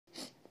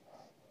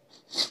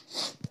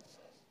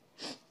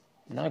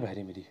ना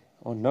भारी मेरी.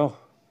 Oh no.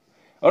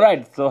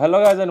 Alright, so hello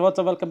guys and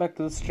what's up, welcome back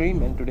to the stream,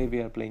 and today we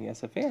are playing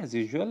SFA as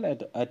usual.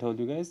 I told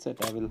you guys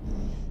that I will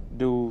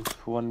do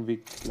 1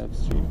 week live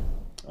stream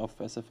of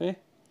SFA.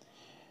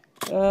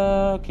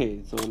 Okay,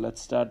 so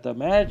let's start the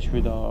match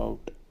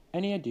without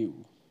any ado.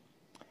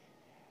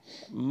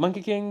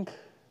 Monkey King,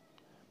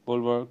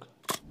 Bulwark,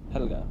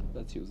 Helga,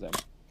 let's use them.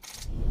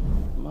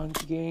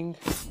 Monkey King.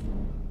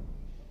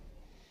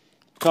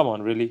 Come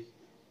on, really?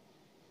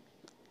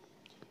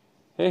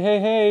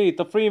 Hey,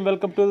 Tafreem,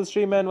 welcome to the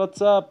stream, man.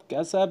 What's up?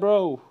 Kaisa hai,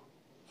 bro?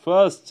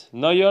 First.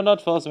 No, you're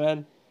not first,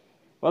 man.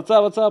 What's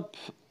up?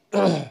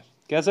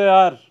 कैसे हो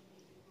यार?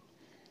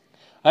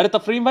 अरे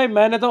तफरीम भाई,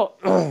 मैंने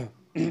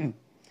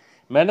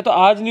तो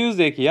आज news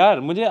देखी यार.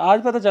 मुझे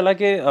आज पता चला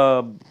कि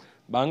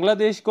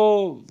बांग्लादेश को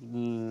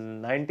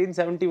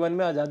 1971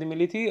 में आज़ादी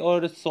मिली थी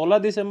और 16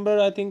 दिसंबर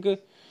आई थिंक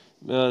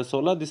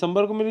 16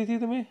 दिसंबर को मिली थी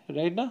तुम्हें,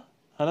 राइट ना?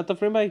 है ना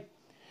तफरीम भाई?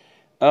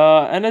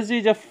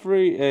 एनएसजी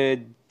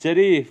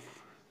जरीफ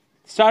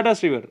स्टारडस्ट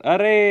स्ट्रीमर.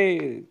 अरे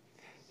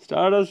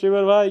स्टारडस्ट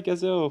स्ट्रीमर भाई,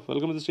 कैसे हो?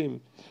 Welcome to the stream.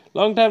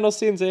 Long time no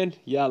C Insane.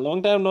 या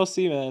long time no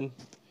C man.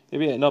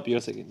 ABI not your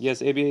second.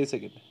 Yes ABI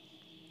second.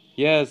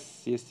 Yes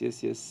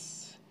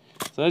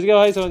समझ गया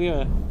भाई, समझ गया.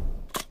 मैं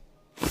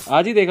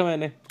आज ही देखा,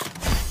 मैंने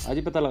आज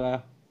ही पता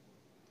लगाया.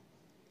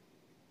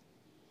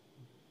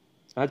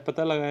 आज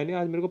पता लगाया नहीं,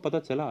 आज मेरे को पता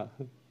चला.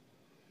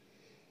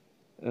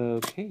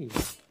 ओके,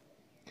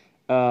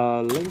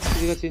 लेंस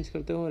की जगह चेंज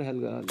करते हैं और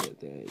हेल्गा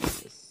लेते हैं.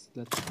 Yes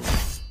let's go.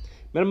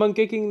 मेरा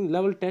मंकी किंग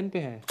लेवल 10 पे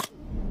है.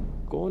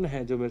 कौन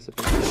है जो मेरे से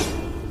पहले?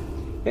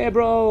 Hey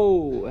bro,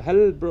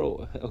 hello bro.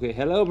 Okay,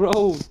 hello bro.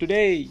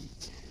 Today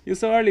you're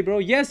so early, bro.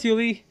 Yes,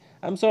 Yuli,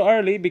 I'm so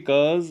early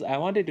because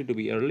I wanted it to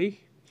be early.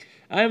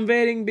 I'm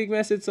waiting. Big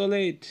message so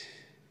late.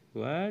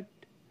 What?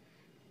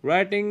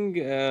 Writing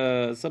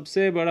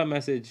सबसे बड़ा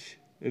message.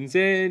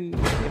 Insane.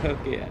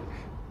 Okay यार.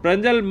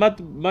 प्रंजल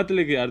मत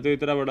लिख यार, तो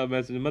इतना बड़ा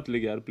message मत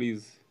लिख यार, please.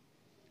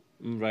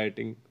 I'm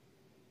writing.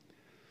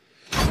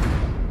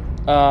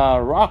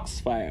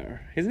 Roxfire.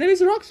 His name is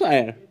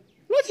Roxfire.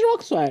 What's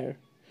Roxfire?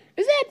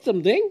 Is that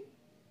something?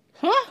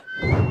 Huh?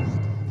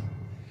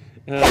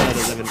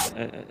 Does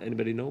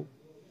anybody know?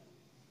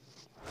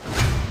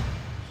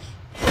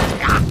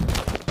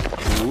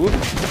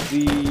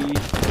 Whoopsie.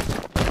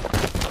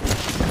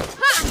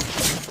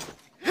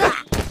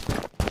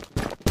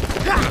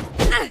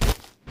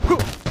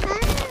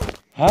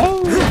 How?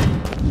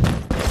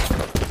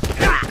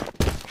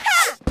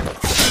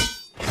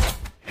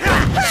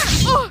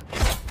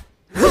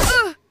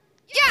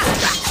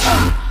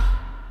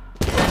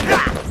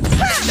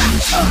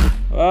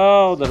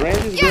 Oh, the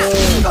range is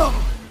good.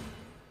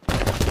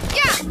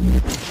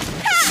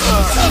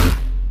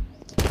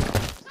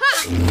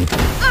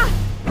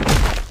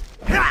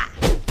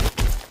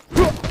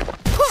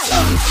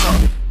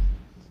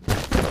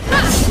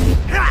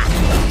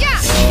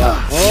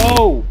 Ho.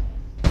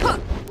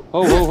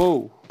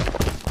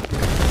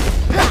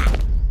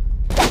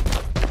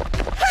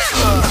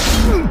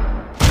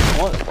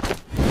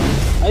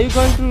 Are you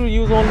going to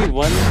use only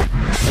one?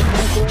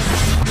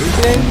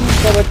 Insane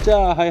का बच्चा.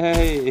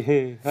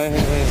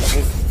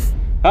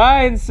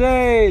 Hi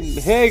Insane.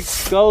 Hey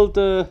Cult.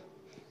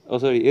 Oh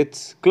sorry,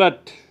 it's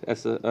Clut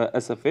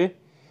SFA.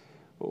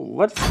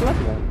 What's Clut,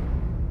 man?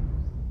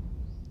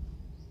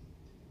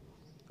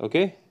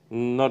 Okay,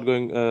 not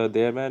going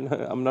there, man.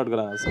 I'm not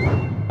gonna ask.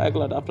 Hi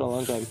Clut, after a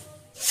long time.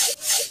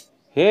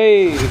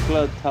 Hey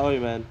Clut, how are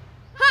you, man?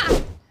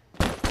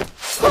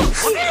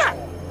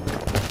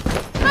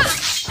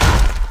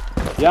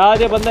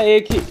 यार ये बंदा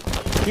एक ही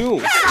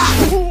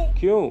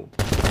क्यों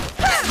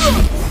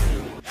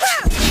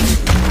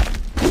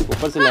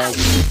ऊपर से लाया.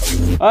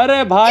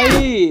 अरे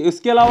भाई,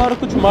 उसके अलावा और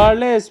कुछ मार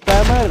ले.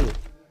 स्पैमर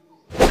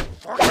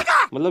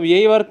मतलब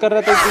यही वर्क कर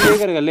रहा था, तू यही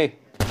करेगा. ले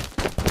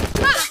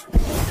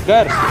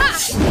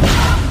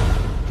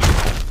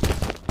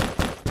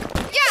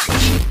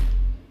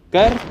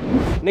कर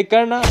नहीं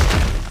करना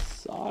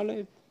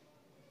साले,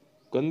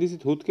 गंदी सी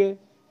थूत के.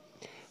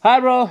 Hi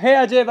bro, hey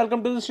Ajay,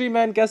 welcome to the stream,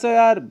 man. कैसे हो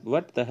यार?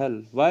 What the hell?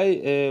 Why?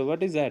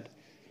 What is that?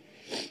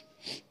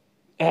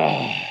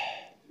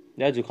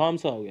 यार जुकाम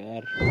सा हो गया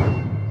यार.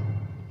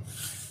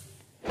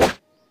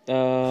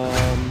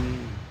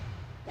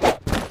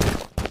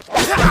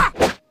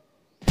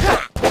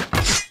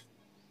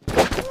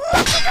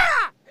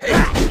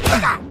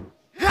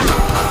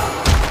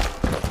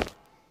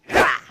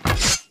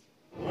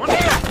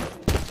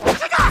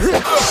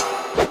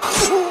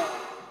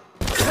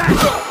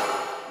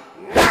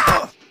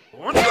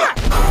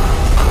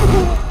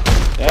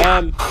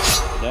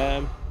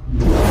 Damn.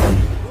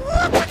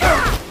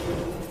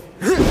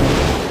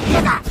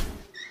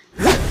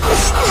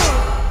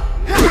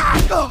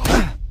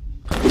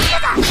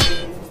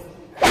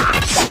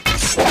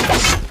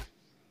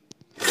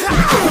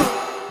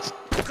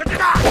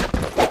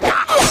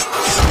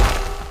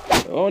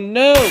 Oh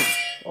no!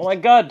 Oh my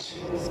god!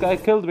 This guy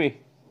killed me.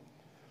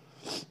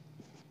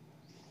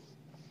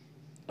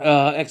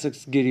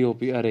 XX Giri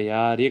OP. अरे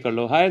यार ये कर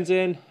लो. हाय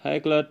इंसेन. हाय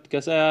क्लट,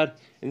 कैसा है यार?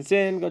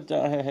 इंसेन को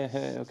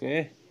है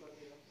okay.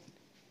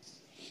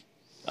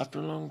 After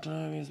a long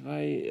time is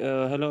भाई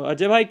hello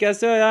अजय भाई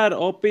कैसे हो यार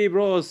OP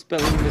bro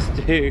spelling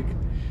mistake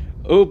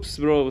oops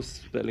bro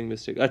spelling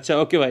mistake अच्छा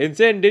okay भाई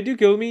insane did you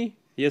kill me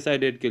yes I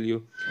did kill you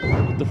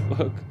what the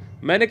fuck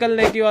मैंने कल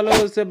नेकी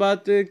वालों से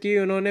बात की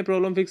उन्होंने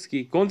प्रॉब्लम फिक्स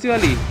की कौन सी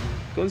वाली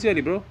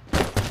bro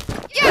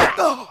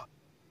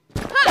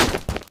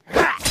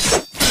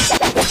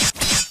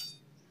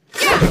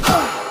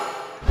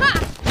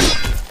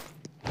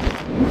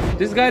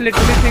this guy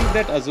literally thinks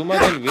that Azuma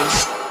can win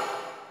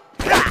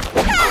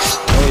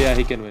oh yeah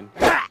he can win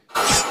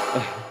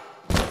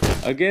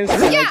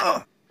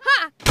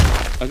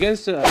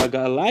against a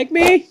guy like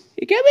me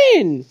he can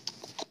win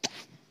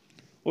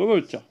oh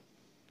bacha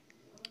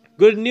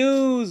good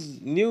news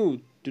new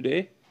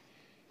today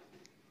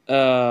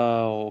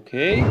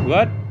okay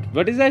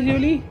what is that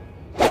Julie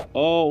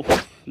oh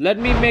let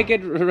me make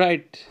it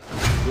right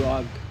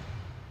wrong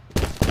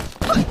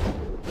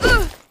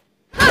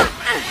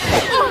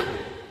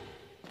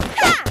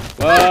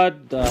what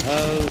the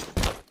hell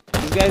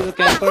this guy is a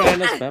camper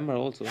and a spammer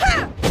also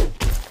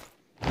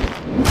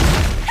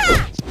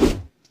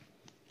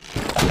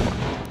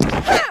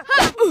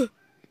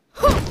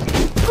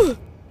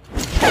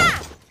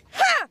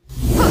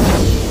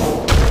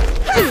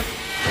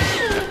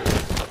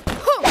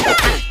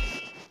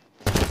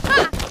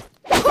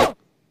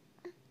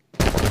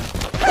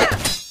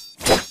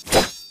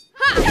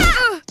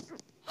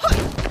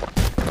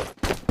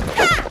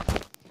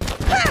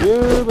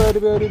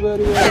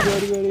buddy.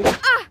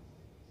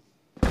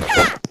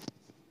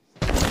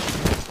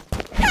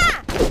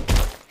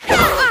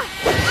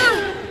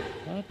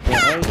 What the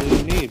hell do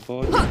you need,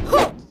 boy?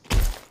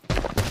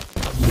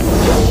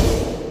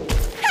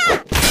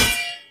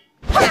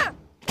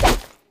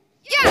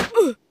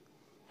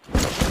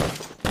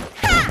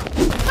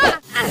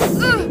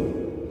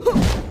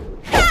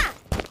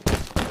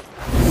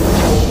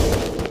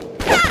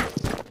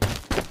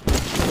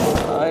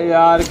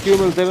 यार क्यों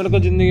मिलते हैं मेरे को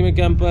जिंदगी में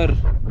camper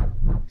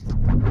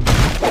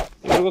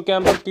मेरे को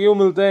कैंपर क्यों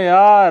मिलते हैं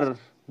यार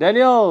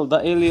डैनियल द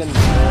एलियन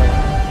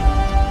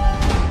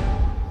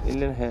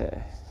है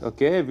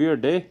okay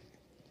weird day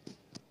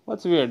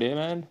what's weird day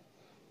man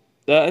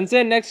and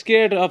say next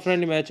create a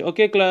friendly match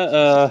okay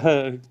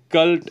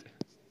cult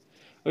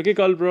okay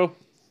cult bro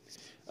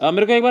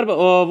मेरे को एक बार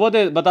वो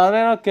दे बता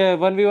देना कि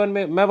 1v1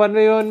 में मैं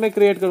 1v1 में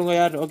क्रिएट करूंगा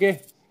यार ओके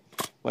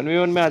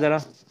 1v1 में आ जाना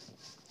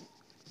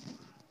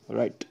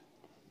right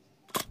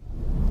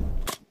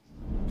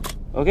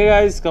okay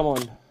guys come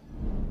on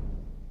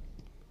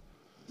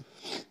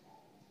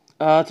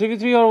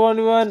 3v3 और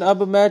 1v1 अब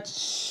मैच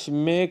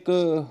मेक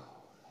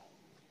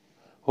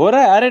हो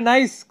रहा है अरे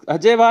नाइस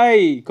अजय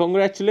भाई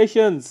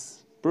कांग्रेचुलेशंस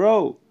ब्रो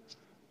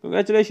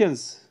कांग्रेचुलेशंस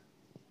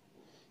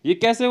ये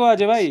कैसे हुआ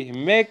अजय भाई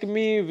make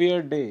me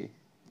weird day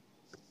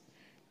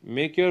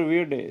make your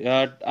weird day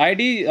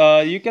ID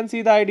you can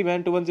see the ID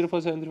man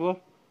 210474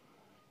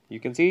 you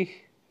can see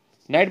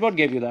Nightbot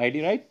gave you the ID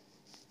right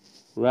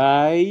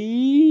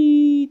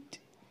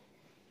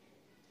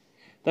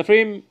the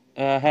frame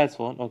has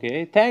phone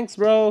okay thanks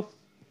bro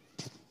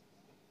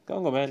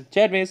Congo man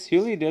chat miss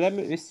Huey did I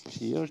miss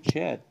your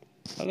chat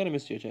how can I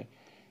miss your chat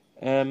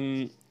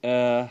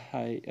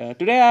hi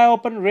today I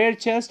opened rare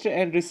chest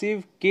and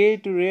received K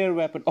to rare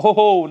weapon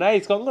oh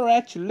nice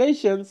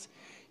congratulations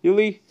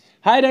Huey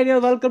hi Daniel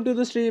welcome to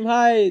the stream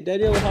hi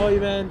Daniel how are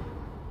you man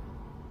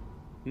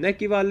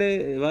नेकी वाले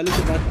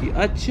से बात की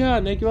अच्छा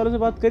नेकी वालों से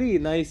बात करी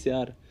नाइस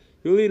यार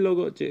Huey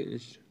logo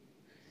changed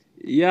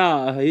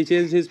yeah he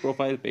changed his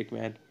profile pic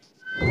man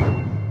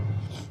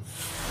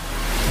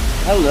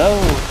hello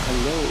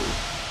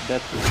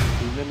Deathwish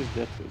his name is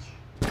Deathwish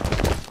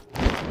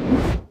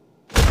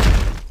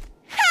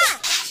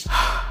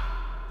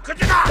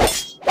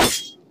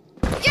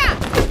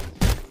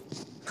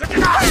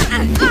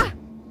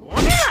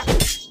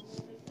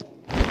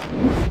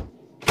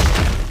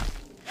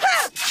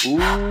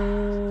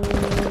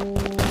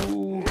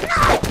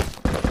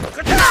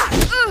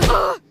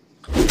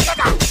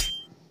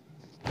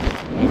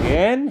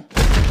again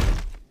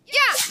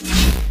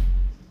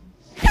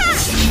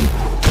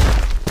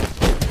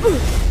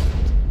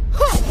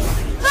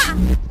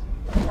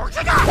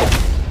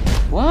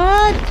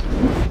what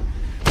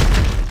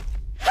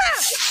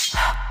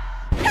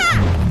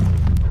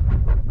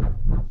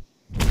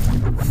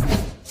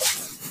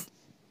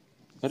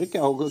अरे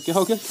क्या हो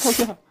गया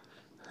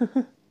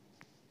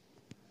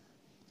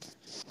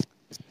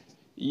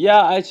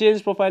yeah I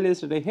changed profile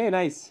yesterday hey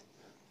nice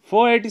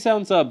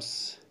 487 subs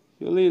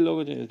Huey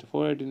logo changed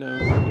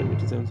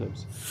 487 subs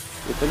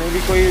इतने भी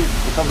कोई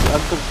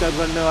unsubscribe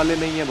करने वाले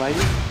नहीं है भाई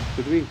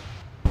कुछ भी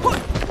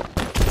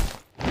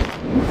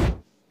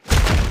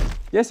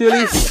yes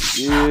Huey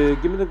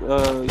give me the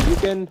you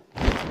can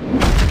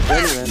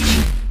tell me man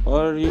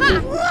or you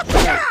can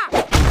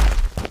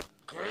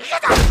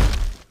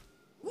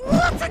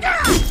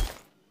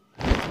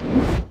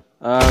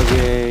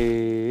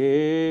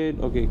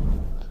okay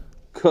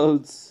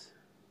cults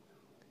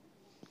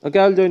okay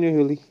I'll join you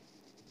Huey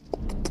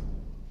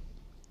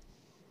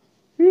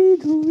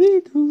redo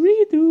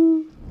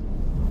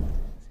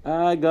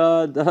I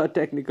got the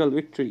technical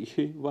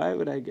victory. Why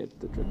would I get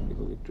the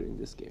technical victory in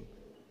this game?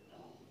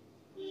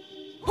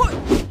 Oh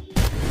no!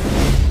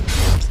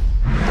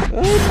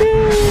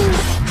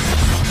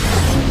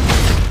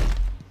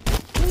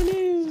 Oh no!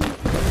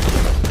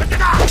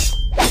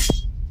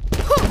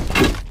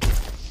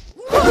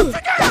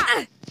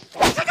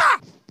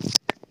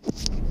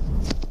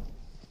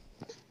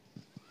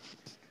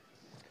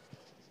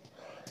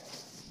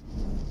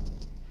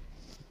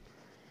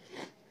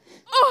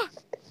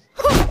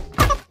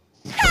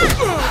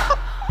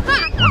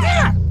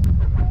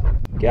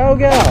 क्या हो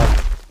गया?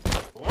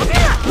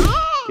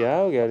 क्या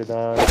हो गया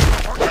रिदान?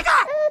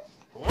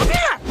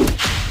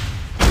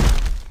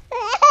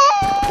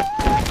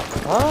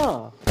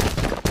 हाँ,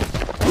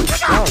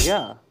 क्या हो गया?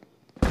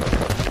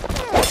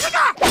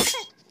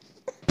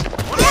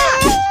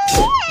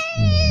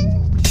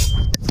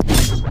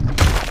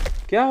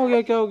 क्या हो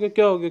गया? क्या हो गया?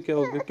 क्या हो गया? क्या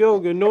हो गया? क्या हो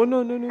गया? No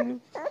no no no no!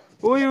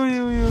 ओए ओए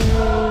ओए ओए!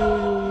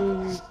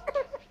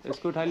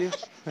 इसको उठा लियो।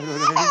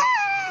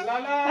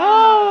 लाला!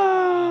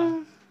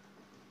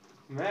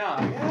 मैं आ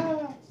गया।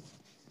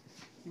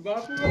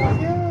 बापू आ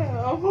गया।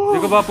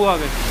 देखो बापू आ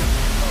गए।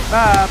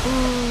 बापू।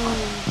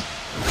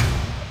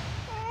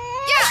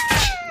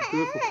 तू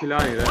खिला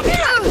नहीं रहा।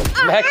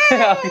 मैं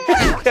क्या?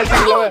 कैसे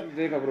खिलाऊं?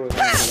 देखो ब्रो।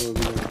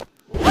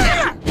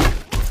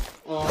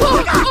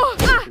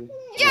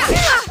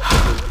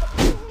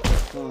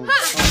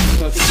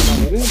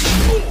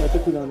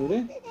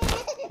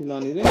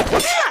 खिलाने रे।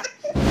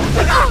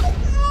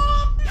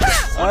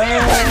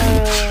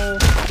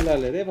 खिला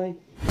ले रे भाई।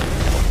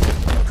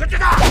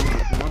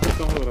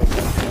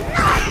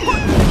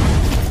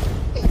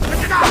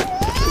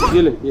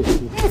 ये ले ये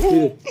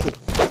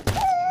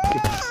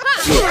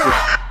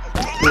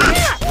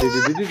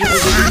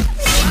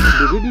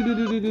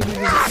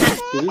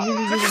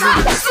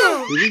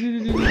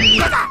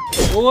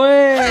ओए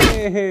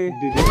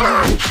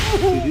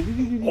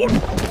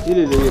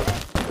ले ले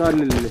कार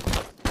ले ले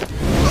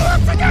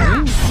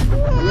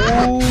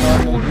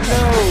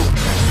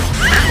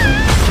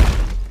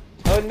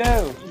oh no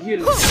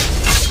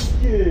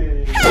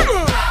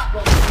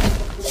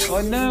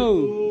oh no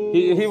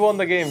he won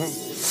the game.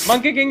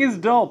 Monkey King is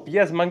dope.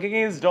 Yes, Monkey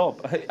King is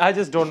dope. I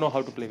just don't know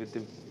how to play with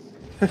him.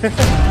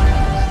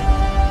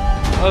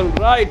 All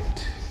right.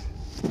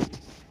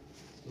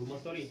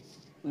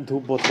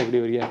 धूप बहुत तगड़ी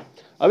हो रही है।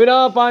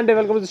 अभिनव Pandey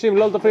welcome to stream.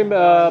 Lol the frame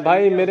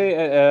भाई मेरे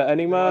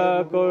enema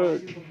को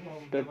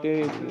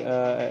 30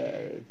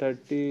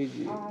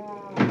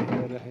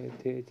 रहे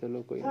थे।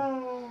 चलो कोई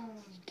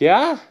क्या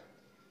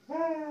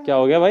क्या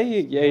हो गया भाई?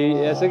 ये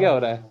ऐसे क्या हो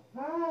रहा है?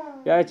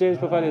 क्या change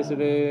profile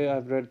yesterday I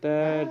have read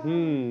that.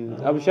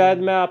 अब शायद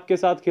मैं आपके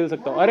साथ खेल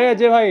सकता हूँ। अरे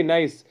अजय भाई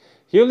nice.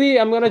 ह्यूली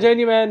I am gonna join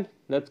you man.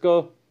 Let's go.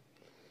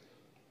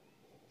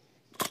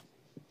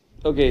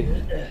 Okay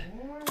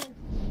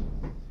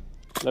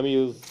let me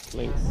use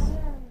links.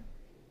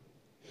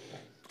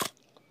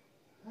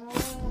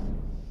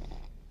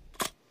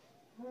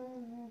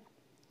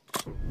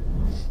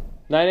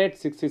 Nine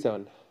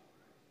 867.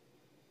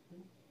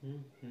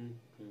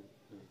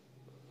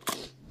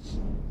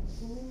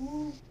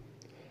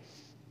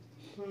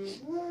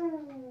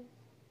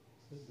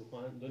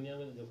 दुनिया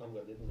में जो काम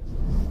कर दे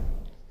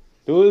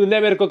तूने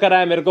मेरे को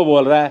कराया, मेरे को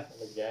बोल रहा है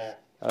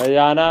अरे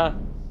जाना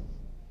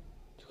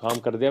काम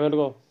कर दिया मेरे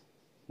को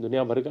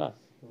दुनिया भर का।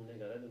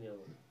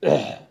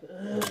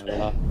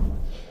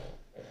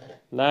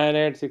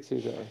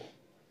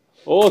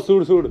 9867 ओ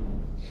सूड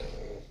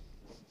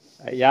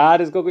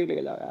यार इसको कोई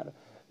लेके जाओ यार।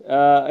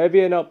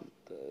 APN up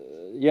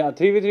yeah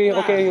 3v3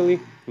 okay Hilly.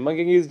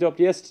 Monkey is drop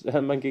yes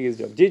Monkey is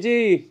drop GG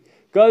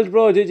Cults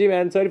bro GG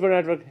man sorry for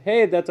network. Hey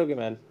that's okay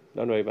man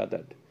don't worry about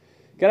that.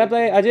 Can I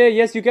play Ajay?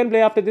 Yes you can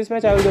play after this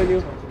match. I will join you.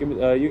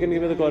 You can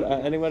give me the code.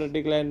 Anyone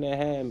decline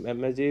है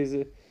MSG's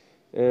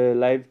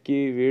live की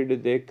video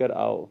देख कर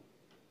आओ।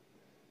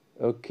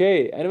 Okay,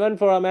 anyone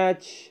for a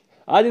match?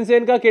 आज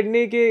इंसान का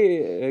kidney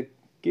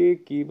की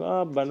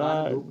कीमा बना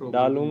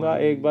डालूंगा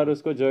एक बार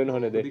उसको ज्वाइन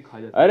होने दे।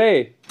 अरे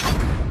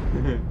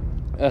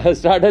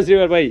स्टार्टर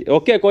स्ट्रीमर भाई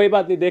ओके कोई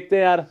बात नहीं देखते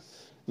हैं यार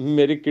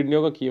मेरी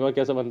किडनियों का कीमा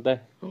कैसा बनता है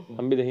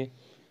हम भी देखें।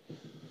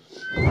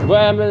 वो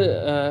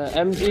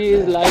MG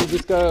लाइव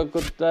जिसका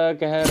कुत्ता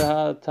कह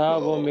रहा था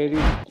वो मेरी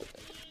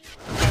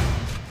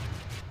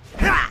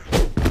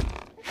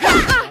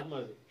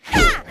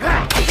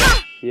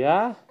क्या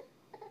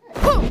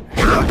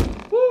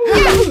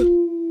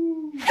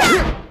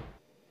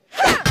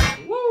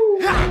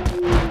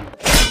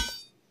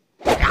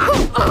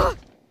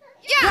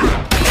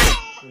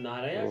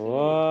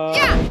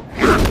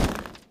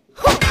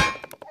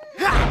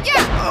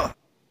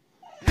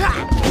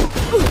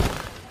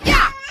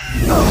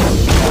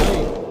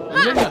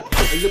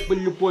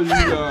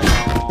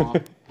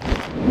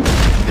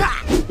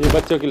ये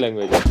बच्चों की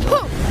लैंग्वेज है।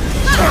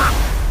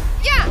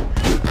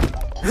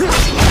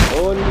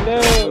 ओह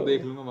नो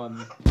देख लूंगा बाद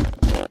में।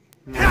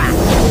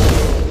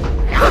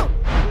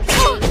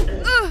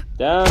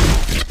 Damn.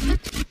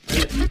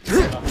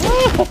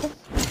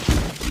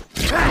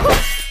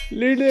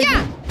 Lead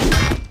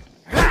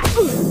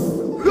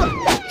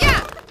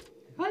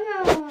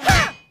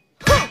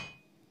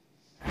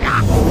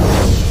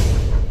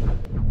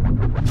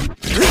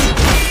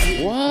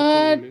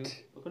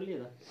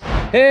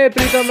Hey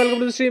Pritam, welcome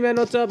to the stream man.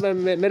 What's up?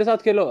 मेरे साथ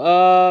खेलो.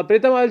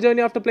 Pritam, I'll join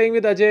you after playing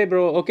with Ajay,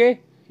 bro. Okay?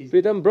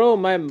 Pritam, bro,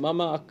 my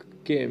mama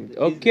came.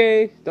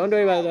 Okay, don't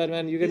worry about that,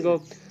 man. You can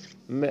go.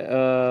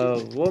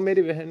 वो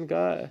मेरी बहन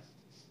का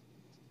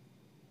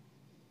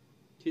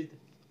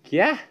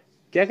क्या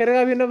क्या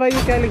करेगा अभी ना भाई?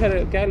 क्या लिख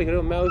रहे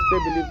हो? मैं उस पे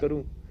बिलीव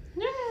करूं?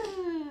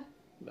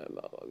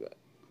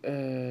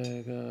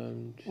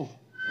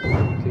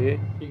 Okay.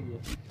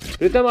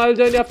 Pritam, I'll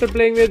join you after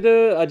playing with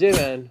Ajay,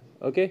 man.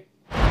 Okay?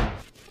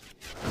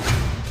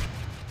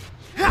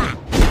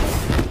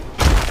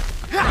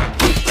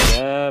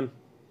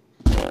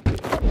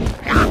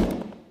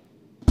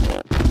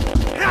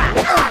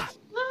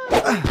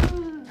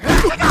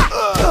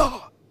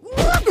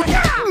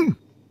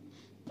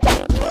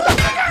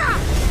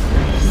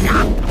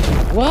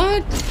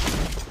 What?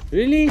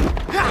 Really?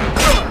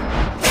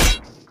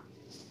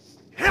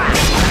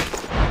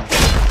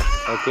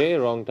 Okay,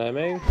 wrong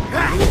timing.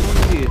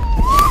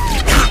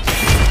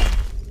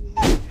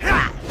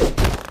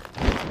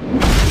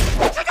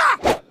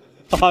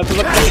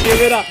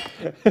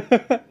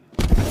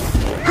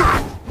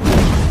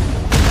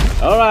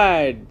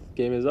 Alright,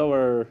 game is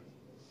over.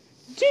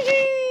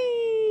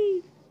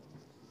 GG!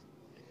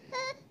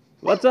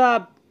 What's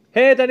up?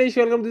 Hey Tanish,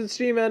 welcome to the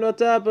stream, man.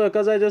 What's up?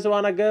 Cause I just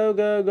wanna go.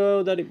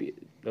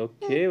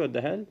 Okay, what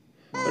the hell?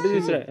 What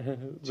is this?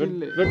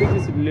 What is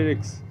this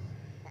lyrics?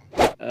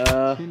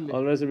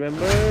 Always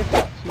remember.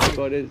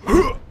 God is.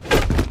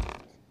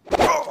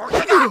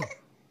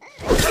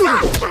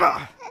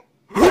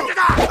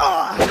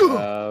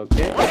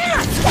 Okay.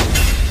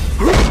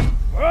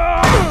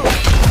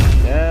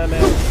 Yeah,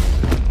 man.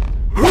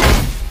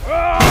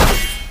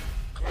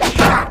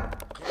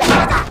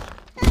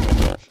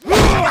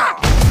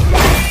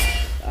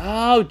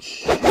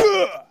 Ouch! Ouch!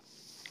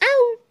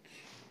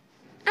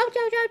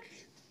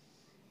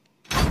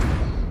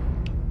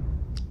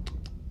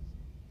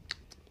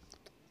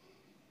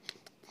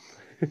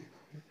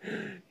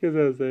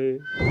 कैसा सही?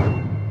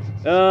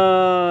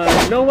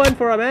 No one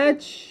for a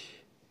match.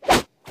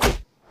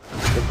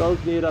 The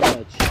Colts need a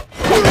match.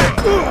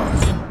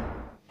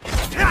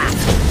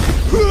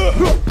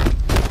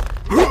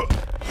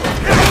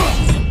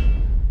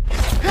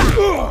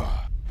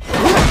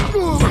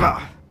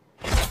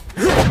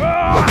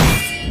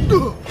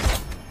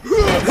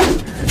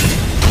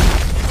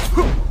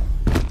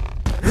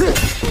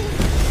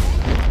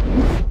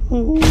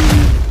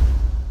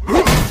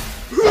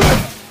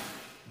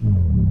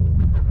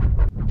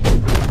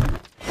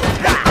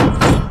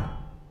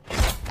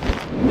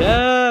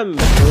 Damn,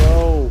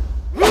 bro.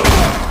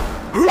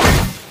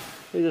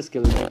 He just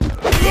killed me.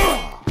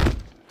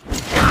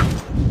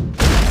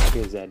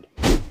 He's dead.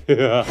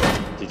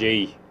 GG.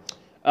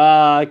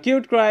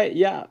 Cute cry.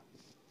 Yeah.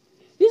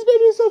 This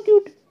baby is so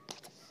cute.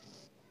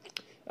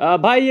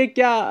 भाई ये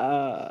क्या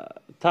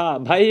था?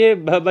 भाई ये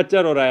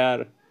बच्चा रो रहा है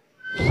यार.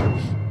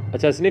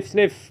 अच्छा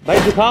स्निफ भाई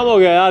जुकाम हो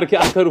गया यार,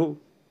 क्या करूं?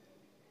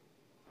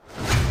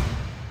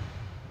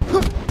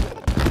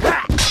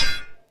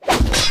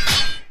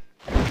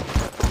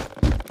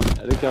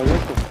 अरे क्या हो गया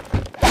इसको?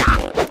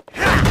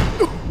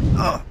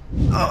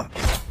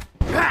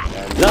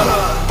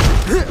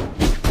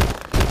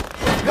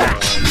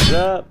 Hands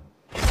up.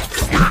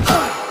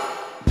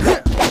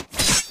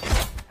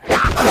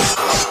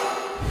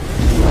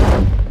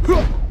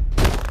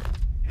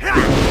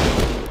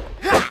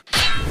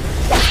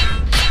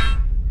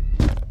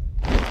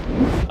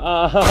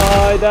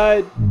 I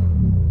died.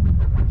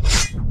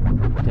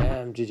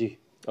 Damn, GG.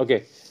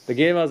 Okay, the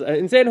game was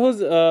insane.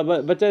 Whose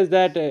bacha is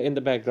that in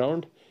the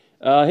background?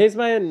 He's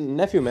my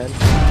nephew, man.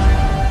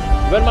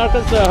 When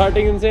Marcus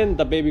hurting insane,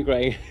 the baby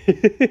crying.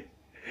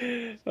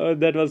 Oh,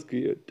 that was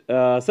cute.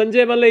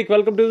 Sanjay Malik,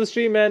 welcome to the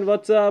stream, man.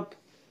 What's up?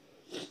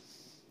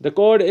 The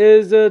code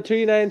is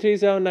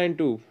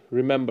 393792.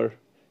 Remember.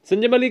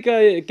 Sanjay Malik,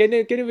 can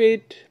you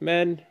wait,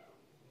 man?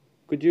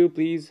 Could you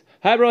please?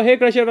 Hi bro, hey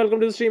Crusher, welcome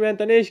to the stream, man.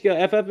 Tanish,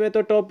 FF में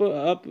तो top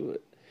up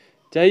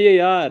चाहिए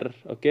यार.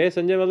 Okay,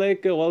 Sanjay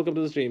Malik, welcome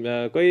to the stream.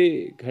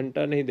 कोई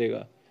घंटा नहीं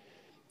देगा.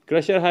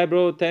 Crusher, hi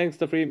bro, thanks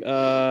the free.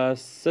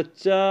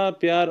 सच्चा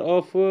प्यार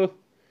of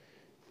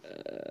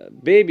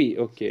baby.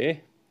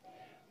 Okay.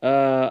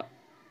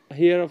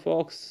 Here a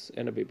fox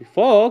and a baby.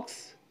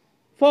 Fox?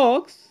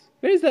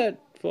 Where is that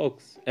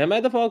fox? Am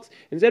I the fox?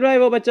 Insane भाई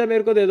वो बच्चा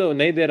मेरे को दे दो.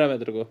 नहीं दे रहा मैं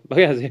तेरे को.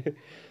 भगा से.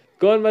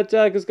 कौन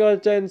बच्चा? किसका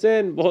बच्चा?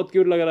 Insane. बहुत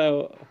cute लग रहा है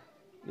वो.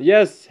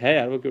 Yes, hey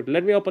यार वो cute.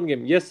 Let me open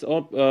game. Yes,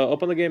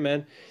 open the game,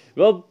 man.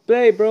 Well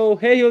play, bro.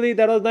 Hey Yuli,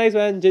 that was nice,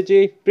 man.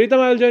 GG. Pritam,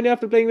 I will join you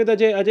after playing with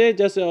Ajay. Ajay,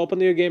 just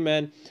open your game,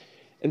 man.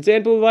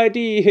 Insane Pool YT,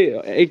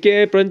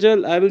 aka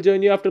Pranjal, I will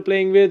join you after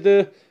playing with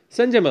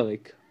Sanjay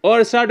Malik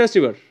or Stardust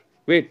River.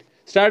 Wait,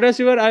 Stardust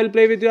River, I will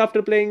play with you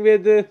after playing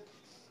with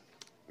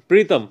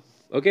Pritam.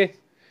 Okay,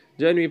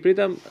 join me,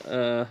 Pritam.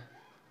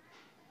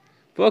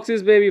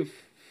 Fox's baby,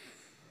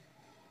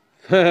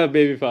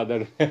 baby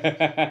father.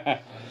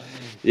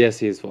 Yes,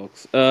 he is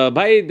Fox.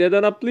 Bhai, de do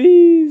na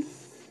please.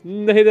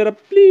 Nahi de raha,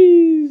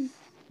 please.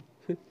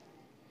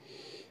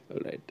 All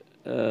right.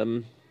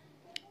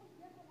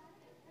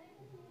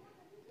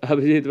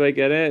 Abhijit भाई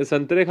कह रहे हैं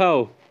संतरे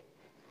खाओ।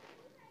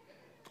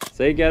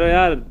 सही कह रहे हो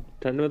यार,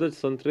 ठंड में तो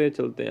संतरे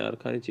चलते हैं यार,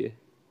 खाने चाहिए।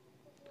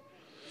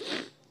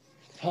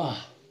 हाँ।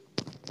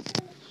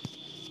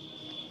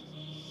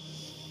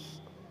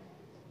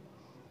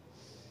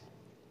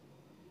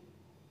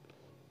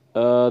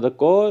 The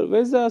code,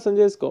 where's the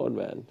Sanjay's code,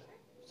 man?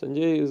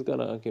 Sanjay is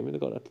gonna give me the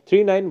code.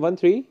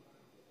 3913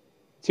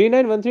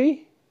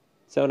 3913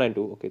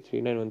 792. Okay,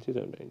 3913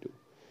 792.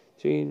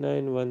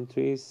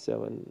 3913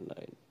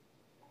 792.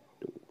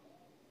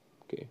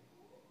 Okay.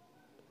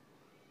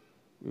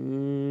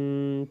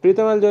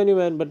 Pritam, I'll join you,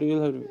 man, but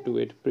you'll have to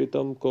wait.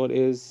 Pritam code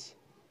is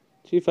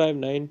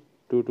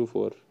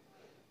 359224.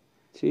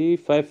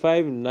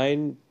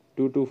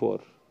 355924.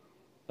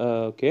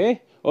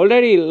 Okay.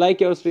 Already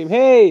like your stream.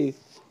 Hey,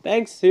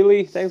 thanks,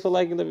 Hilly. Thanks for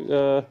liking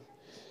the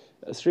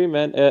stream,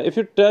 man. If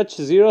you touch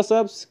 0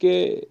 subs,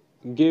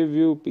 give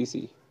you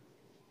PC.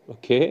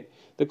 Okay.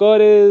 The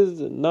code is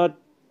not.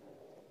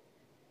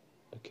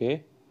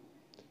 Okay.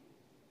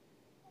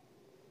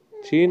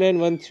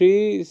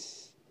 3913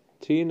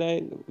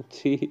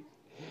 393.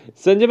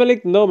 Sanjay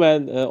Malik, no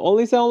man.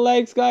 Only 7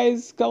 likes,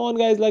 guys. Come on,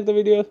 guys, like the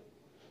video.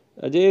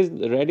 Ajay is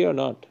ready or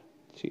not?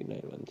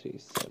 3913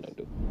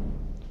 792.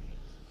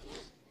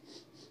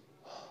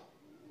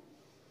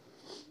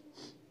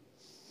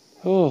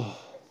 Oh.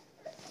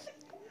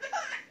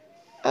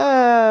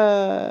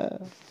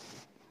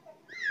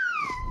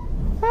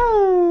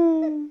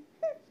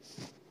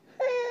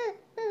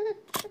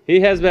 He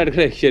has bad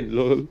connection,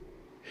 lol.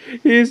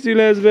 He still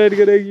has bad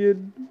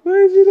connection.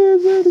 Why still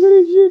has bad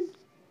connection?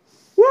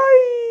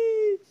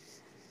 Why?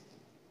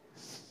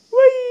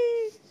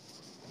 Why?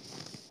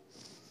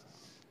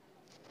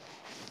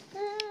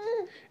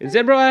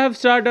 Instead, bro, I have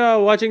started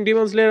watching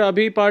Demon Slayer.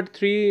 Abhi part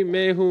 3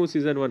 में हूँ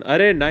season 1.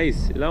 अरे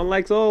nice. 11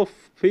 likes off.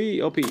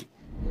 OP.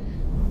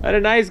 अरे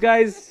nice,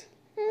 guys.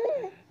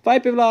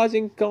 5 people are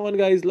watching. Come on,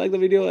 guys, like the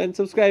video and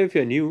subscribe if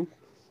you're new.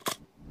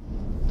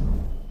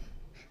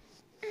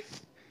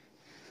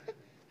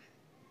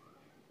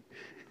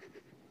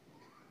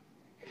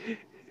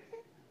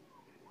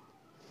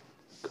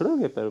 खड़ा हो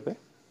गया पैरों पे।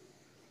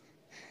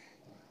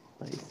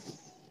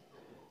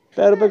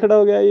 पैरों पे खड़ा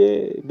हो गया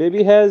ये।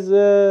 Baby has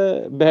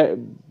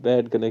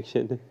bad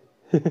connection.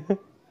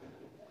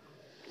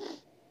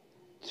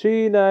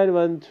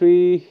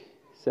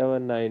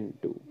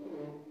 3913792.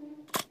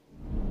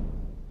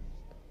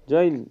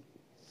 Join.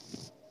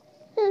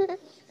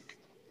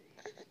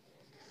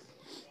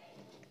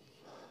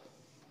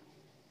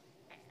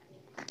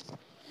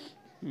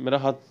 मेरा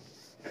हाथ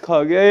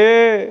खा गया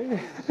ये।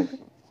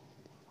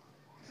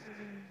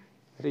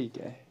 अरे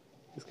क्या है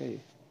इसका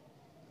ये?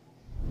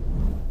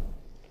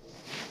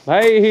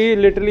 भाई, he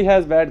literally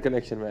has bad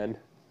connection, man.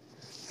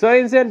 So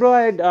insane, bro.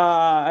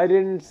 I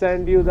didn't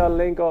send you the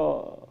link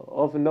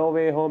of No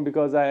Way Home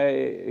because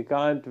I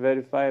can't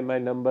verify my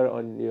number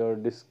on your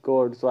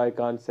Discord, so I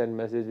can't send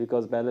message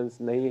because balance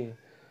नहीं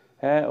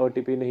है,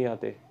 OTP नहीं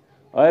आते.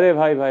 अरे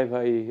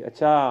भाई,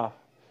 अच्छा.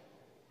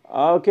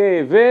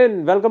 Okay,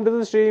 Vin, welcome to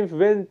the stream.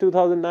 Vin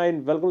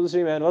 2009, welcome to the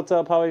stream, man. What's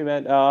up? How are you,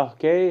 man?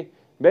 Okay.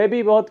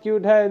 Baby बहुत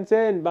cute है,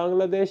 insane.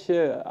 Bangladesh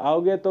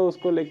आओगे तो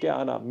उसको लेके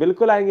आना.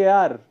 बिल्कुल आएंगे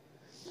यार,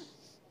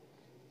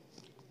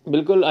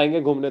 बिल्कुल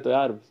आएंगे घूमने तो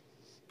यार.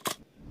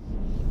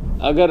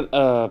 अगर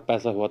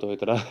पैसा हुआ तो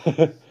इतना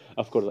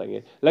ऑफ कोर्स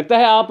आएंगे. लगता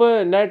है आप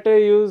नेट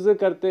यूज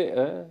करते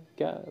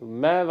क्या?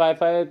 मैं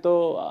वाईफाई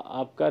तो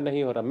आपका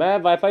नहीं हो रहा. मैं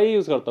वाईफाई ही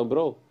यूज करता हूँ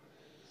ब्रो.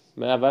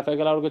 मैं वाईफाई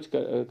के अलावा कुछ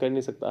कर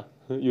नहीं सकता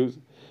use.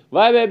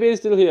 Y baby is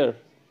still here.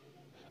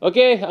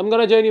 Okay, I am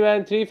gonna join you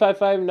man.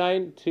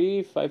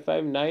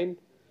 3559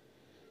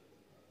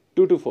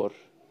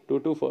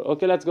 224.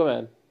 Okay, let's go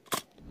man.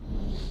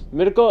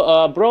 मेरे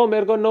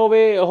को नो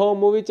वे होम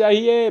मूवी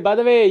चाहिए. बाय द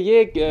वे,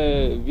 ये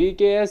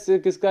VKS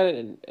किसका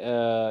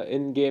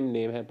इन गेम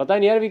नेम है? पता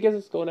नहीं यार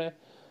VKS कौन है.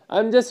 I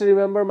am just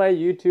remember my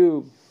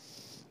YouTube.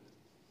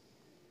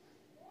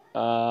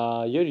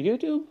 Your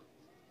YouTube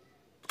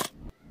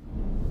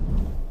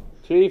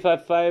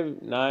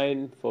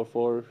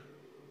 355944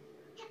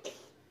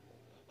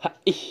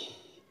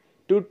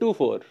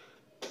 224.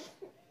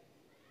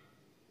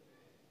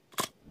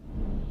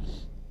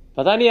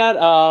 पता नहीं यार.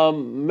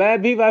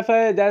 मैं भी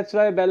वाईफाई, दैट्स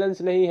वाई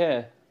बैलेंस नहीं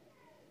है.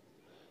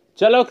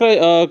 चलो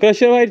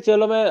क्रशर भाई,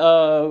 चलो मैं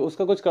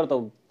उसका कुछ करता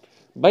हूँ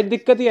भाई.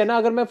 दिक्कत ही है ना,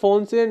 अगर मैं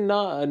फ़ोन से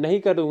नहीं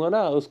करूँगा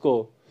ना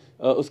उसको,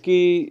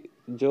 उसकी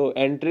जो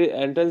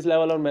एंट्रेंस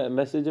लेवल और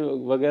मैसेज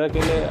वगैरह के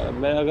लिए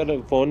मैं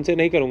अगर फ़ोन से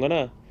नहीं करूँगा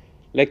ना,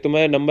 लाइक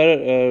तुम्हें नंबर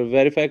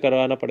वेरीफाई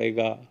करवाना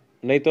पड़ेगा,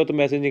 नहीं तो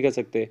मैसेज नहीं कर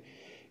सकते.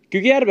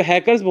 क्योंकि यार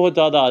हैकर्स बहुत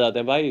ज़्यादा आ जाते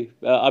हैं भाई.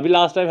 अभी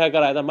लास्ट टाइम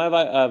हैकर आया था. My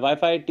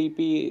wifi TP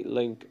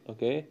link.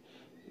 Okay,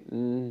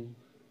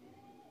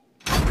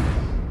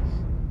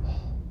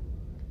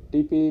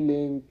 TP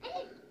link.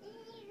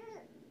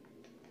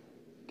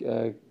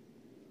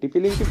 TP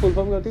link की फुल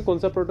फॉर्म क्या होती है? कौन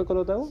सा प्रोटोकॉल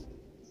होता है वो?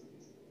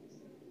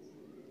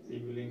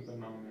 TP लिंक का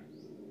नाम है.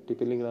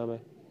 TP लिंक नाम है,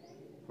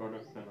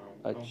 प्रोडक्ट का नाम.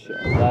 अच्छा,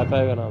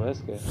 वाईफाई का नाम है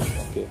इसके.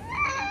 Okay,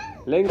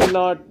 link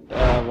not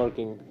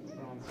working.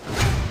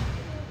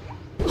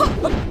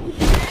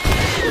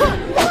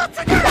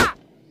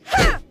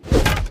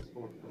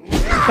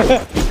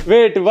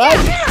 Wait, what?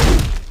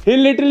 He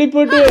literally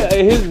put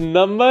his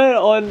number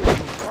on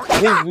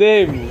his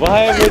name.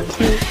 Why would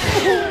you?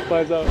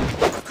 भाई साहब,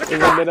 इस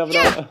बंदे ने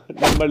अपना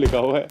नंबर लिखा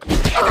हुआ है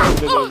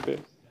अपने नाम पे.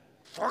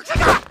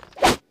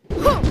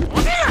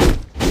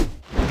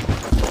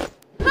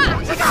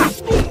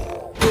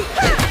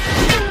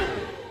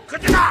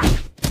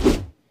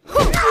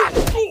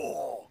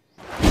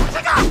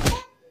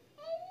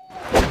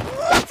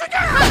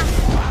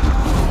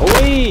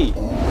 Oi!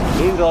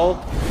 Green roll,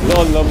 no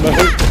number.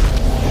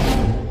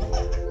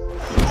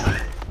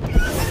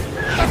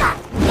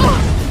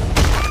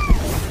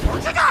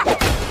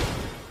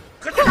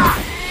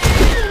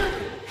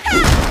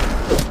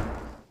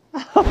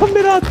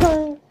 मेरा आता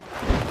है.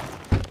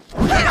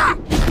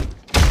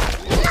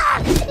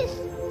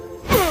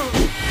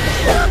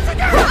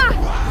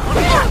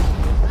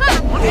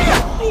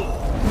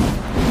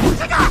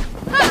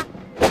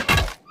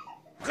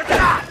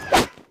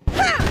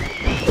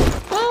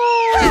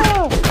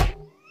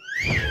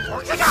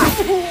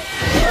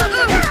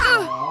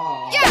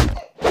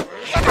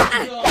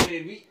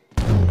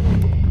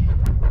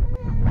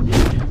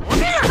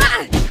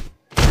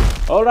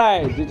 All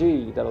right,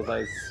 GG, that was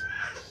nice.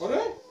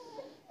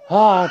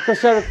 हाँ,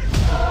 कशर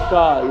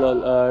का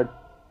लॉल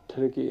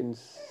ठरकी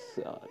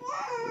इंसान.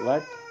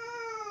 What?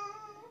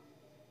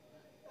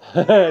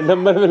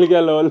 नंबर मिल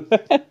गया लॉल.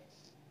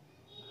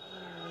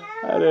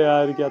 अरे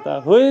यार क्या था?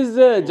 Who is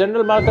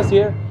General Marcus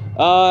here?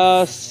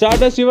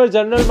 Stardust River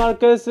General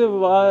Marcus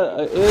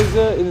is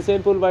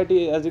insane pool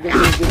whitey. As you can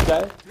see, this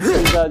guy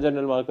is the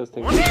General Marcus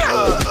thing.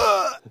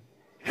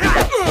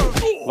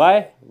 Why?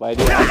 Why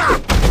do you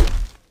ask?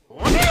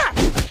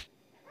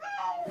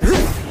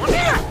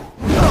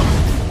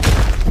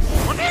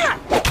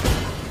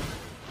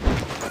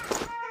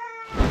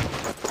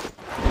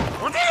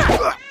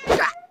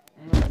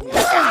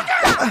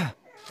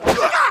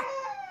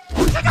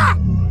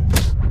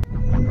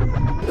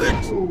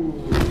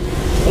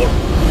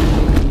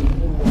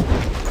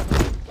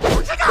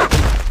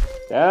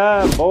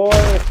 Damn,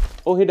 boy.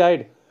 Oh, he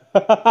died.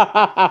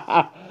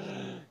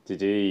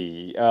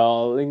 GG.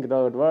 Link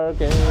not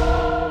working.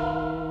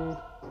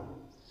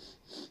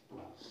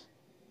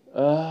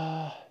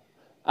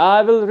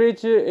 I will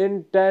reach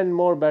in 10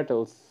 more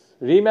battles.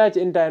 Rematch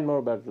in 10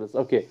 more battles.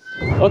 Okay.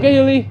 Okay,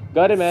 Yuli.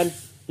 Got it, man.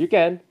 You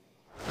can.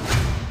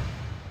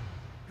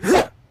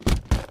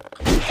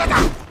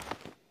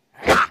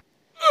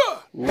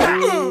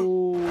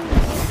 Ooh.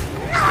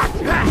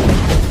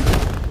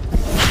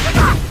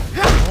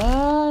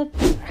 What?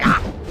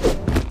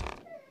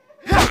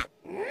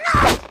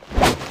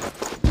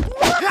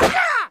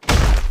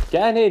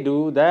 Can he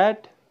do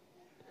that?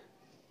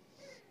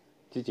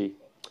 GG.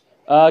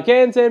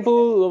 Okay, insane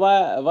pool.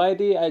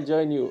 YT, I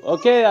join you.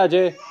 Okay,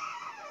 Ajay.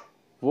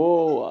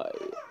 Whoa,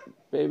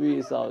 baby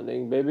is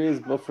sounding. Baby is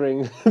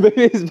buffering.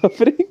 Baby is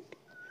buffering.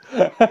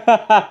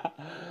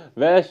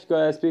 वैश को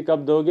SP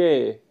कब दोगे?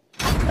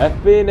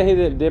 FP नहीं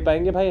दे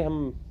पाएंगे भाई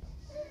हम.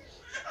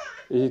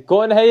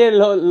 कौन है ये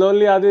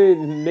लोनली आदमी?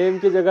 नेम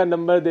की जगह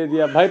नंबर दे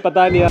दिया भाई,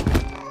 पता नहीं यार.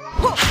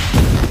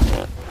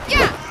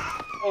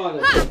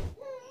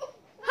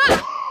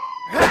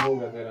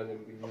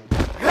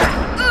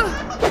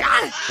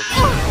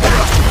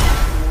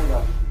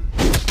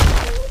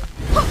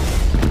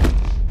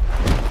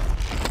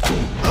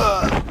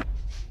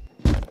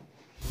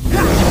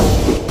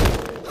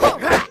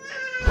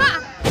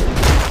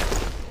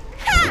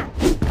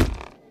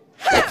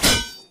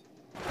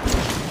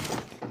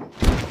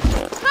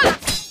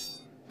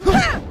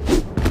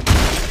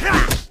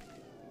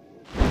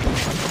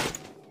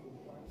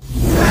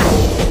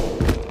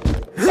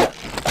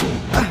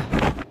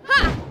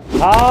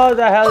 How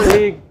the hell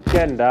he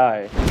can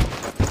die?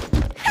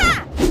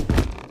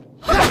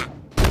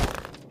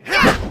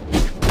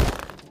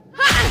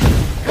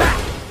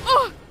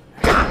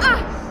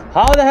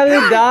 How the hell he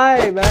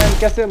die, man?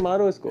 कैसे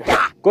मारो इसको?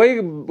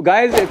 कोई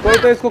guys, कोई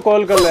तो इसको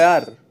कॉल कर लो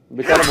यार.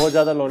 बेचारा बहुत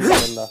ज़्यादा लोनली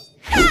बंदा.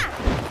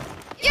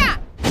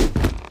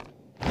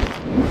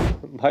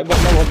 भाई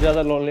बंदा बहुत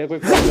ज़्यादा लोनली है, कोई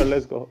कॉल कर लो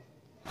इसको.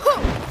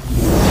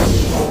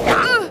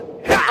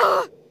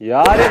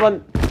 यार ये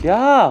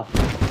क्या?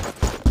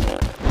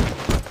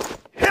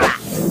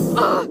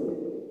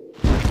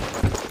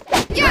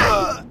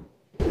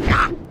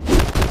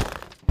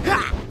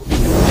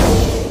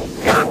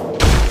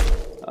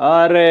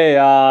 अरे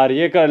यार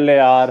ये कर ले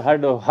यार.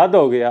 हद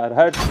हो गई यार.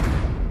 हद.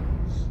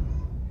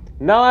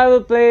 Now I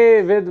will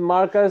play with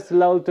Marcus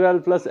level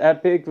 12 plus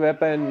epic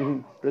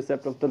weapon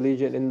precept of the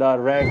legion in the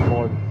rank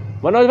mode.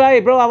 Manoj bhai,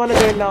 bro, I wanna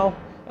join now.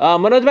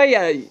 Manoj bhai,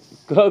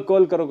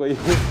 call करो कोई.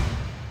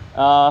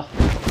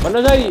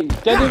 Manoj bhai,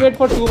 can you wait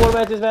for 2 more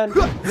matches, man?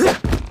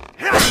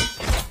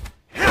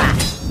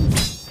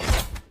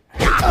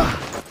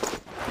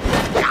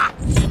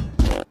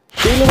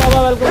 Tilu Baba,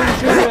 welcome to the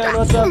stream, man.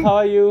 What's up? How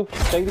are you?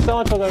 Thank you so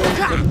much for coming.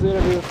 Good to see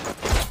you.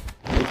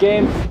 You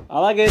came. I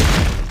like it.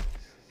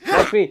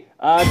 That's me.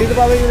 Tilu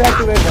Baba, you have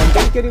to wait, man.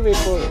 Can you wait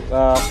for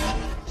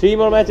 3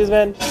 more matches,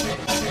 man?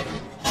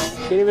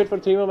 Can you wait for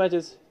 3 more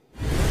matches?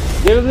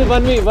 They will be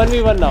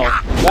 1v1 now.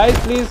 Guys,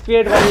 please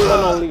create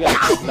 1v1 only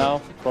guys. Now,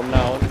 from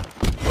now on.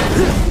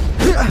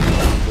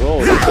 Bro,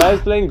 this guy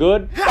is playing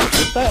good.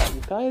 This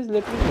guy is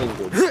literally playing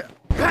good.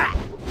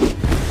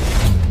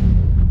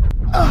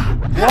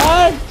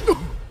 What?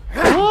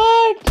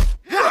 What?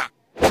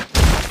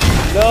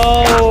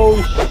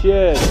 No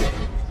shit.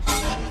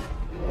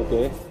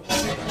 Okay.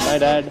 Am I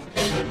dead?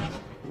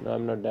 No,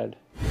 I'm not dead.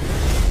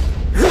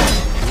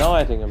 Now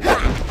I think I'm dead.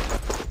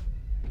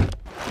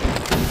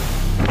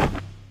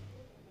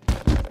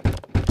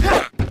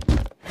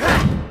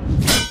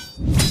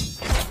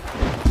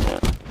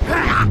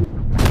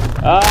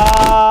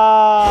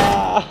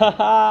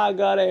 Ah,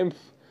 got him.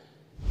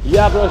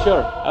 Yeah, bro,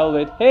 sure. I'll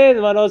wait. Hey,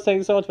 Manos, thank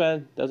you so much,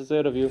 man. That's a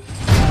sweet of you.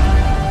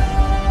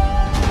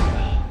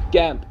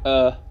 Camp.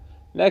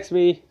 Next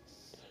me.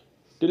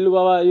 Tillu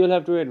Baba, you'll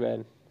have to wait,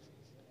 man.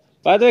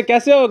 By the way,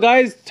 kaise ho,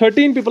 guys?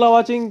 13 people are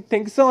watching.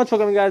 Thank you so much for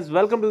coming, guys.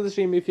 Welcome to the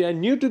stream. If you are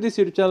new to this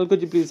YouTube channel,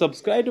 could you please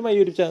subscribe to my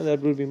YouTube channel?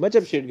 That would be much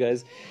appreciated,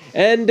 guys.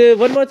 And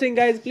one more thing,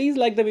 guys. Please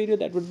like the video.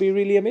 That would be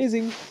really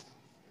amazing.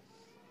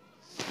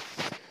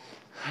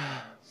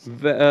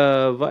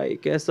 Why?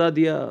 कैसा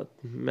दिया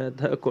मैं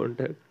था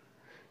contact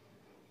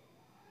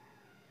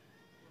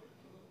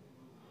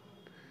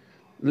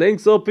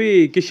links OP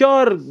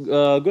Kishore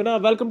Guna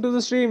welcome to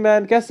the stream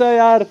man कैसा है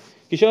यार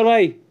किशोर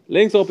भाई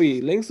links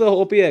तो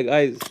OP है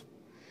guys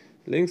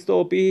links तो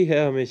OP ही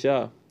है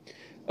हमेशा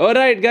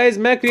alright guys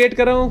मैं create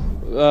कर रहा हूँ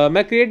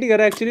मैं create नहीं कर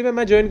रहा actually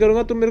मैं join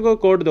करूँगा तुम मेरे को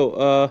कोड दो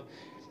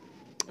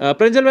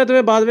प्रंजल मैं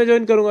तुम्हें बाद में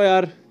join करूँगा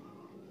यार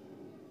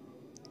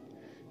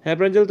है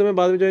प्रंजल तुम्हें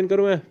बाद में join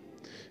करूँ मैं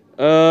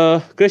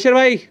क्रशर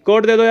भाई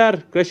कोड दे दो यार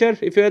crusher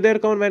if you are there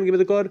come man give me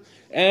the code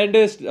and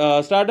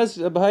starts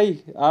भाई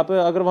आप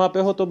अगर वहां पे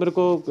हो तो मेरे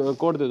को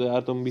कोड दे दो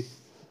यार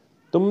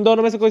तुम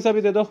दोनों में से कोई सा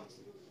भी दे दो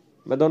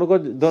मैं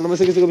दोनों में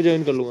से किसी को भी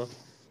ज्वाइन कर लूंगा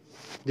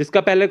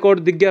जिसका पहले कोड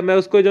दिख गया मैं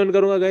उसको ज्वाइन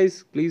करूंगा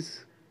गाइस प्लीज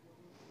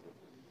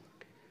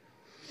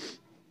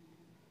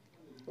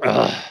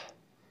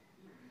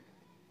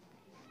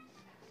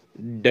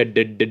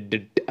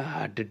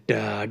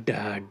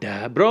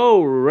ब्रो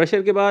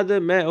रशर के बाद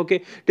मैं ओके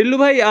टिल्लू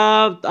भाई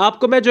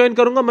आपको मैं ज्वाइन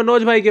करूंगा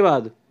मनोज भाई के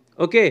बाद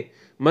ओके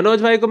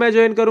मनोज भाई को मैं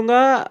ज्वाइन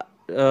करूंगा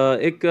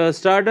एक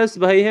स्टारडस्ट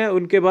भाई हैं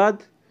उनके बाद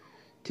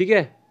ठीक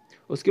है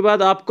उसके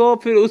बाद आपको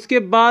फिर उसके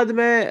बाद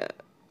मैं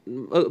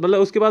मतलब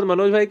उसके बाद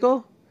मनोज भाई को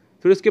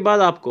फिर उसके बाद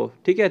आपको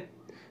ठीक है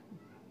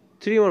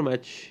 3 more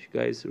match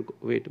guys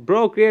wait bro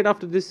create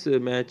after this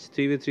match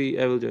 3v3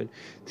 I will join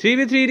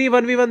 3v3 नहीं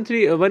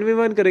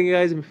 1v1 करेंगे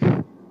guys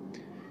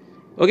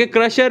ओके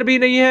क्रशर भी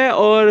नहीं है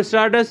और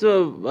स्टारडस्ट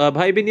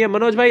भाई भी नहीं है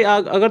मनोज भाई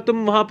अगर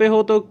तुम वहां पे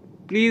हो तो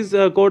प्लीज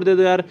कोड दे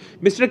दो यार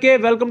मिस्टर के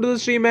welcome to the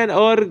stream man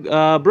और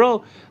bro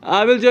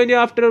I will join you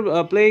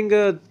after playing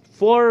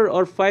 4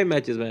 or 5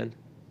 matches man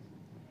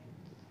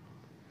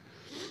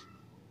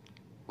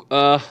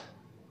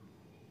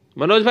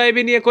Manoj भाई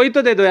भी नहीं है कोई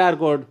तो दे दो यार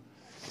कोड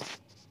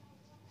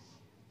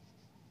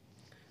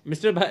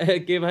मिस्टर भाई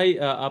के भाई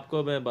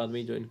आपको मैं बाद में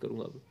ही ज्वाइन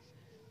करूंगा अब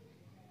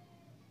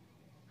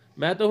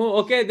मैं तो हूँ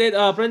ओके दे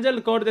प्रंजल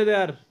कोड दे दो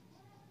यार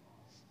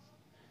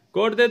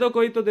कोड दे दो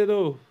कोई तो दे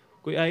दो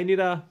कोई आ ही नहीं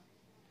रहा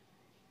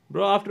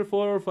ब्रो आफ्टर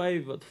 4 or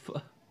 5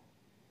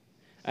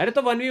 अरे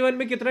तो 1v1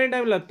 में कितना ही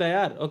टाइम लगता है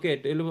यार ओके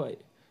टेल भाई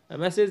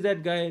message that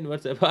guy in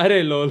WhatsApp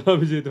अरे लोल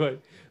अभिजीत भाई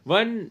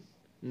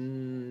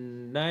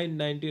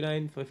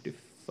 1999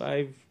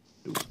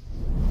 2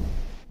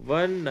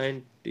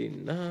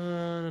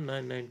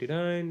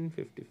 199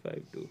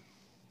 55 2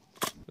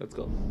 लेट्स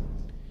गो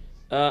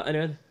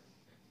अनिल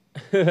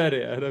अरे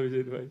यार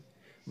अभिजीत भाई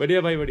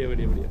बढ़िया भाई बढ़िया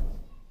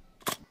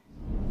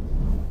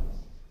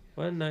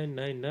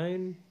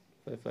 199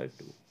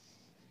 552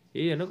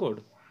 यही है ना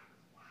कोड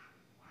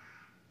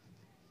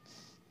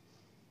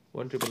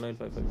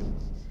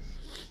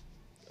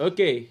 1999552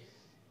 ओके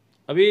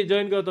अभी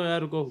ज्वाइन करता हूँ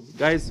यार रुको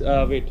गाइस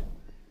वेट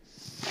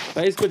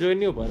भाई इसको ज्वाइन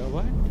नहीं हो पा रहा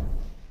what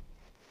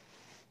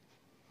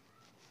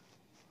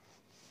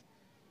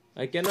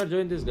I cannot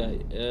join this guy.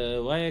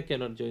 Why I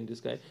cannot join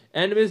this guy?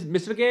 And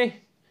Mr. K,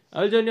 I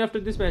will join you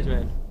after this match,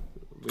 man.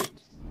 Wait.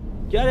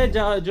 क्या रे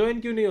join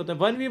क्यों नहीं होता?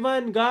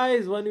 1v1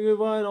 guys,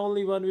 1v1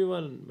 only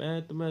 1v1. मैं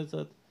तुम्हारे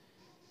साथ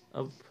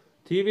अब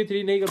 3v3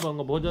 नहीं कर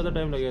पाऊंगा बहुत ज़्यादा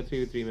टाइम लगेगा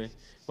 3v3 में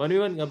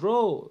 1v1 का bro.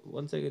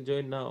 One second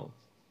join now.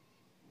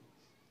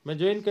 मैं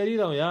join कर ही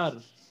रहा हूँ यार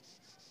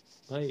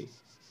भाई.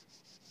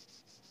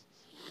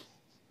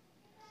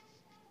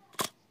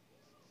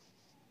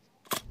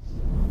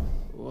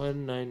 One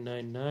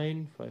 999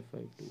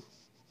 552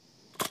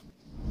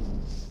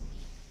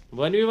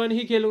 1v1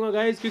 ही खेलूंगा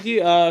गाइस क्योंकि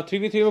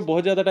 3v3 में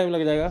बहुत ज्यादा टाइम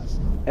लग जाएगा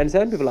एंड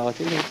 7 पीपल आवर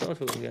वाचिंग इतना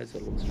शो होगा गाइस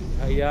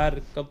भाई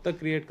यार कब तक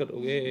क्रिएट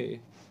करोगे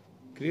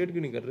क्रिएट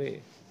क्यों नहीं कर रहे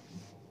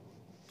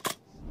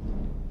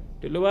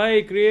टिल्लू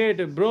भाई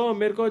क्रिएट ब्रो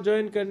मेरे को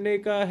ज्वाइन करने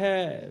का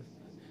है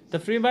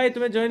तफरीम भाई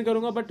तुम्हें ज्वाइन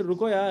करूंगा बट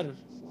रुको यार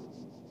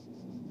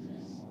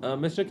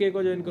मिस्टर के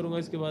को ज्वाइन करूंगा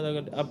इसके बाद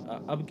अगर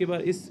अब की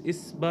बार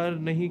इस बार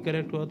नहीं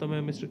करेक्ट हुआ तो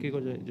मैं मिस्टर के को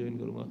ज्वाइन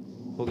करूंगा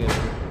हो गया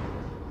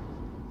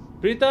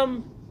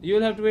प्रीतम you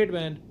will have to wait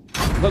man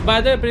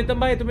by the way प्रीतम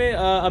भाई तुम्हें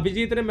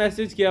अभिजीत ने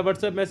मैसेज किया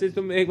व्हाट्सएप मैसेज,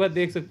 तुम एक बार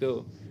देख सकते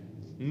हो।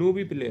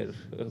 नूबी प्लेयर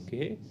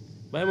ओके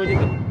भाई मुझे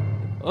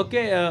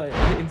ओके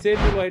इनसे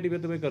आईडी पे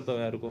तुम्हें करता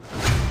हूँ यार को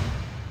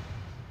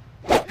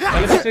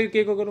पहले मिस्टर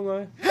के को करूंगा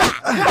मैं।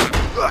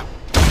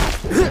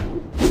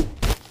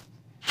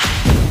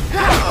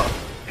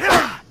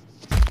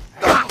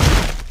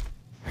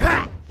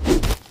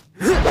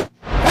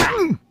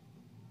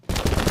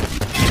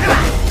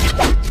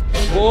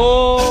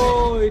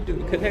 Oh, it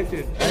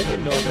connected. I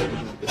didn't know that it was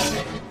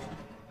connected.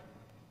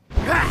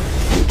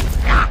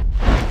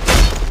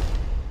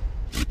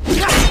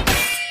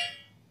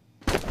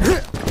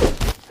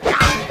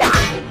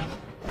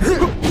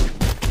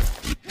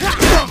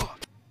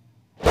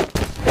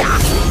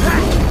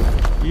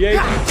 Yeah.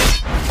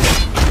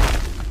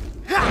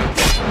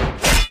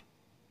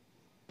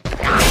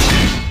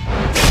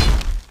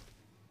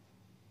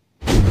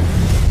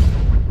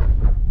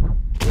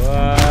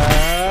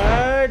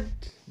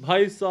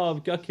 भाई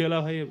साहब क्या खेला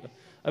भाई।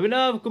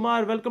 Abhinav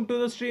Kumar welcome to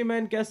the stream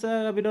man, कैसा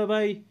है अभिनव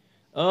भाई?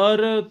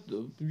 और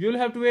you will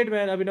have to wait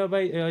man, अभिनव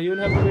भाई you will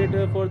have to wait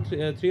for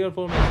 3 और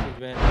 4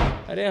 मैचेस मैन।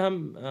 अरे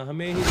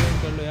हमें ही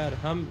ज्वाइन कर लो यार,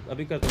 हम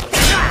अभी करते हैं।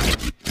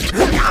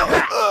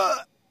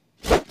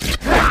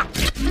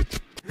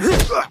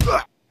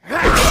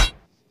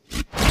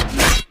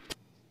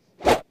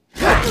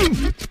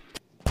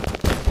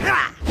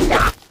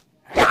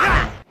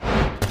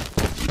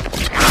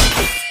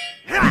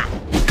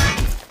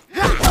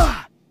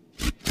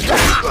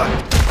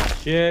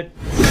 Shit.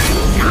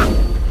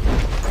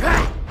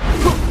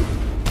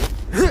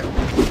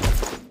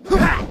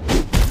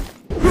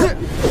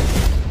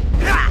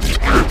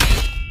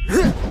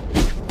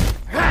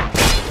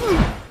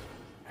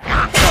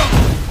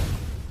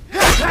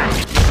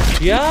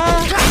 क्या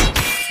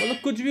मतलब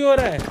कुछ भी हो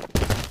रहा है।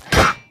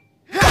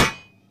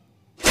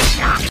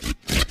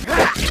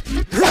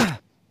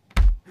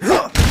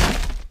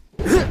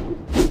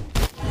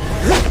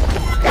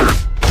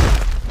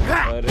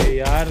 अरे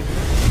यार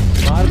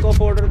मार्क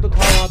ऑफ ऑर्डर तो था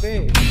वहां पे।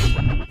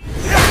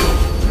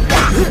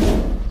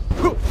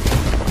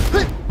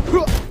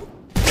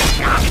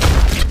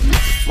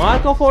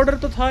 मार्क ऑफ ऑर्डर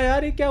तो था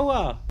यार, ये क्या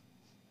हुआ?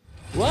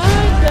 What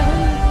the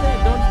hell is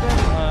that? Don't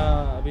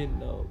spam. I mean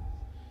no.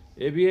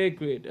 ABA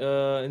great.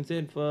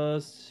 Insane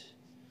first.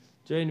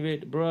 Join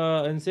wait, bro.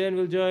 Insane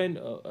will join.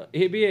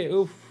 ABA.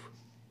 Oof.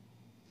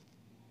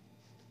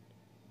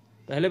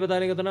 पहले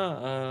बताने का तो ना।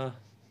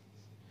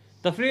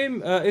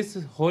 तफरीम इस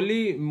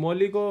होली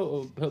मोली को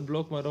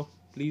ब्लॉक मारो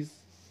please.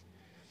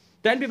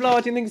 10 people are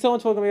watching. Thank you so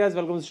much for coming guys.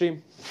 Welcome to the stream.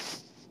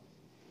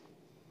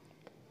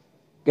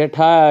 Get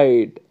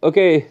height.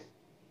 Okay.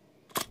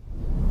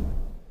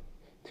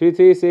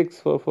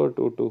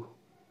 3364422.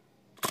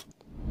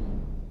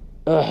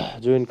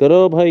 Join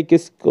करो भाई,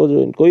 किसको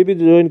ज्वाइन, कोई भी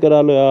ज्वाइन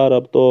करा लो यार,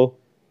 अब तो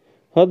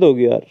हद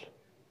होगी यार।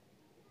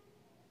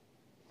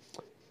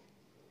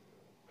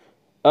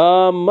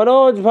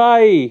 मनोज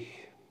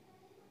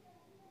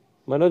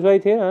भाई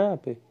थे ना यहाँ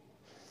पे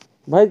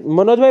भाई।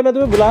 मनोज भाई मैं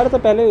तुम्हें बुला रहा था,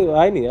 पहले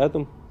आए नहीं यार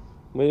तुम।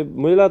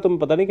 मुझे लगा तुम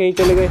पता नहीं कहीं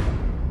चले गए।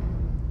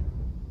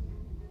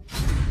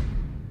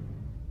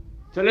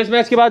 चलो इस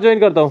मैच के बाद ज्वाइन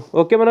करता हूँ।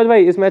 ओके मनोज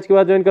भाई इस मैच के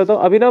बाद ज्वाइन करता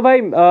हूँ। अभिनव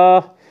भाई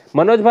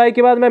मनोज भाई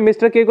के बाद मैं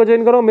मिस्टर के को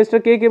ज्वाइन करूँ, मिस्टर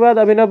के बाद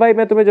अभिनव भाई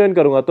मैं तुम्हें ज्वाइन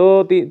करूंगा।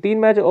 तो 3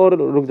 मैच और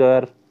रुक जाओ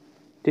यार,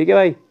 ठीक है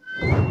भाई।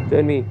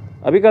 ज्वाइन मी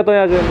अभी करता हूँ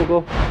यार ज्वाइन, रुको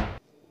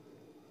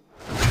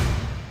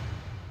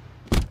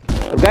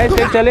गाइस,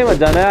 फिर चले मत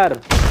जाना यार।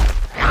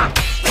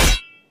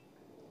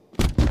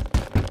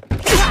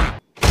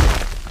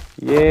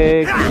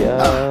 ये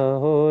क्या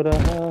हो रहा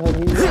है?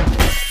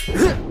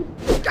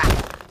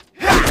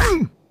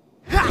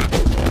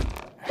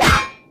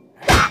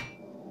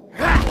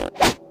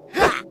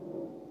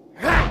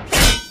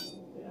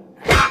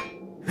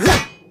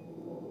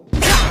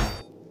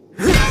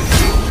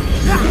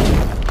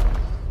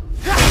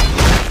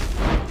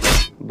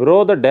 Bro,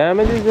 the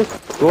damage is just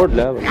code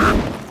level.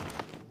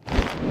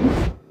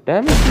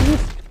 Damage is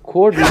just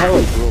code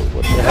level, bro.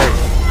 What the hell?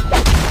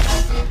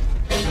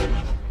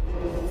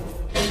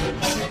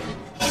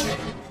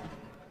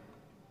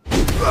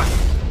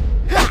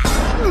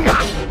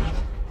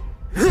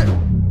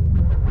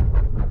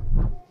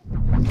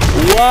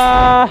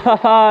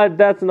 Wow,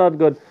 that's not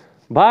good.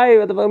 भाई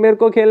मतलब मेरे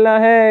को खेलना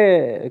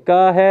है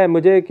का है,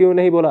 मुझे क्यों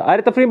नहीं बोला?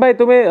 अरे तफरीम भाई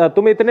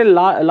तुम इतने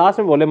लास्ट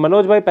में बोले।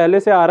 मनोज भाई पहले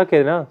से आ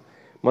रखे ना,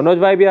 मनोज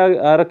भाई भी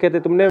आ रखे थे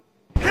तुमने।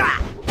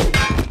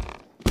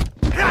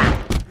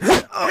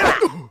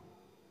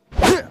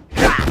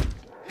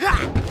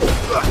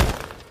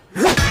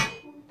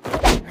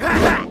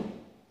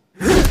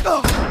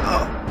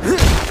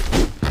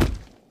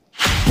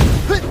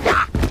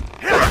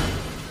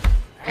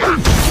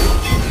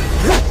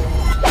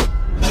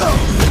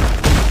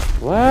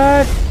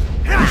 What?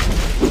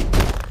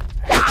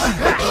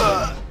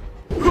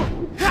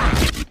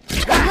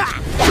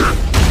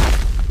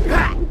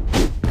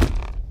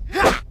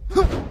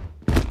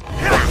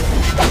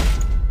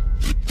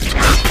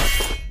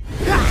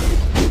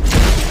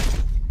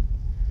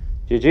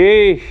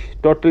 जी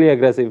टोटली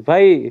एग्रेसिव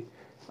भाई।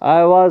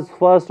 I was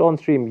first on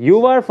stream. You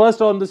were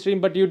first on the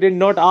stream, but you did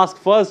not ask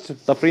first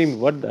the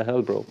stream. What the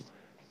hell, bro?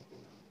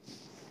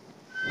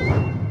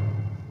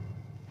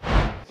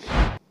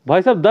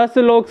 भाई साहब 10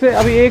 लोग से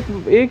अभी एक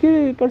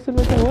ही पर्सन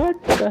में था. What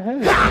the hell?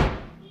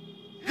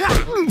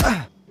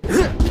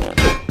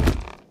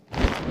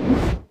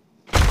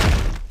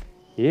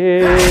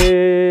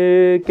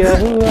 ये क्या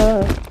हुआ?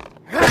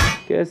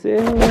 कैसे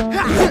हुआ?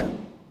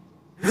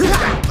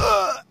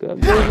 कब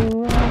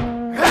हुआ?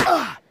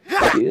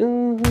 क्यों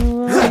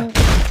हुआ?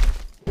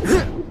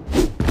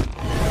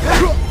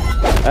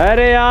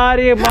 अरे यार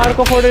ये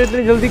मार्को फोड़े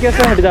इतनी जल्दी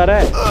कैसे हट जा रहा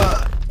है?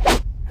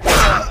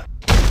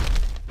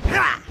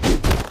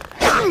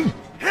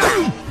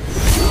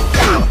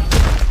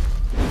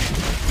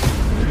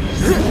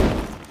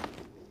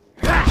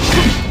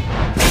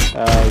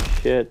 Oh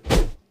shit.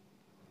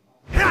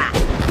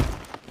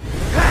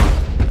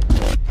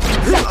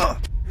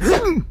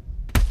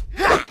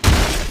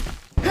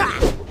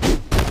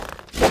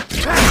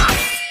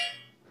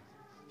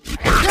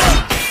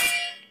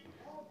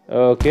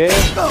 Okay.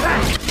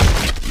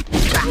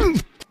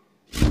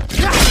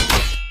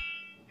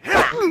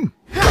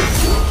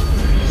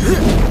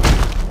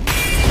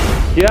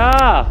 क्या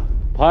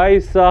भाई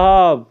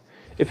साहब?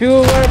 If you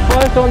were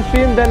first on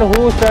stream, then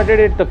who started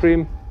it? The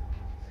stream.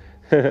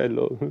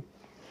 Hello.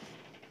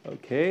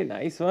 Okay,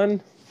 nice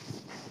one.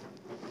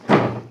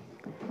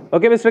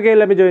 Okay, Mr. K,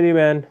 let me join you,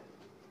 man.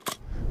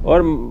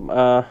 और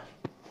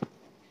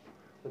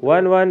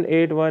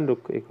 1181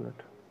 रुक एक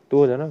मिनट. तू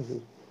हो जाना.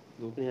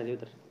 धूप नहीं आ रही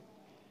उधर.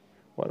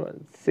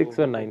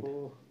 619.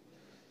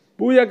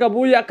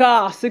 Booyaka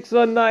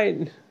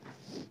 619.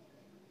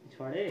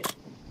 छोड़े.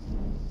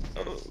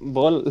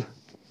 बोल.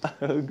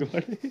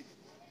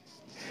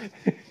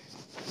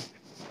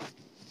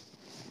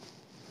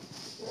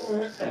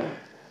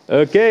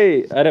 Okay,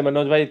 अरे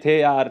मनोज भाई थे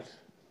यार.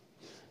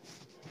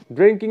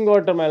 Drinking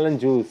watermelon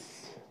juice.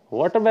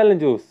 Watermelon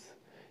juice.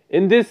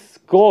 In this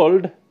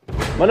cold.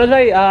 Manoj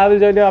भाई, I will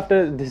join you after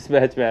this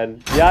match, man.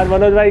 यार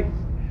मनोज भाई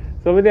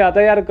समझ नहीं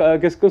आता यार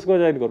किसको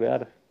ज्वाइन करो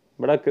यार.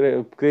 बड़ा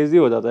क्रेजी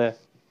हो जाता है.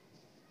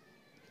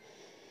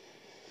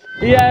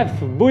 EF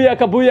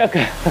booyaka.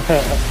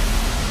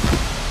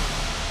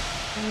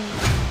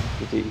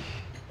 Ji.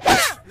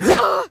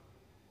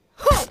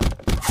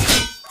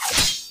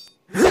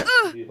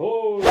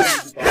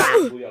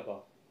 Booyaka.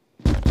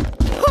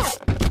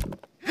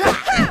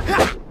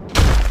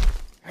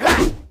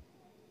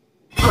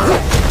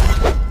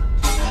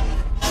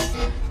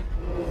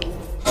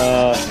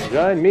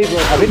 Join me, bro.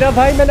 Abhinav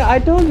bhai, man, I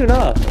told you,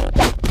 na.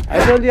 I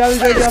told you I will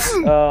join you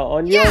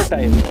on your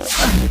time.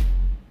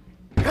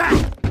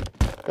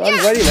 Don't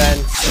worry, man.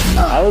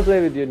 I will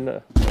play with you.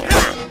 No.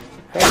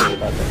 Don't worry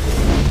about that.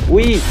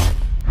 We.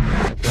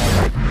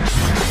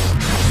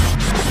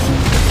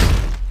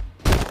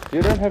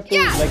 You don't have to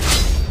like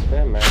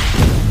spam, man.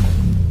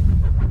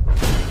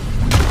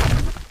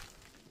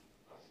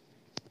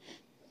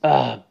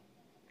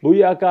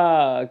 Booyaka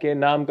के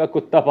नाम का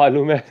कुत्ता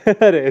पालू मैं.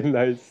 अरे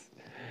nice.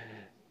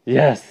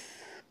 Yes,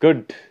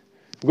 good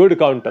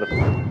counter.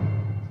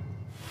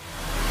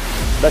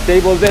 बस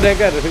यही बोलते रह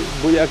कर.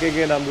 बूयाके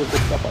के नाम को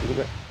कुत्ता पालू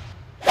मैं.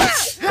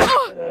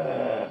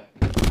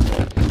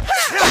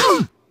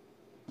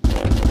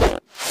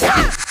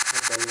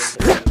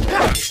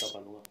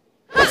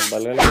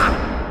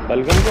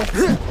 बलगम को.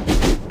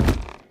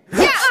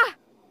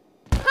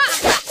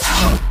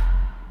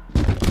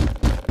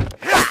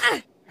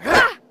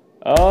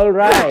 All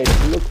right,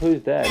 look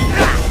who's that.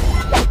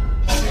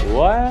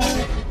 What?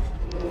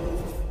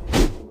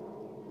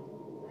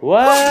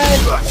 What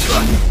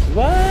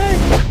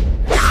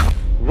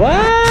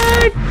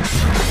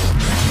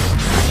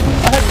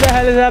the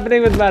hell is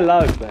happening with my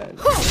logs, man?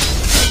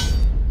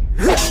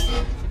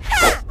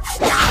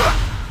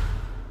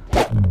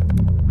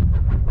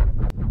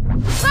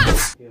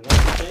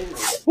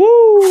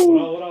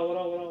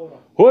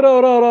 हो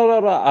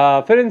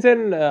फिर इनसे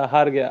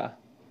हार गया.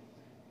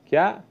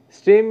 क्या?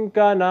 स्ट्रीम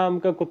का नाम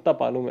का कुत्ता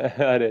पालू मैं.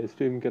 अरे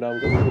स्ट्रीम के नाम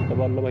का कुत्ता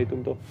पाल लो भाई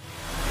तुम तो.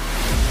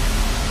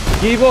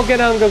 कीबो के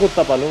नाम का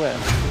कुत्ता पालू मैं.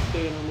 कुत्ते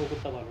के नाम को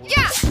कुत्ता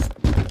पालूंगा.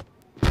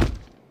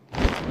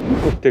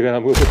 कुत्ते का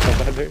नाम को कुत्ता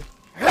पाल दे.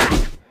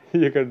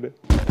 ये कर दे.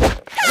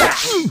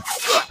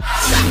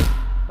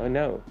 Oh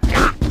no.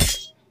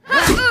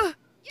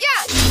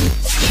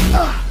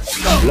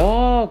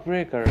 Block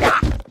breaker.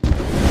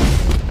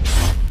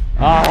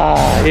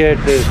 Here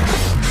it is.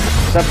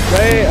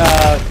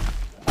 Subscribe.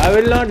 I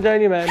will not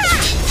join you, man.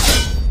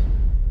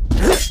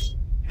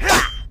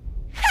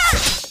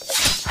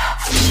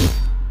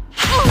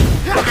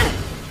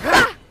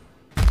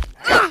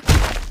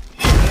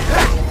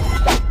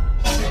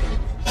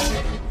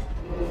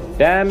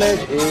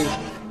 Damage is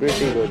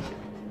pretty good.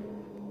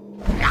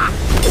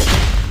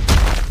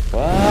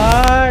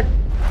 What?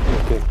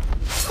 Okay.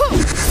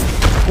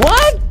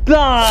 What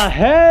the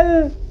hell?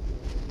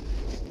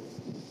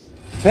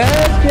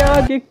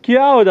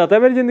 क्या हो जाता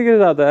है मेरी जिंदगी के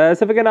साथ?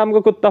 ऐसे पे के नाम का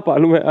कुत्ता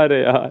पालू मैं. अरे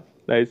यार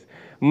नाइस.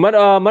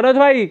 मनोज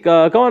भाई,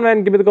 come on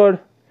man, give me the code.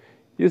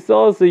 You saw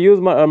also use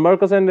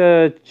Marcus and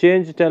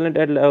change talent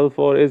at level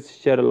 4 is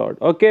Shadow Lord.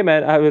 Okay,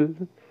 man, I will.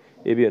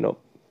 Maybe you know.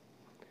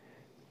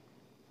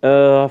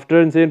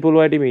 After insane pool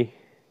YT me.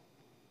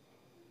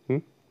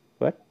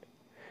 What?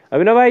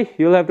 Abhinav bhai,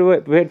 you'll have to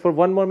wait for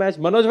one more match.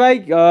 Manoj bhai,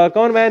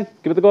 come on, man.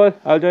 Give me the call.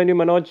 I'll join you,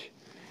 Manoj.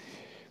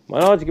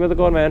 Manoj, give me the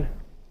call, man.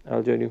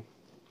 I'll join you.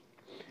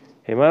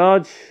 Hey,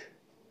 Manoj.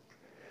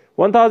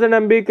 1000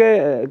 MB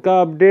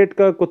का update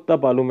का कुत्ता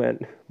पालू man.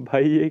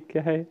 भाई ये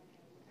क्या है?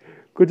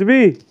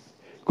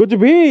 कुछ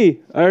भी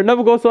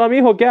अर्णव गोस्वामी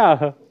हो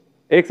क्या?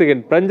 एक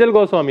सेकंड, प्रंजल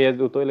गोस्वामी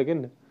है तो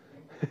लेकिन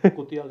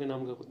कुतिया के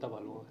नाम का कुत्ता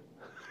पालूंगा.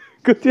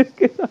 कुतिया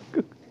के नाम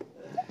का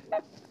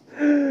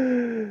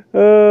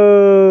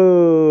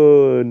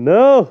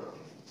नो.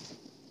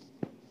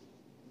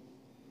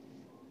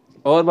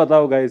 और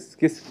बताओ गाइस,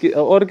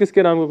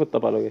 किसके नाम का कुत्ता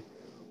पालोगे?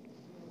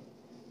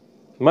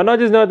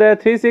 Manoj is not there.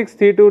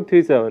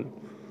 363237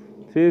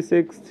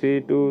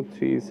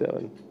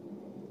 363237.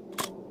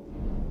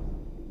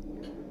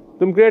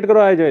 तुम क्रिएट करो,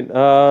 आई ज्वाइन.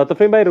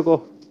 तफरीम भाई रुको,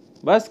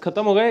 बस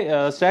खत्म हो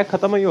गए. स्टैक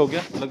खत्म ही हो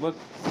गया लगभग.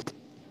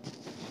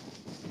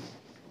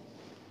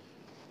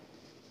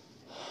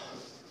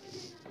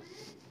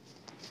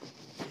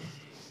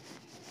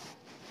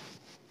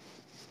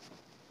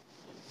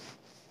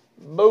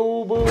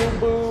 बू बू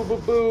बू बू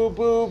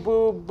बू बू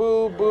बू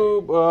बू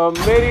बू.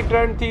 मेरी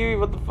टर्न थी.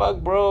 What the fuck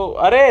bro.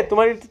 अरे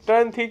तुम्हारी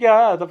टर्न थी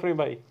क्या तफरीम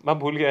भाई? मैं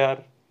भूल गया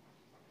यार.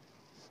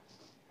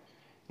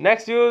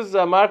 Next use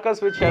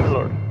Marcus with shadow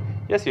Lord.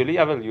 Yes, Yuli,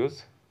 I will use.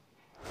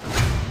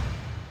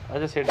 I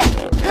just hit it.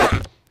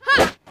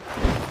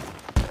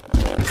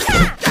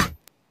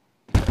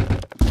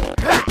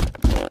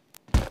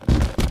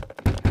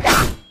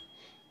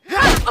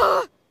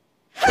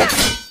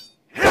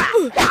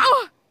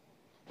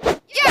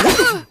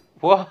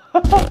 What?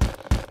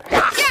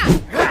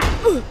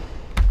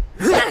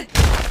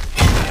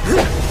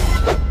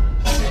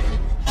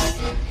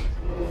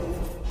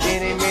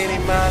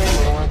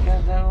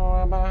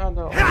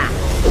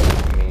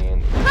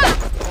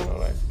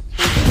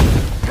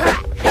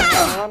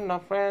 No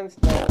friends.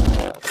 No.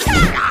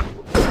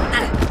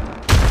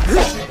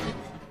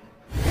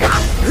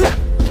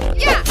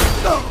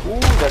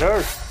 Ooh, that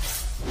hurts.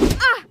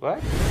 What?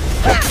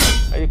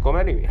 Are you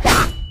coming me?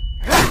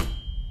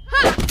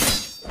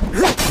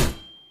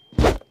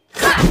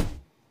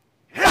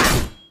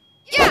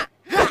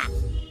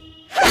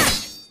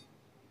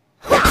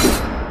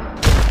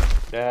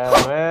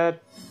 Damn it.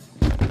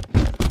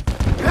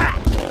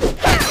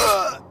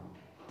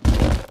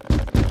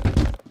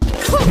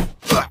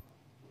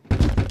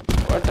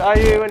 What are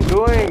you even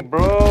doing,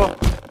 bro?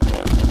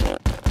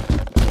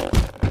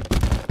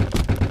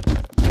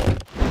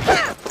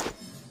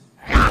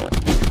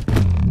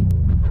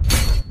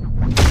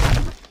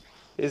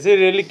 Is he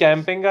really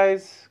camping,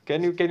 guys?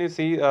 Can you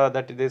see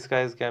that this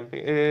guy is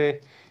camping?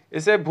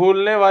 इसे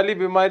भूलने वाली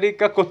बीमारी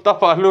का कुत्ता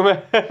पालू मैं.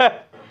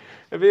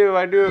 अभी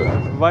why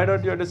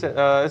don't you understand?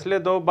 इसलिए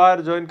 2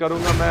 बार join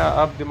करूंगा मैं.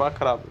 अब दिमाग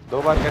खराब.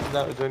 2 बार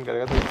कैसे ज्वाइन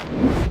करेगा तू?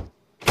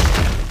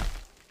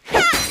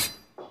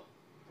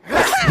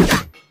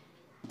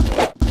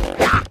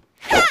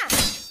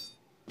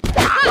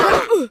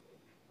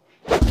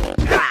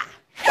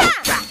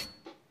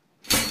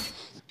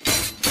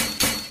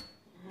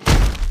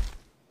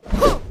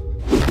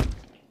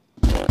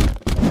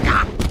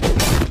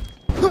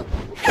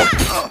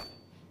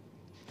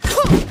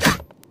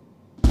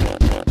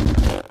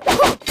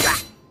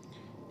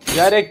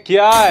 यार ये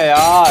क्या है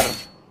यार?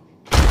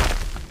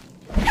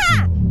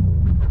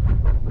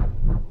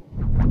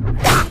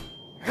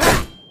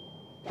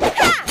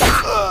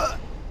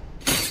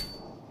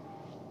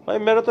 भाई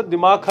मेरा तो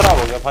दिमाग खराब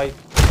हो गया भाई.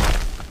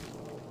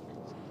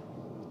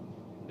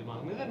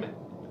 दिमाग में सर में.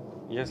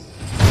 Yes.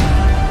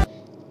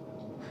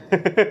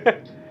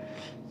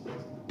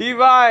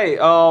 TY,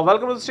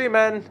 welcome to the stream,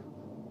 man.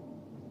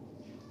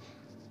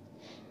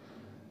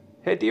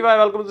 Hey TY,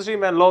 welcome to the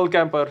stream, man. LOL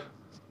camper.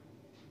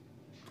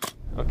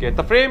 Okay,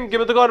 the frame,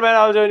 give it the code, man.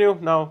 I'll join you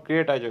now.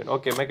 Create, I join.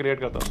 Okay, मैं create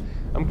करता हूँ.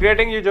 I'm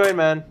creating, you join,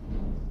 man.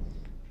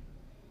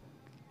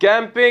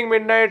 Camping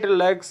midnight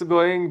legs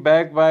going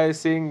back by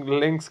seeing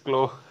links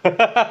glow.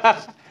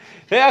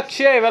 Hey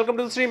Akshay, welcome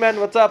to the stream,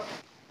 man. What's up?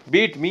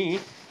 Beat me,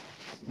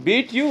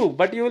 beat you,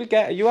 but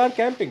you are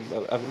camping.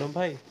 Abhinav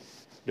bhai,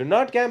 do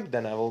not camp.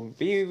 Then I will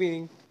be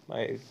winning.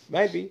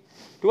 Might be.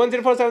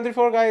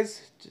 2104-734 guys,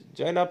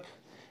 join up.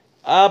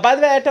 By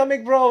the way,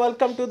 Atomic bro,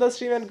 welcome to the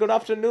stream and good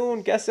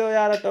afternoon. कैसे हो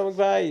यार Atomic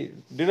भाई?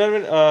 Dinner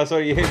में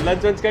sorry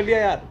lunch कर लिया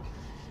यार.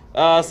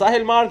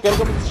 साहिल mark,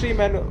 welcome to the stream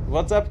man.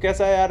 WhatsApp,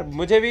 कैसा है यार?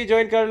 मुझे भी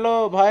ज्वाइन कर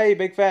लो भाई,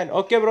 बिग फैन.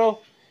 ओके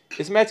ब्रो,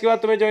 इस मैच के बाद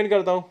तुम्हें ज्वाइन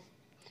करता हूँ.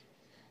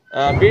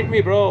 Beat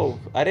me bro.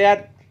 अरे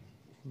यार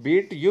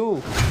बीट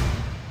यू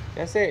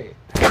कैसे?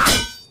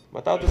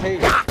 बताओ तो सही.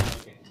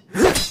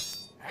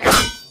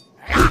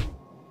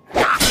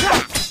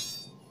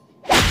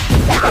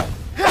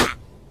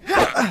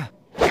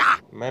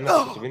 मैंने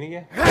कुछ भी नहीं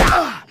किया.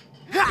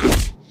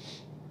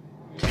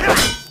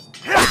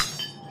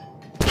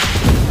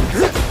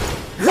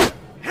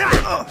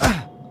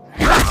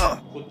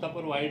 कुत्ता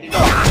पर वाइट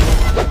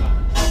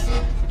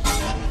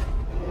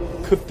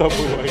कुत्ता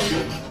बुलवाई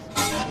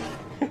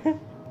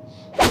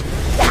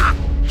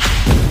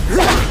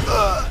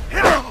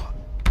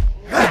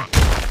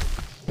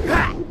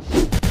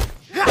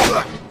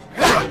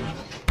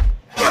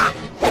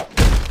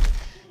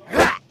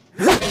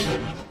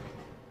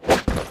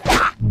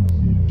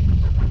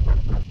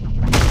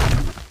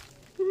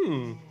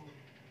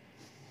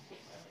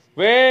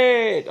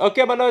Wait,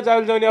 okay, Manoj, I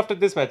will join you after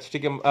this match.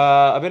 ठीक है,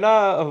 अभी ना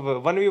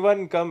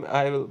 1v1 come,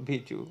 I will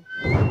beat you.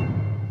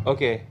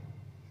 Okay,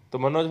 तो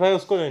मनोज भाई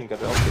उसको ज्वाइन कर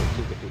रहे हैं. ओके,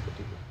 ठीक है, ठीक है,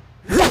 ठीक है.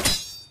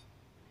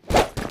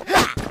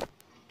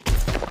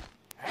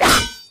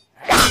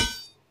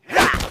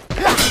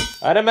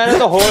 अरे मैंने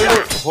तो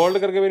होल्ड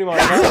करके भी नहीं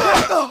मारा.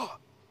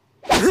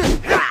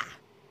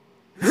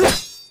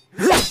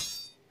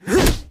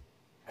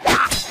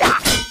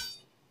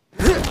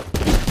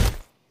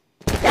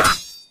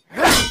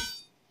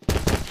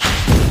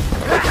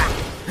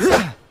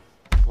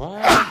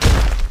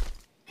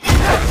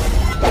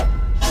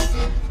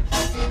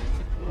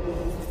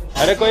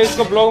 अरे कोई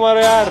इसको ब्लॉक मारो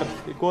यार.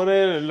 ये कौन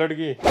है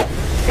लड़की?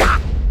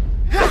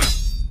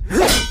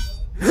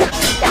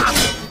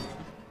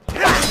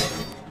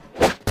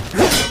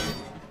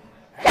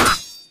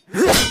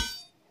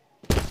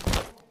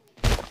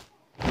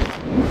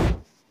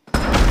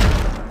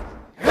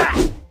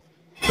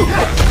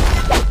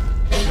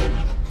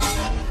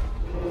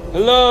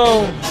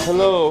 Hello,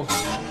 hello.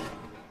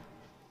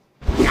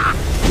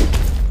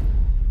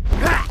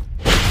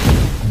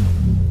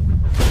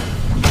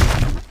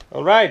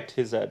 All right,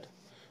 he said.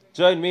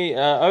 Join me.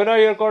 Oh no,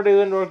 your code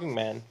isn't working,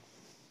 man.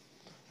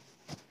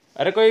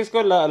 अरे कोई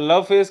इसको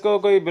लव फेस को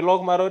कोई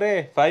ब्लॉक मारो रे.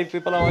 5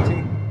 people are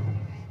watching.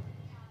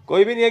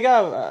 कोई भी नहीं है क्या?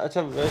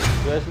 अच्छा,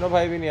 वैष्णव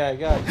भाई भी नहीं आया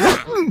क्या?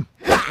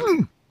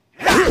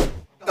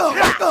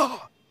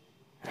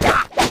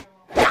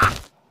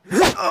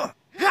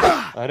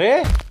 अरे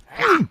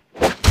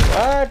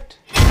what?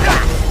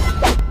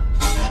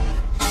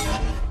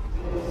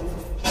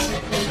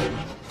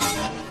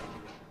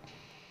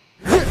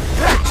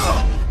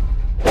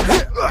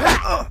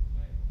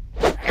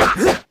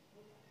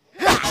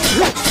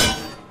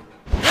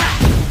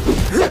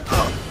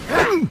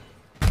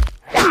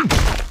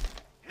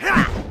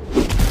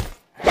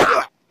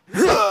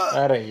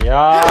 अरे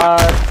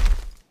यार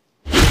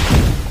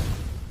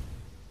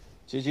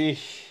GG.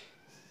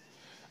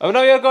 Oh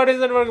no, your code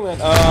isn't working,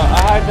 man.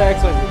 I had the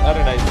X1.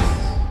 Very nice.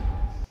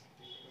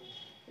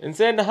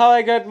 Insane how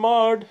I get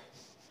mod.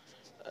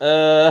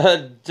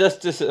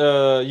 Just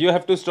you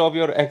have to stop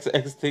your X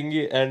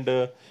thingy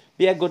and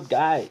be a good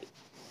guy,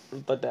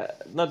 but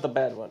not the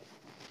bad one.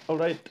 All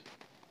right.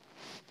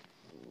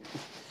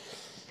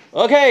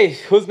 Okay,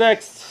 who's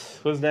next?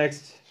 Who's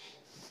next?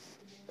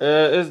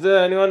 Is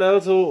there anyone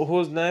else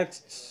who's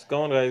next?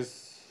 Come on,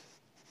 guys.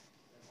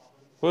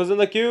 Who's in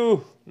the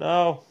queue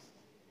now?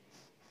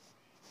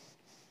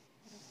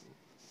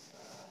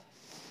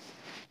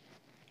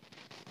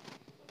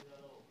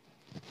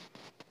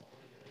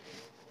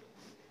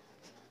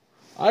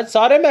 आज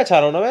सारे match आ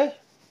रहा हूँ ना मैं.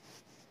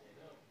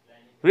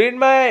 Read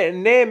my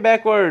name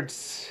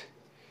backwards.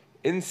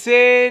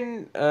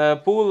 Insane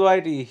pool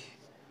whitey.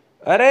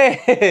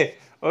 अरे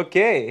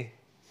okay.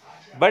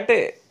 But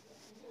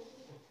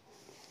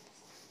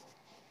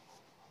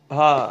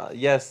हाँ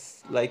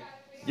yes like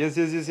yes.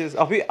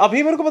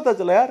 अभी मेरे को पता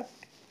चला यार.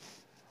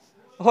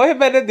 होए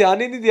मैंने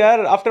ध्यान ही नहीं दिया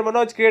यार. After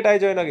Manoj create I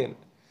join again.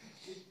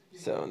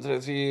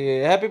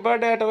 733 Happy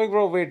birthday Atomic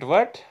bro. Wait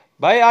what?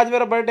 भाई आज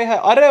मेरा बर्थडे है.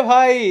 अरे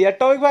भाई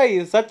एटॉमिक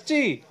भाई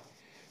सच्ची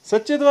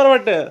तुम्हारा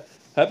बर्थडे है.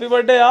 हैप्पी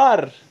बर्थडे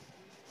यार.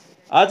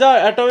 आ जाओ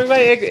एटॉमिक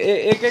भाई.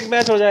 एक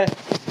मैच हो जाए.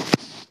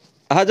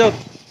 आ जाओ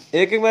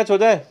एक मैच हो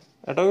जाए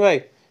एटॉमिक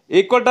भाई.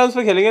 इक्वल टर्म्स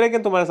पे खेलेंगे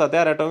लेकिन तुम्हारे साथ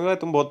यार. एटॉमिक भाई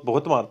तुम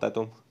बहुत मारता है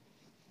तुम.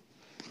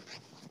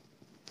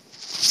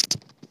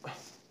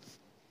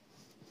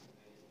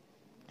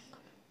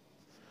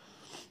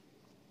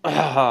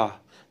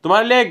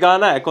 तुम्हारे लिए एक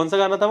गाना है. कौन सा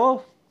गाना था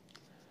वो?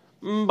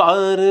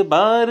 बार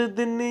बार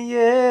दिन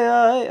ये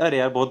आए. अरे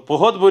यार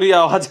बहुत बुरी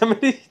आवाज है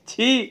मेरी.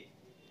 छी.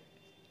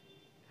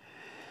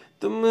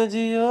 तुम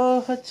जियो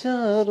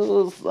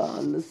हजारों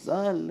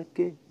साल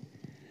के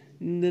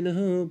दिन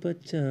हो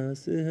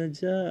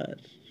 50,000.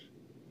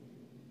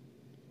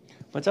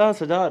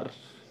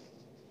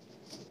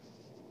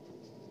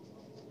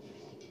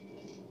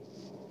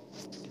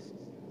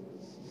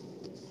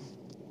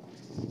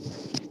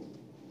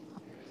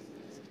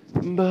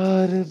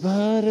 बार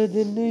बार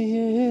दिन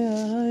ये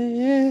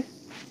आए.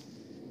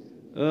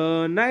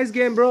 Nice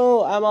game,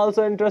 bro. I'm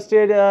also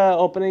interested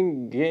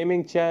opening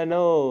gaming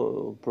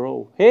channel,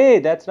 bro. Hey,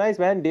 that's nice,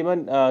 man.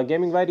 Demon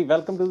Gaming Whitey,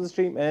 welcome to the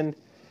stream. And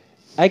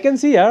I can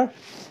see here,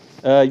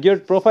 your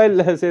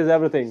profile says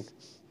everything.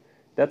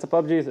 That's a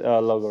PUBG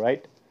logo,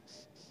 right?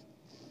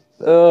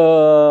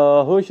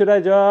 Who should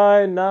I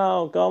join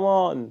now? Come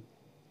on.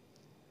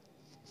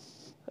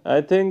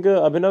 I think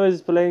Abhinav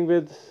is playing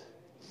with.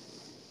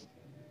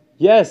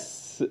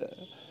 Yes.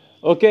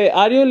 Okay,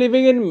 are you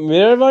living in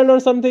Mirror World or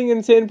something?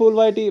 Insane pool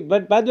whitey.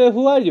 But by the way,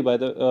 who are you,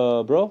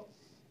 bro?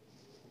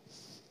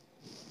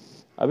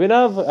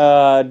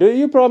 Abhinav, do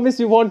you promise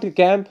you want to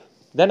camp?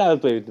 Then I will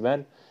play with you,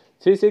 man.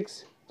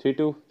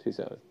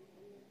 363237.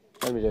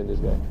 Let me join this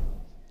guy.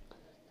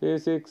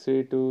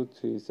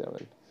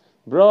 363237.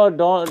 Bro,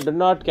 do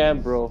not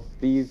camp, bro.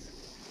 Please.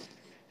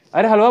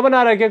 अरे हलवा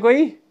बना रहा है क्या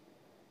कोई?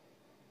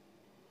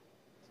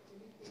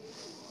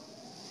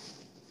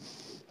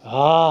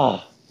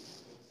 हाँ,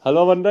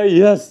 हलवा बन रहा है.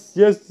 Yes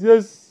yes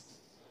yes.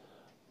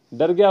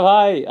 डर गया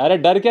भाई. अरे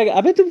डर क्या?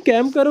 अबे तुम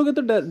कैंप करोगे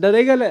तो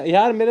डरेगा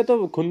यार. मेरे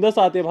तो खुंदस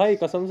आती है भाई,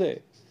 कसम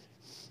से.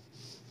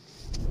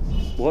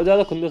 बहुत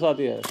ज्यादा खुंदस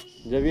आती है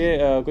जब ये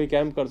कोई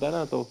कैंप करता है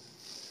ना. तो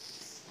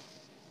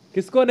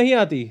किसको नहीं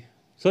आती?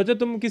 सोचो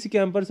तुम किसी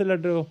कैंपर से लड़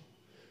रहे हो.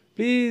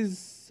 Please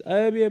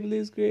ABA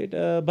please create.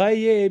 भाई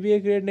ये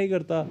ABA क्रिएट नहीं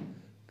करता.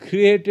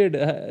 Created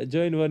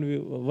join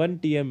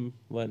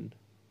 1TM1.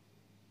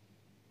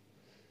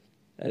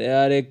 अरे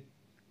यार ये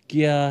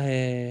क्या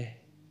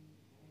है?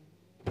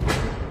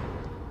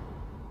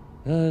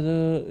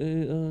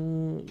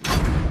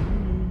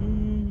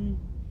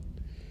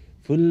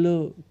 फुल्लो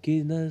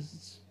की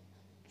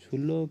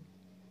फुल्लो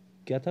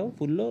क्या था वो?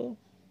 फुल्लो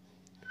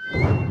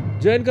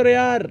ज्वाइन करो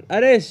यार.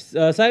 अरे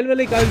साहिल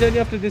Malik, I will join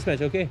you after this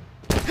match. Okay.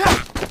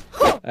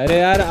 अरे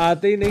यार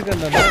आते ही नहीं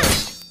करना ना.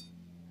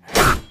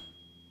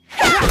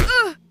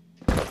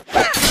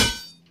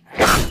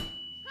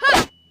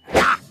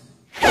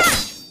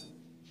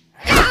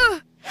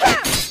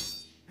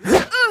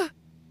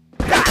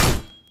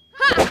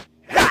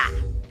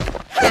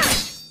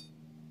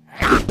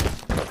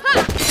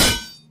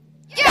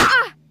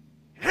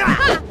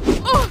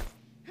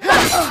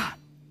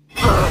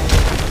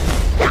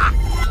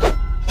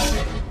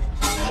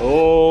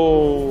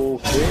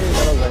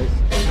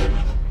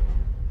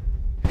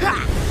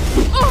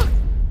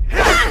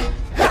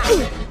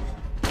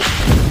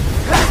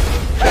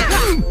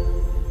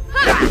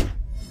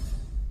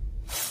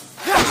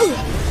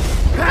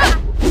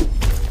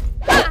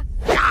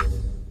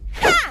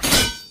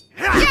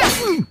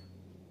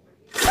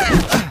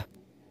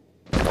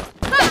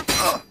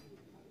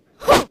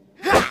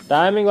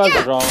 Timing was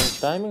wrong.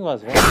 Timing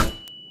was wrong.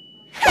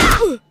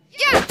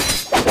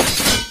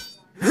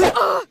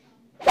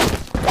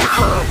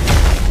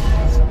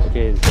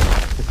 Okay.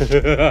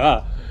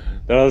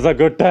 That was a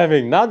good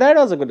timing. Now that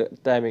was a good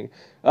timing.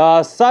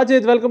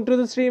 Sajid, welcome to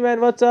the stream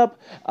and what's up?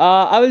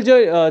 I will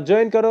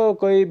join करो.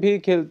 कोई भी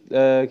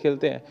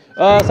खेलते हैं.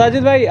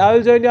 Sajid भाई, I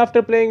will join you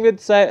after playing with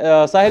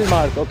Sahil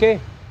Mark. Okay.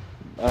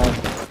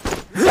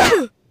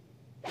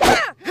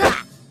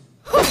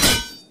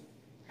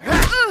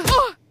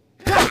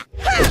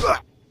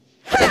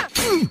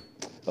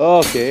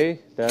 Okay,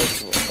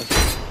 that's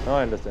now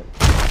I understand.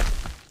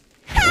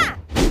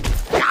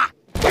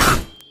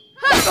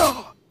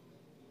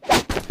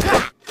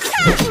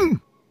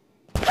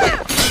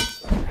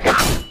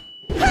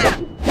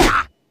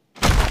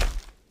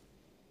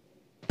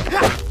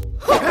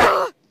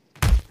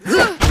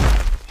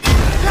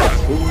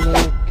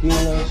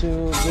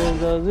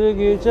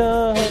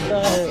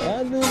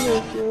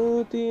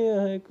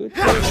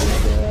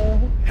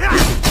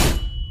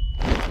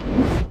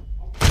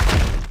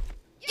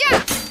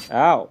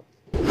 Ow.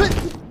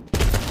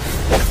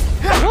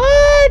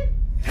 What?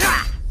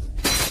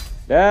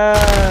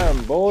 Damn,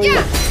 boy.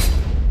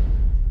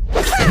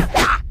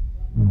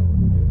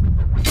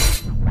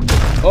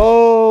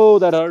 Oh,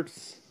 that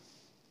hurts.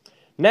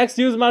 Next,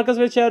 use Marcus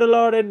with Shadow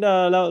Lord and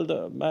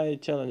level my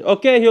challenge.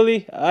 Okay,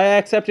 Huli, I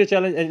accept your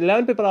challenge. And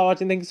 11 people are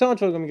watching. Thank you so much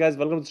for coming, guys.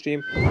 Welcome to the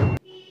stream.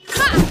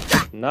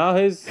 Now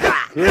he's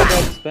good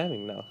at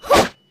spamming now.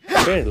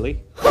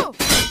 Apparently.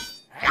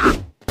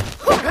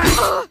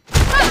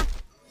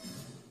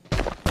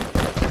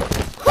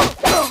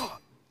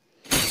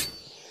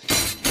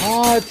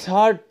 Oh, it's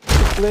hard to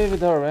play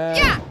with her,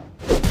 man.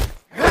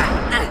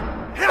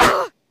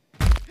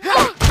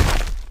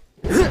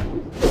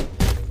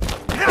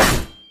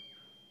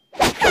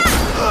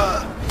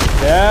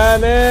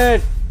 Damn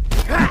it!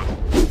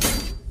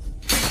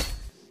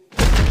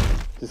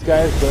 This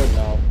guy is good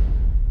now.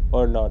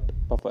 Or not.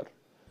 Buffer.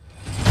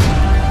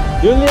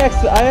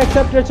 I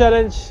accept your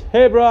challenge.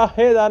 Hey bro.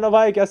 Hey दानो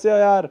भाई कैसे हो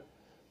यार?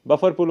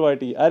 Buffer pull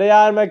whitey. अरे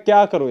यार मैं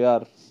क्या करूँ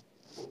यार?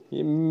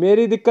 ये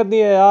मेरी दिक्कत नहीं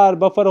है यार.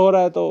 बफर हो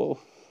रहा है तो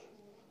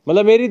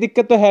मतलब मेरी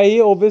दिक्कत तो है ही.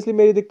 ऑब्वियसली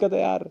मेरी दिक्कत है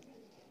यार.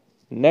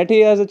 नेट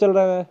ही ऐसे चल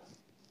रहा है.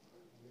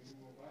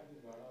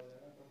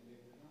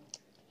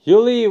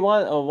 Yuli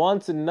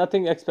wants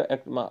nothing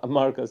except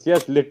Marcus.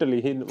 Yes,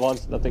 literally, he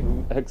wants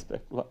nothing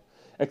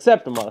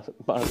except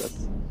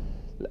Marcus.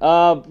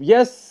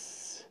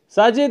 Yes,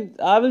 Sajid,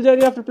 I will join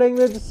you after playing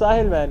with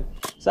Sahil, man.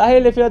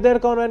 Sahil, if you're there,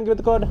 come on, give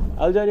the code.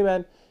 I'll join you,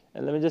 man.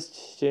 And let me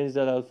just change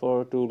the level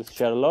 4 to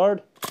Shadow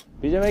Lord.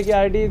 PJM की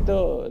ID तो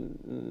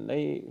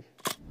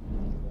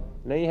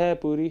नहीं है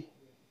पूरी.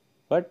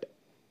 But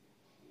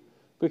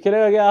कोई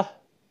खेलेगा क्या?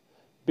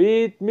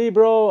 Beat me,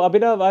 bro.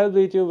 Abhinav, I will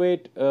beat you.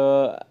 Wait.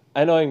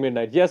 Annoying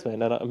Midnight. Yes,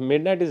 man.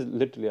 Midnight is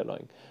literally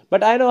annoying.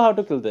 But I know how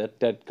to kill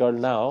that girl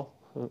now.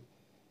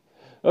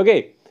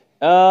 Okay.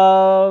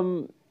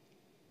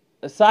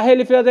 Sahil,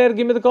 if you're there,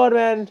 give me the code,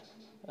 man.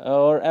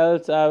 Or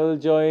else I will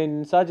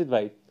join Sajid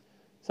bhai.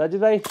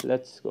 Sajid भाई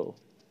let's go.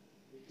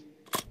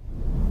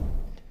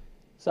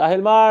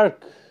 Sahil mark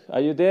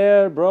are you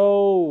there bro?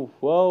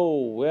 Whoa,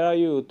 where are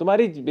you?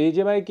 तुम्हारी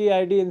BGMI की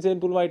ID insane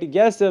पुल ID.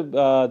 Yes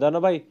दाना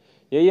भाई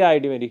यही है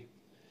ID मेरी.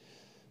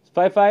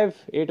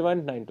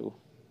 558192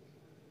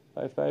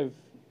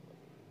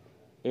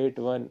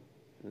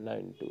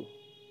 558192.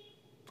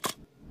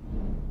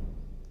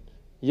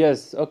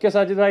 Yes, okay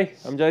Sajid bhai,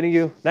 I'm joining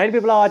you. 9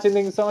 people are watching.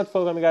 Thank you so much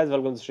for coming guys.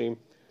 Welcome to the stream.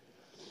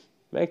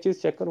 मैं एक चीज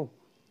चेक करूं.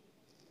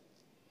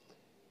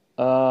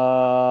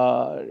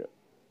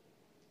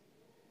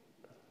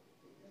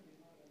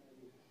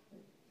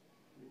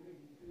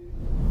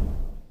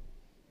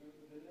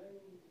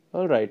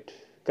 All right.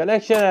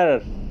 Connection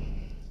error.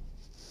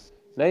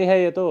 नहीं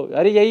है ये तो.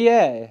 अरे यही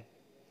है.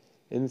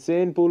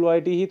 इंसेन पूल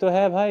वाईटी ही तो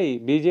है भाई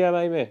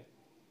BGMI में.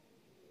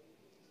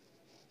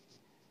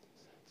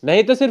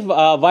 नहीं तो सिर्फ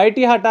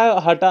वाईटी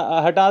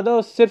हटा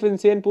दो. सिर्फ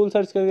इंसेन पूल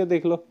सर्च करके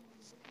देख लो.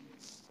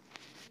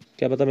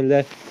 क्या पता मिल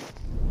जाए.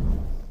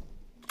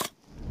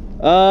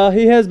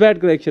 He has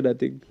bad connection I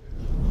think.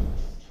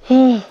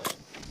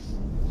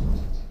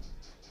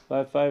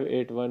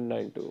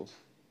 558192.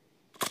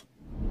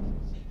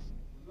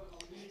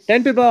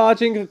 10 people are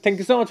watching. Thank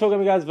you so much for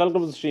coming guys.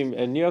 Welcome to the stream.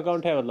 A new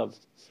account है मतलब.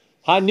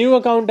 हाँ new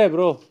account है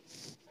bro.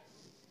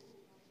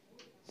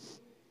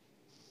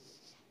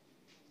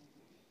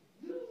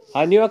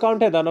 हाँ new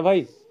account है दाना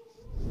भाई.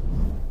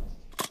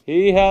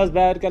 He has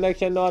bad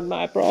connection, not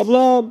my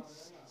problem.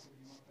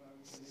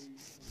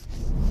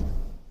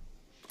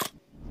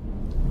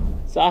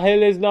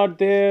 Sahil is not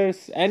there.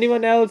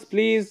 Anyone else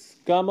please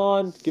come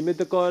on. Give me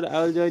the code.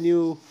 I'll join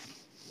you.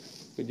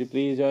 Could you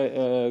please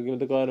give me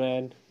the code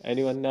man.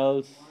 Anyone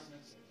else?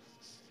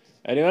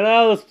 Anyone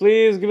else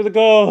please give me the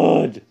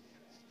code.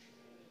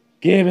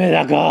 Give me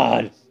the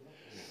code.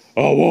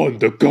 I want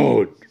the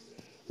code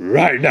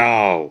right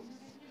now.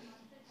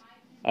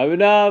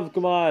 Abhinav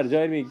Kumar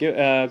join me.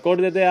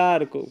 Code दे दे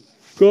यार.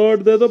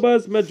 Code दे दो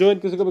बस. मैं join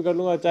किसी को भी कर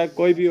लूँगा चाहे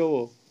कोई भी हो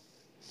वो.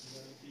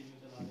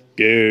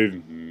 Give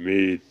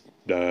me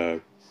the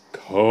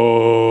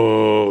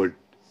code.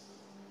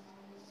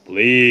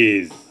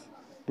 Please.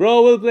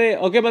 Bro, we'll play.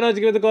 Okay, Manoj,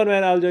 give me the code,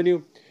 man. I'll join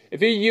you.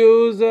 If you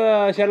use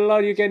Shadow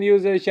Lord, you can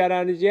use Shadow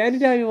Energy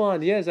anytime you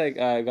want. Yes, I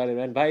got it,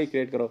 man. Bhai,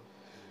 create karo.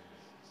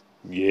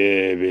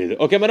 Give it.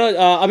 Okay, Manoj.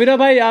 Abhinav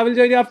bhai, I will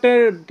join you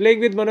after playing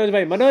with Manoj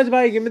bhai. Manoj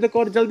bhai, give me the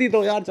code. जल्दी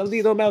दो यार,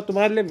 जल्दी दो. मैं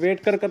तुम्हारे लिए wait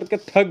कर करके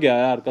थक गया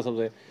यार कसम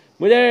से.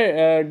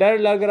 मुझे डर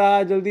लग रहा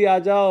है. जल्दी आ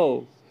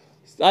जाओ.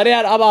 अरे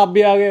यार अब आप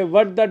भी आ गए.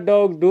 What the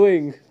dog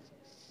doing?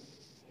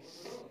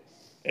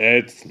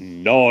 It's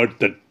not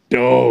the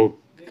dog,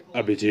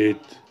 Abhijit.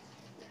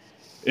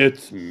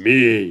 It's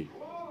me.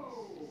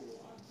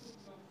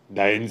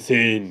 The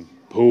insane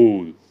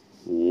pool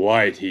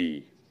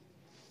whitey.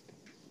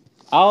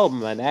 Oh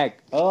my neck.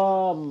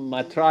 Oh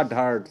my throat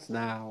hurts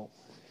now.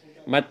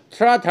 My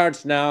throat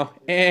hurts now.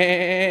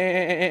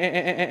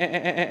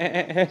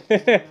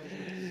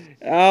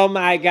 Oh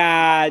my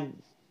god.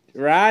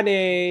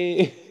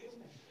 Ronnie.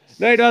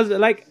 No, it was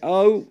like,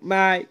 oh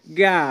my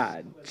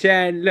god.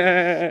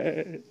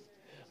 Chandler.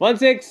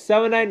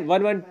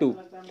 1679112.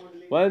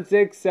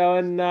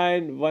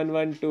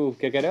 1679112.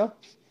 क्या कह रहे हो?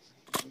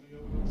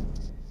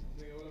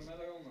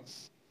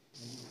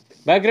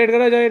 Back red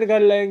करो. Join कर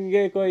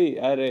लेंगे कोई.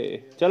 अरे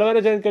चलो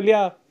मैंने ज्वाइन कर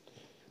लिया.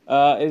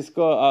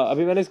 इसको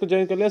अभी मैंने इसको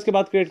ज्वाइन कर लिया. उसके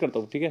बाद क्रिएट करता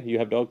हूँ. ठीक है. You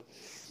have dog?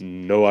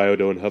 No, I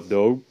don't have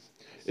dog.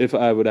 If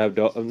I would have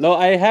dog, no,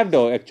 I have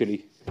dog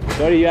actually.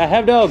 Sorry, I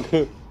have dog.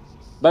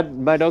 But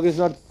my dog is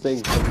not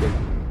saying something.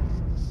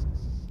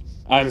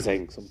 I'm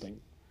saying something.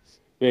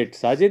 Wait,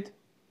 Sajid?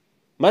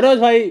 Manoj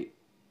bhai.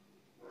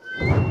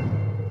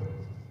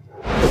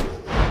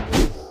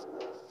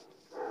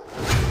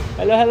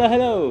 Hello, hello,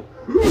 hello.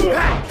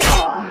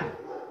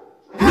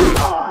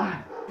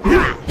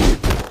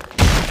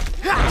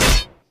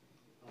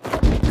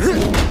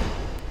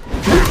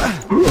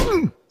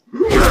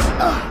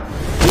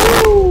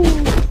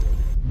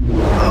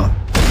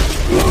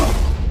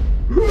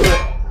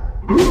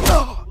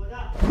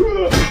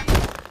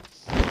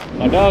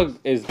 My dog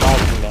is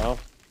barking now.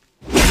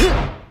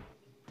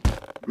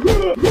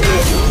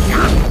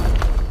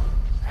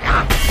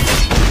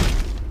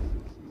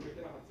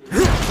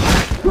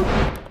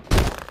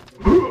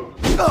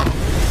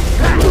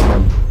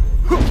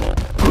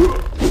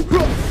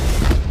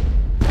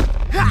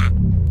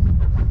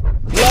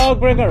 Dog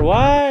breaker,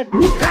 what?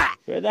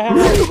 Where the hell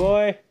are you,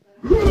 boy?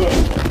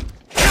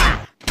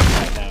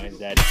 Now he's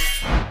dead.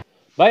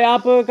 भाई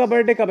आपका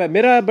birthday कब है?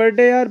 मेरा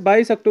birthday यार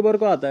 22 अक्टूबर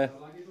को आता है.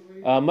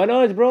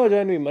 Manoj bro,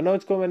 join me.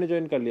 Manoj को मैंने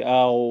join कर लिया.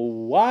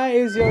 Why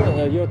is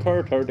your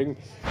throat hurting?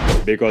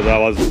 Because I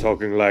was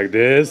talking like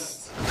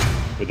this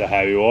with a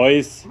heavy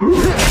voice.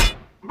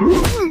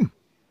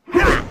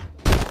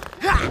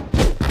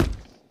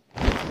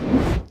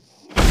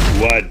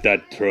 What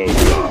that throat?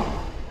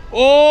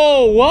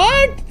 Oh,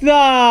 what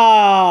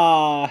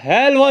the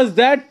hell was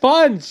that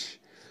punch?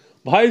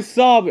 भाई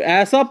साहब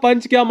ऐसा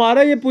पंच क्या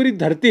मारा ये पूरी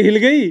धरती हिल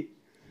गई.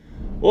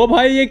 ओ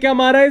भाई ये क्या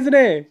मारा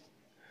इसने.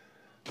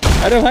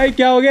 अरे भाई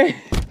क्या हो गया.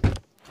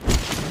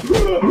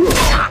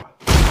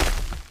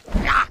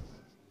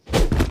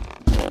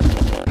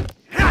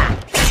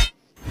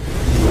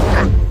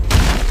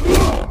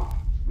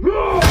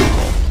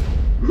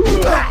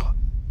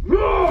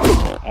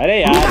 अरे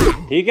यार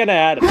ठीक है ना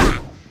यार,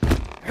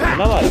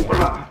 ना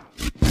मारेगा।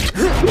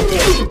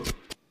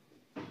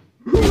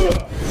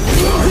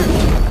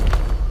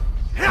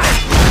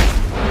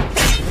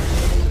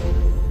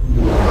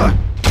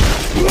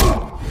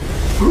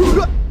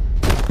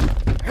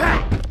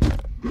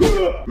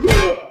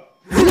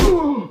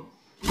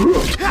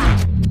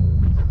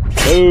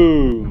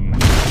 Boom.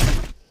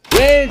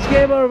 Rage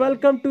Gamer,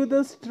 welcome to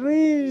the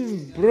stream,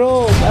 bro.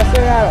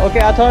 ऐसे यार,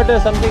 okay, I thought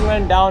something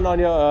went down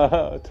on your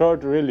throat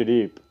really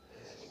deep.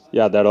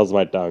 Yeah, that was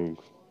my tongue.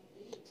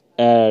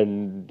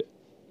 And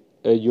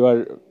you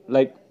are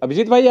like,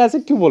 Abhijit भाई ऐसे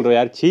क्यों बोल रहे हो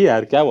यार? छी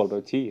यार, क्या बोल रहे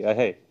हो? छी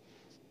है,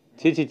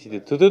 छी छी छी,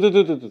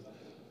 तू।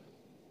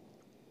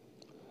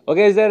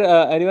 Okay, is there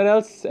anyone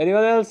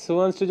else who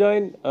wants to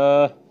join?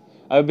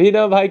 अभी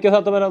ना भाई के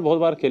साथ तो मैंने बहुत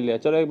बार खेल लिया,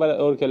 चलो एक बार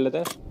और खेल लेते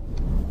हैं।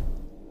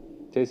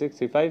 3-6,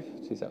 3-5,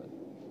 3-7,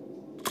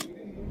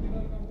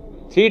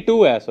 3-2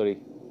 है, सॉरी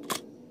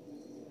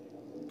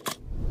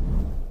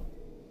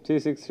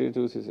 3-6,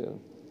 3-2, 3-7।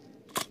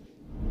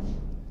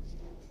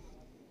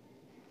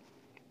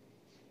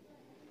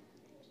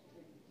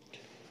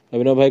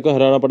 अभिनव भाई को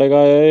हराना पड़ेगा।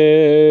 आप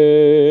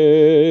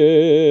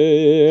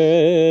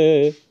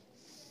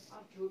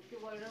झूठ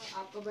क्यों बोल रहे हो?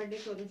 आपका बर्थडे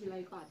 14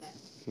 जुलाई को आता है।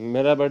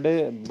 मेरा बर्थडे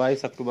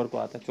 22 अक्टूबर को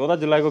आता है। 14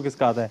 जुलाई को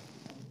किसका आता है?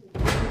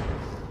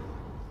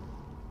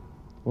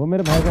 वो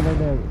मेरे भाई का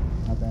बर्थडे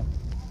आता है।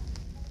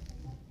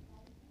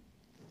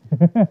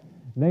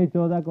 नहीं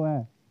 14 को है।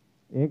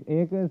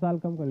 एक साल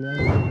कम कर लिया।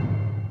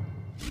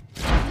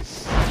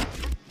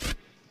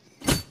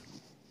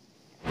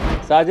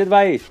 साजिद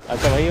भाई,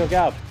 अच्छा वही हो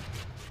क्या आप?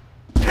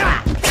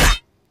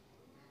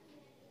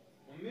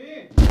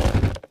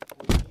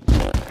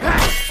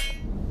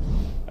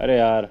 अरे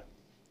यार,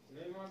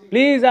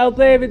 please I'll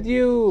play with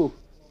you.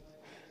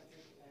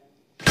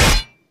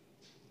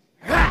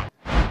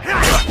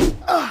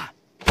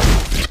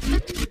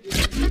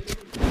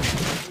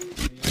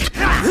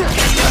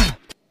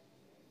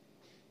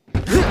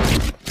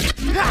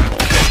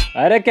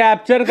 अरे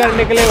कैप्चर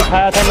करने के लिए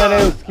उठाया था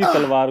मैंने उसकी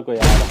तलवार को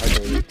यार।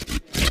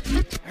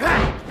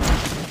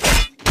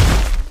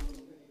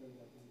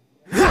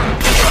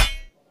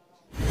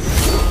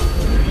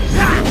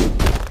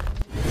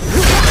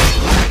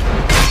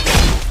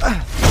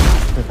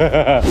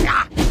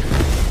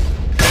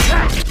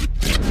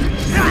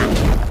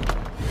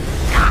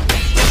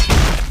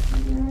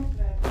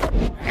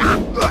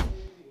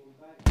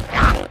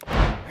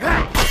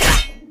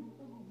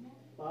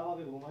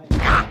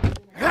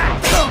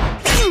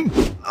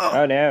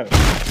 Oh no.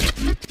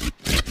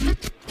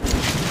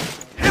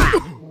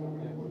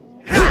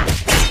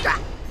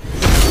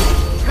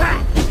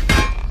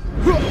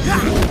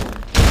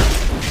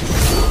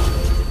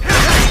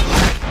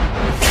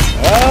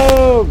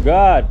 Oh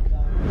God.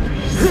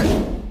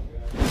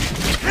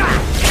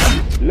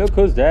 Look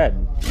who's dead.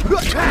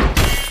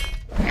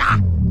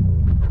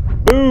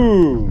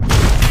 Boom.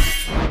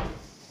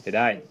 He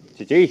died.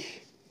 GG.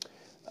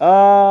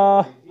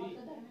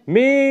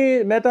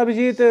 मैं तो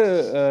अभिजीत,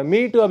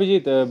 मी टू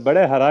अभिजीत,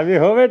 बड़े हरामी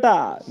हो बेटा।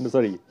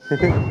 सॉरी।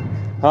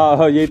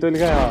 हाँ यही तो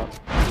लिखा है।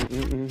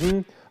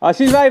 हाँ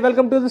आशीष भाई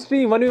welcome to the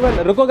stream 1v1।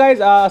 रुको गाइस,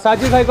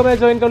 साजिद भाई को मैं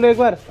ज्वाइन कर लूँ एक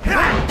बार।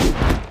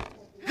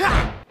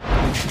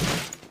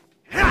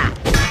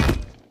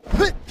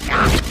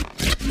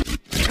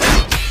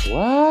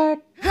 What?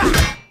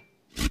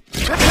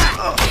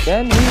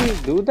 Can he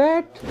do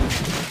that?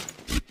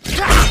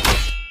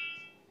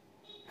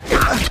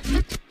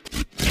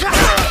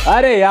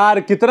 अरे यार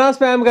कितना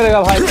स्पैम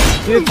करेगा भाई।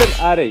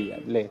 अरे यार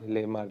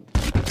ले मार ले।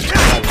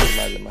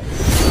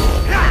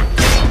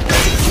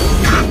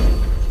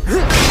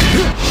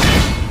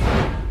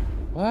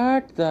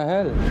 What the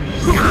hell?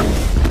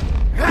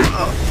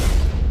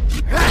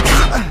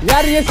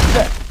 यार ये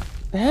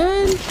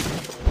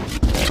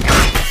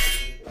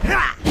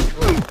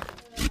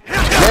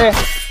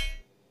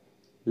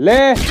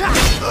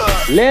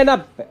ले ना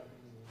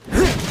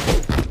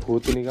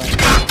भूतनी का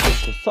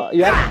गुस्सा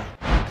यार।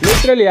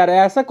 लिटरली यार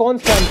ऐसा कौन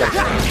स्पैम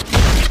करता है?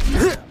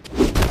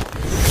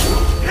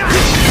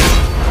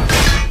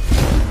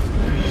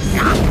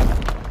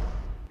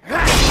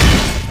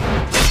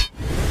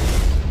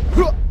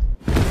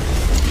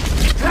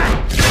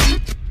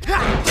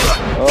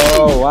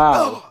 ओह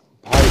वाओ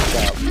भाई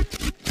साहब।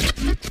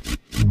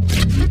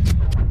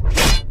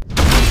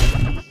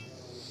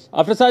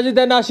 आफ्टर साजिद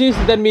देन आशीष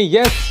देन मी।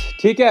 यस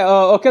ठीक है।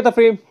 ओके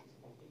तफरीम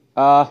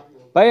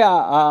भाई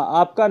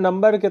आपका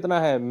नंबर कितना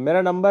है?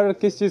 मेरा नंबर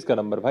किस चीज़ का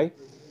नंबर भाई?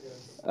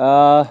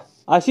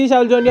 आशीष I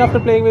will join you after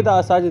playing with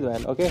Sajid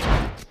man. Okay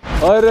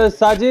और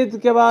साजिद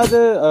के बाद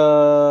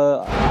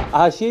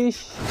आशीष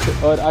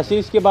और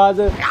आशीष के बाद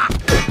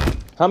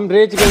हम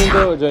रेज गेमिंग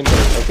को ज्वाइन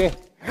करेंगे। ओके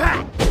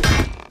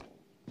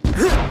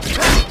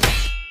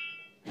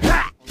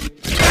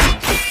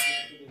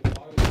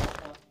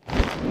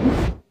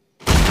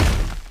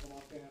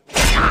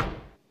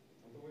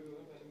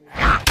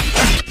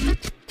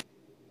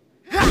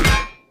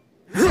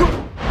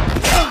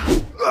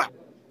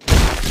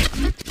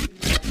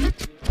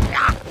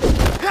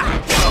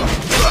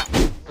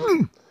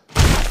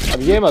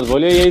ये मत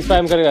बोलिए यही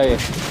स्पैम करेगा ये।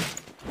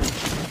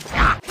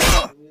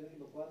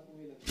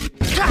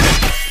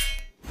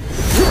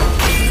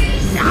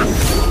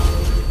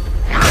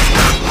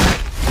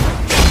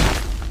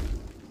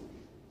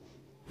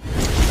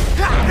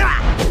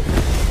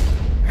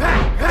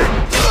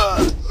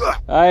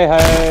 हाय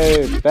हाय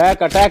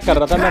बैक अटैक कर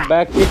रहा था मैं,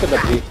 बैक किक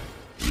दब दी।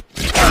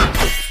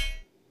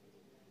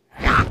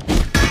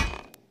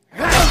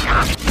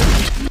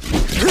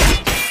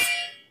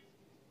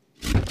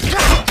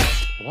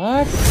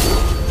 What?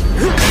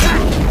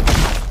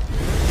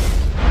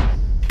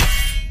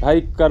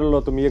 भाई कर लो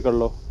तुम, ये कर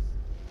लो।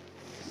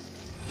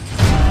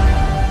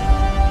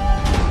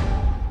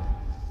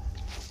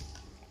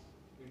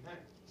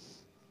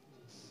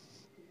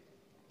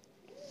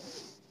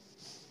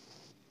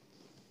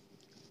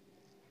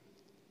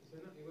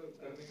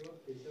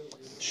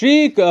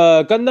 Shri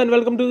Kandan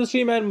welcome to the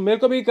stream man, मेरे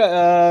को भी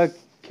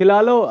खिला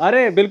लो।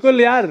 अरे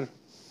बिल्कुल यार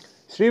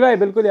श्री भाई,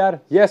 बिल्कुल यार।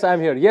 Yes I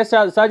am here. Yes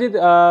Sajid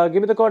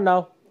give me the code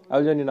now, I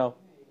will join you now.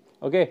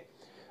 Okay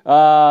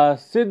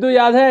Sidhu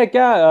याद है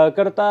क्या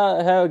करता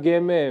है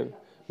गेम में?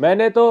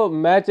 मैंने तो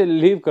मैच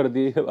लीव कर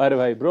दी। अरे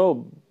भाई ब्रो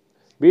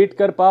बीट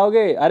कर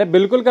पाओगे? अरे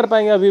बिल्कुल कर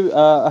पाएंगे अभी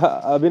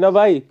अभिनव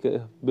भाई,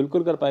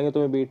 बिल्कुल कर पाएंगे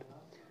तुम्हें बीट।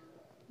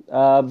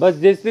 बस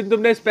जिस दिन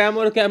तुमने स्पैम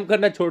और कैम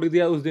करना छोड़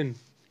दिया उस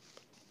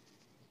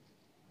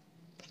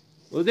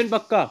दिन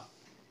पक्का।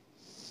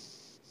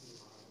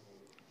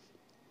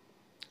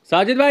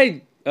 साजिद भाई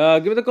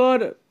गिव द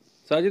कोड।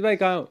 साजिद भाई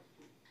कहाँ?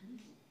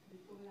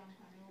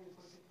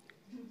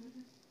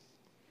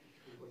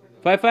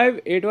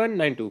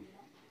 558192।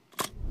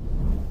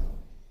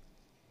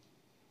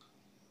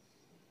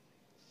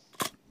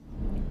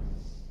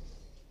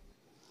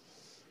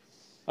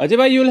 अजय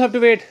भाई you will have to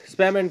wait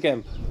spam and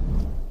camp.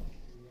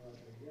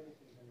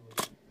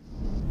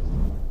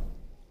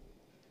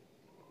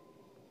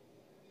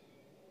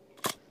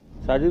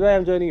 Sajid भाई I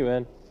am joining you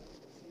man,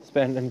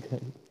 spam and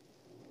camp.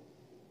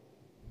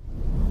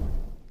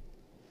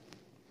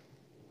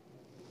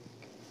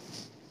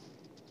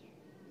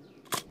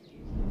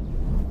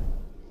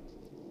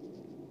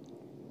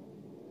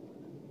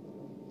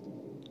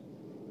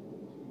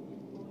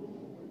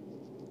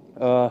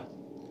 Uh,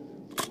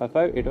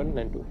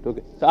 558192।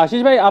 Okay. So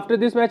आशीष भाई after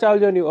this match I'll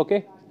join you, okay?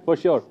 For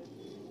sure.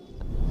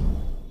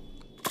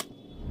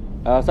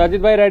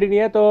 Sajid भाई ready नहीं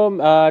है तो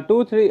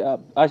 23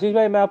 आशीष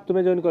भाई मैं आप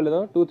तुम्हें ज्वाइन कर लेता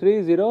हूँ।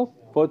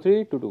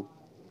 2304322।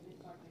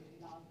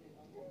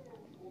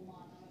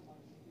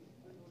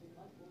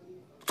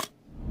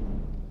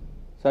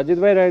 साजिद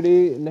भाई रेडी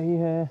नहीं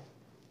है।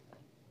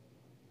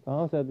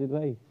 कहाँ साजिद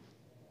भाई?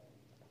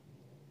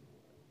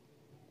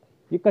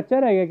 ये कच्चा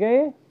रह गया क्या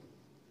ये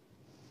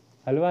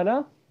हलवा ना?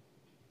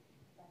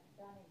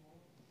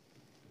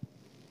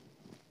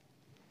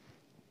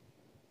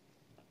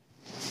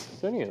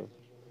 सुनिए।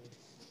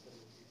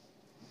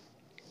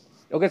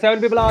 Okay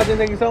 7 people are watching,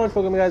 thank you so much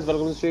for coming guys,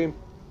 welcome to stream।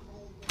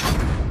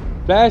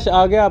 Flash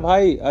आ गया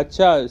भाई।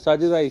 अच्छा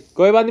साजिद भाई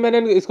कोई बात नहीं, मैंने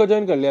इसको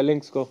ज्वाइन कर लिया,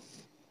 लिंक्स को,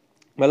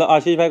 मतलब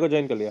आशीष भाई को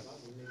ज्वाइन कर लिया।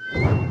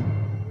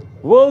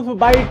 वुल्फ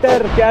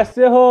बाइटर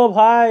कैसे हो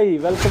भाई?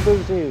 Welcome to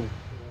stream.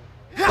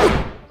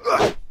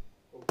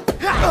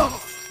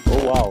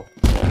 Oh wow,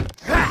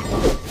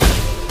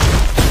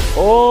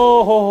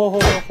 ओह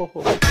हो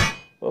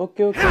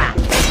ओके ओके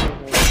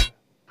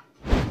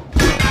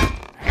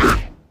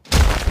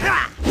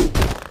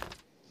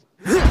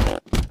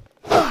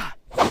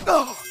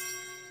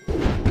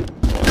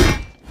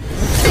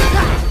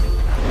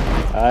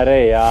अरे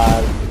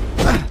यार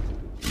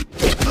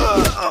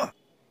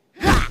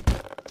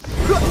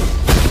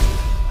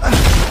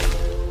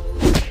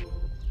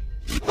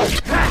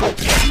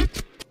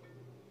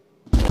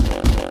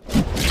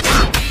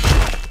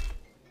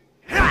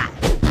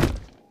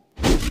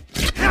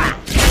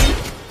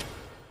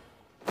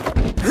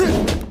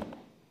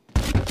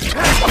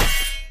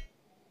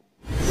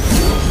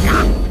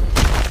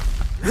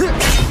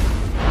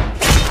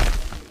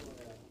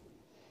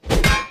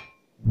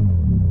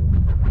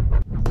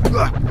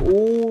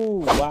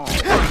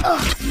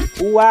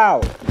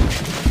wow.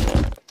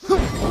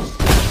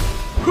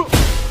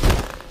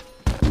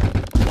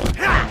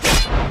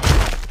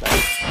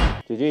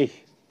 GG.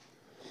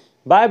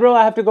 Bye bro,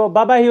 I have to go.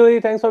 Bye bye Huey,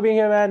 thanks for being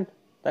here man.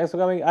 Thanks for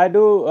coming. I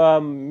do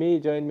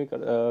join me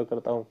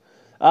करता हूँ।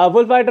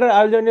 Wolf Fighter,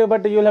 I will join you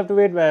but you'll have to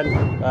wait man.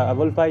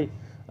 Wolf भाई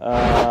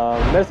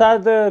मेरे साथ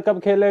कब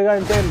खेलेगा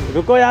इनसे?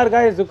 रुको यार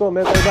guys, रुको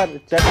मेरे को एक बार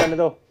चेक करने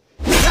दो।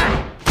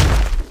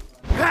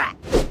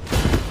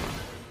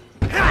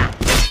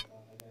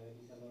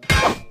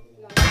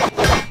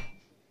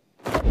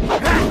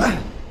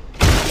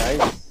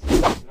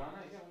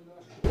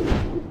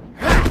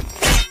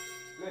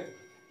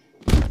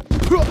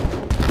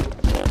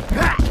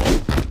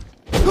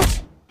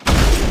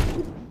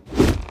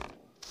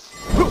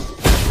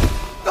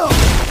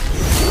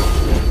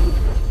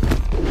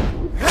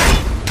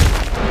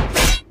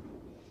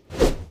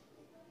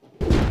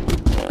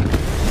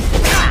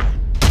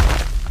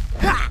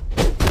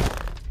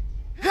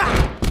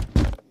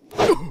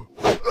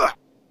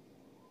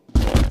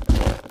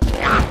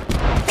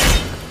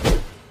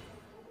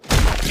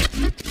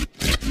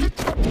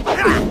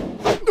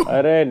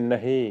 अरे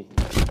नहीं।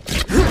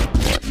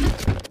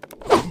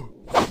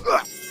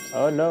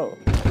 Oh no.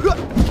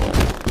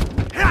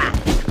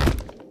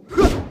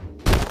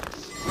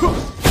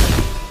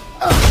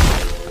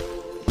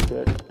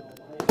 Shit.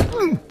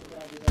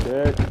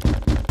 Shit.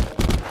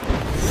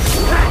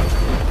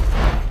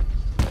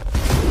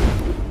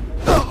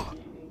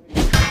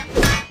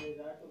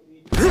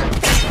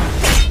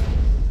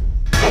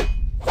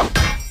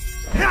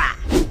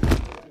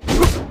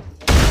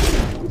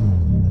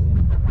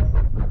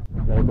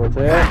 नहीं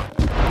पहुंचे।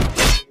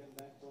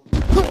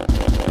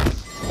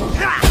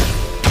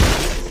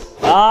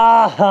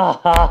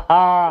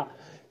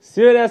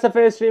 See you in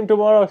SFA stream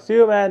tomorrow. See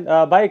you man.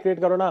 भाई क्रिएट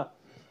करो ना।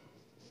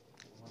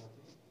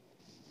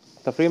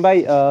 तफरीम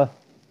भाई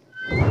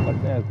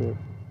करते हैं क्रिएट।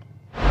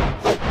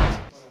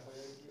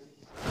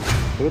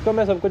 रुको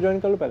मैं सबको ज्वाइन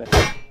कर लूँ पहले।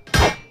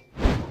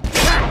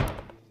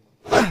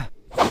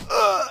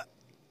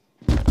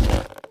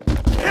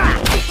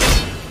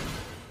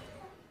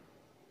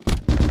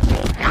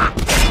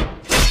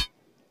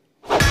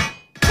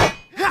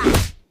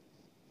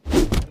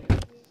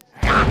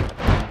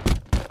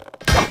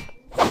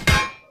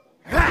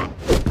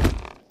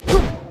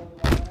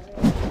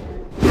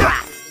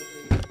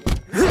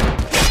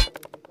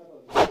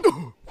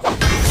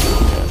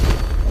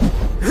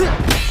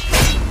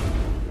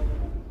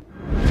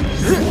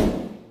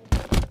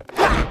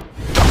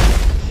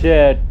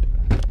 Shit.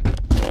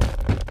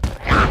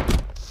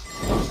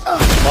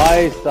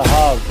 भाई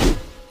साहब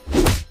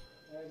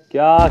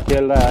क्या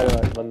खेल रहा है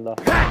यार बंदा।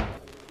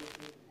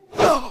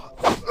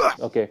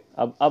 ओके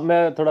अब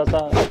मैं थोड़ा सा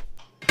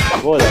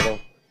वो हो जाता हूँ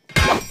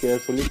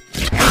केयरफुली।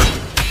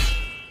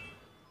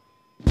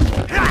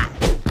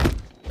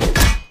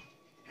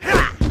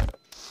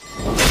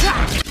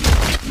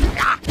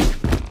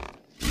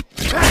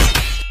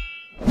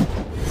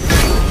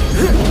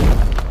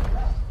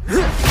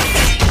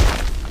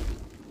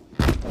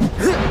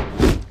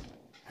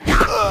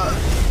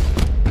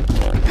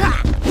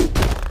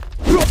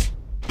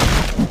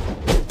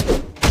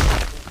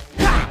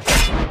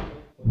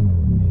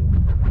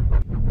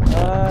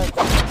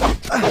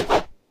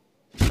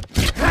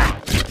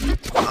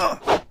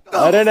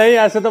 अरे नहीं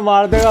ऐसे तो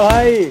मार देगा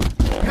भाई।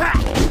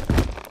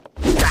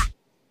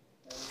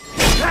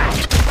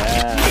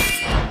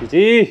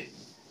 जी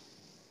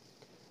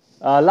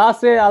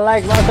लास्ट से I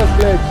like Marcus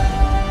glitch.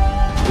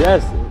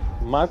 Yes,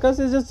 Marcus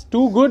is just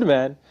too good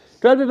man.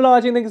 12 people are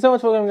watching. Thank you so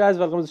much for coming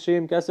guys. Welcome to the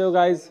stream. कैसे हो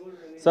guys?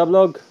 सब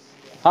लोग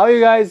how are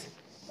you guys?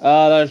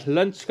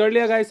 Lunch कर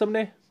लिया guys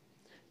सबने?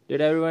 Did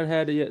everyone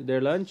had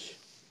their lunch?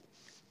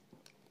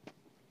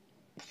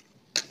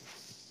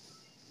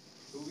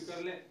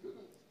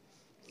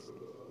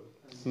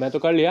 मैं तो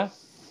कर लिया।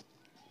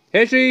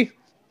 हे श्री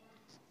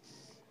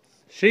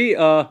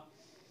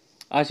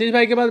आशीष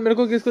भाई के बाद मेरे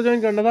को किसको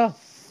ज्वाइन करना था?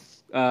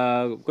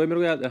 कोई मेरे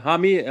को याद। हाँ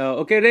मी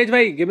ओके रेज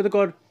भाई give me the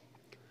code.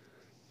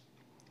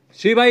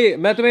 Shri भाई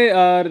मैं तुम्हें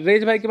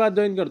रेज भाई के बाद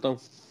ज्वाइन करता हूँ।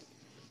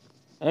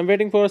 I am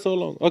waiting for so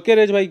long. Okay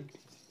raise भाई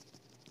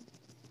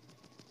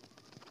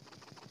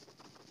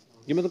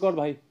गिव मी द कोड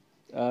भाई।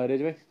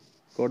 रेज भाई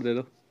कोड दे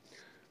दो।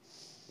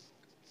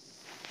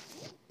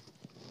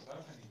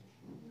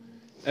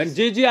 एंड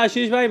जी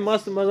आशीष भाई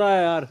मस्त मजा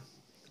आया यार।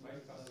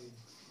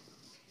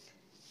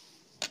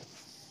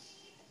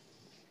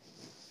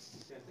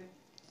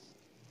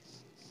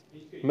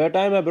 मेरा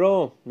टाइम है ब्रो,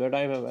 मेरा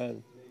टाइम है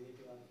मैन।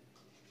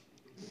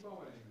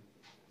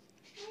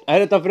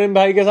 अरे तफरीम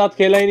भाई के साथ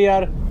खेला ही नहीं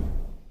यार।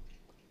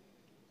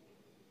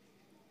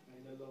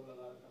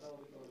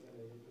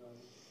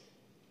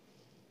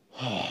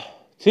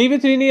 थ्री वी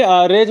थ्री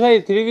नहीं रेज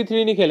भाई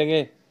 3v3 नहीं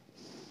खेलेंगे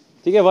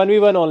ठीक है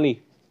 1v1 ओनली।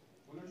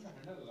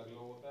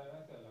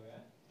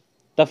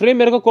 तफरीम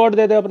मेरे को कोड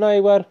दे दे अपना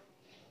एक बार।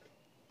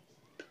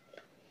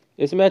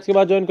 इस मैच के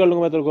बाद ज्वाइन कर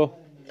लूंगा मैं तेरे को।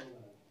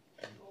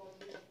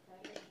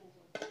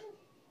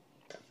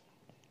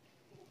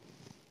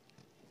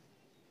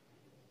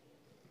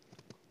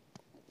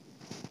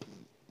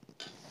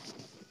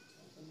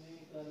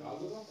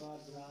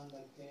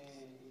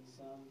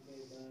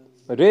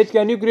 Raise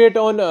can you create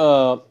on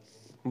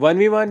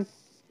 1v1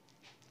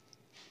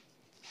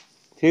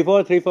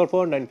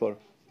 343494।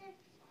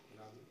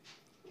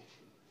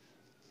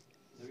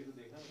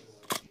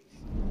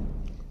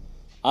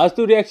 आज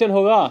तो रिएक्शन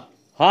होगा।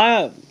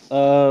 हाँ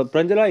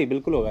प्रंजल भाई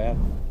बिल्कुल होगा यार।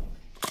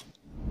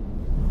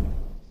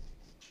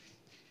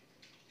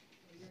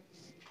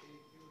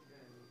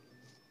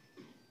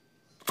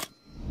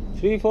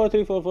 Three four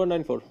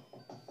 343494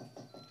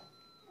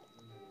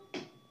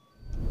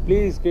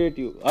 please create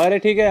you. अरे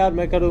ठीक है यार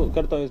मैं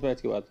करता हूँ इस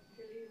मैच के बाद।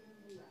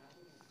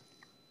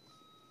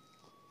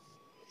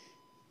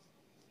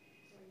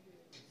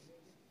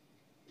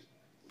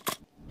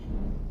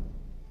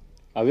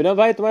 अभिनव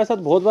भाई तुम्हारे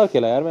साथ बहुत बार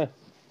खेला यार मैं।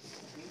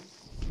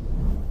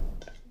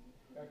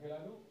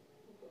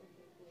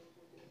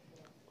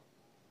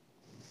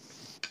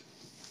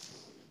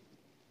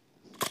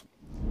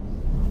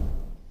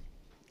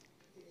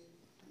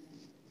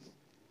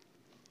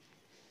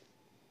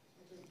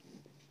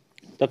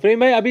 तफरीम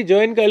भाई अभी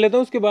ज्वाइन कर लेता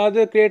हूँ उसके बाद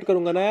क्रिएट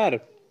करूंगा ना यार।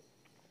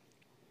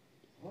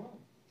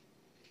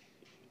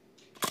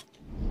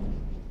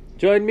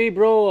 Join me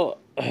bro.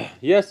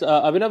 यस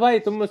अभिनव भाई,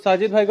 तुम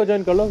साजिद भाई को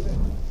ज्वाइन कर लो।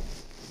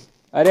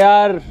 अरे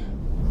यार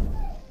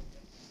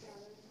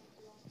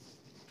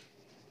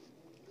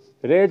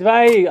रेज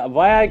भाई,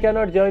 why I can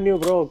not join you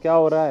bro, क्या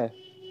हो रहा है?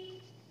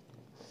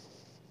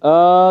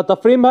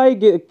 तफरीम भाई,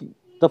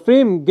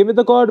 तफरीम give me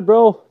the code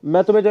bro,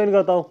 मैं तुम्हें ज्वाइन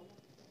करता हूँ।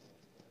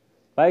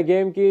 भाई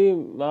गेम की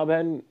माँ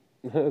बहन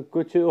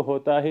कुछ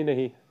होता ही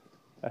नहीं।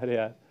 अरे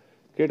यार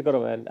क्रिएट करो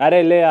मैन।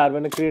 अरे ले यार,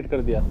 मैंने क्रिएट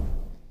कर दिया।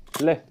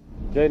 ले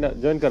ज्वाइन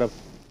ज्वाइन कर, अब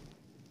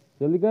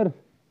जल्दी कर।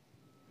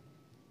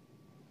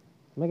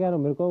 मैं कह रहा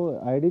हूँ मेरे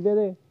को आईडी दे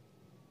दे।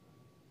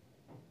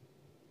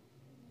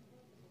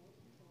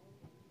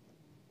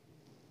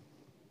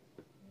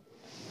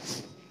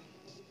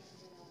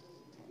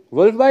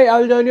 वुल्फ भाई, I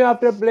will join you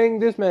after playing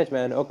this match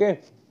man, okay.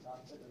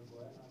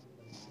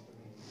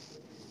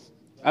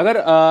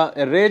 अगर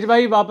रेज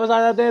भाई वापस आ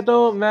जाते हैं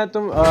तो मैं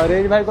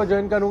रेज भाई को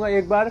ज्वाइन करूंगा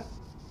एक बार,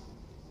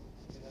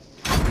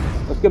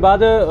 उसके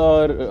बाद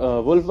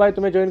वुल्फ भाई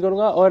तुम्हें ज्वाइन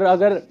करूंगा, और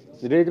अगर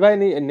रेज भाई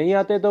नहीं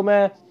आते तो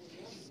मैं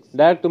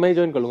डायरेक्ट तुम्हें ही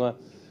ज्वाइन कर लूंगा।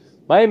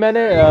 भाई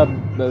मैंने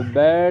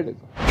bad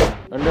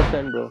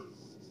understand bro.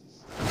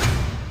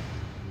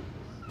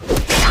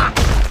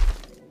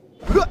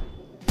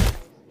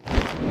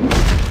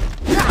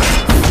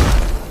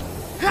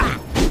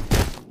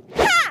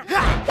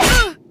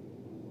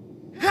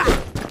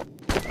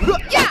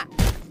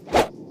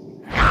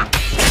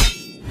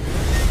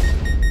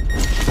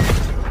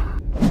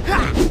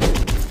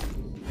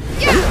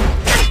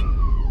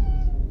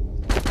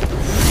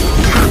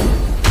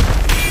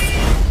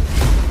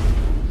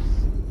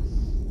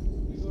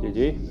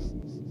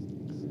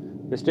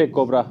 Mistake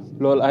Cobra.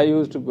 Lol, I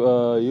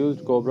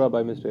used Cobra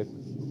by mistake.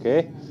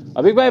 Okay.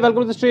 अभिक भाई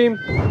वेलकम टू द स्ट्रीम।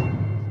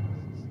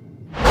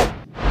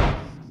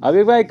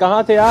 अभिक भाई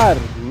कहाँ थे यार,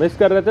 मिस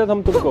कर रहे थे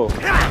हम तुमको।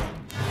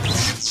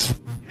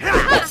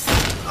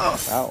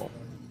 आओ।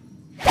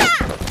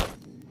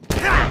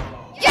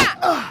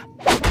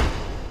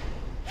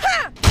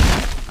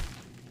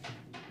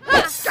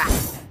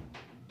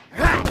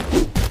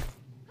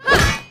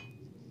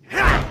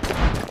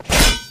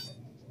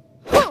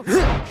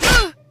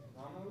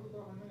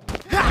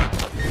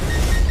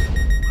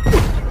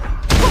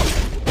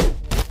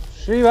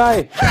 श्री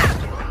भाई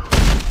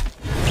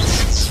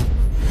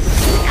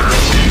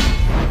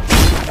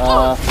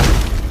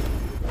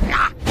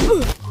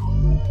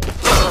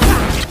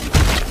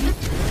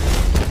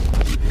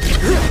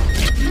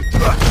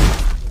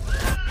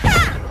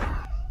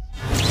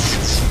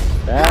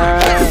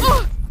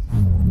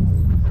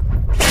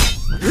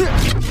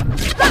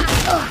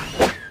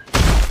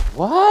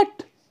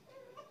व्हाट,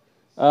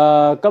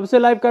 कब से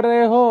लाइव कर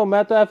रहे हो?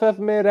 मैं तो एफएफ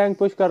में रैंक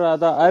पुश कर रहा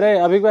था। अरे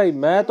अभिक भाई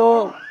मैं तो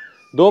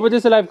 2 बजे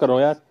से लाइव कर रहा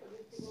हूँ यार।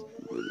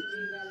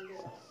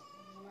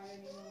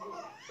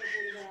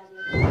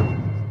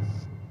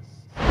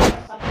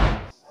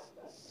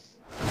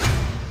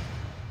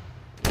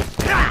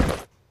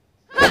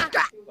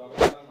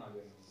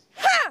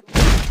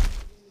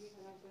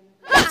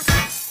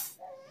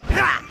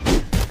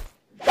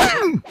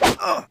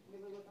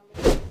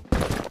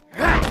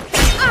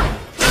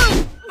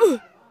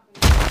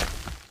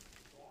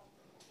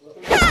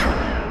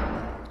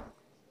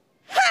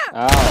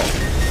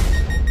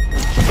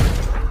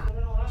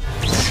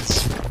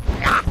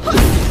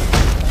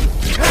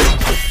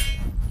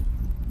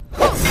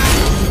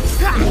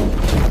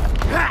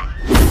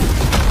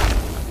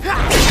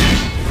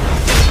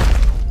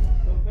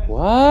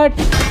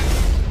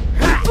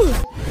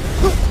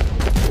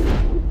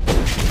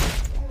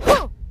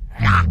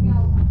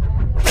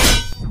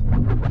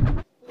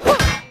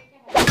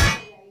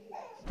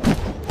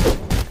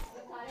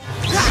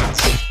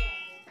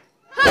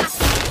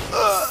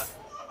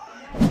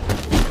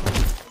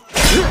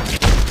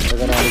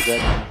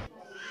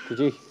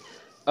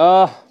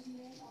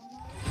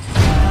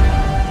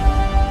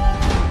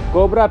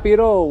 Cobra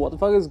Piro, what the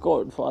fuck is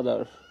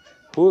Godfather?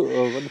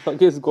 What the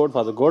fuck is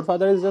Godfather?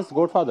 Godfather is just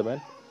Godfather,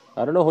 man.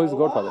 I don't know who is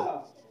Godfather.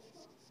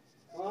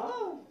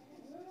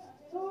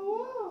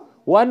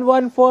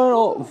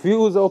 114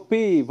 views OP,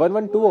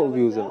 112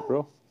 views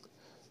bro.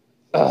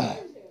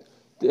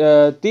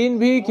 3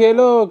 भी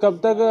खेलो, कब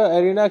तक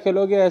एरिना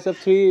खेलोगे?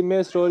 SF3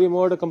 में स्टोरी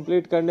मोड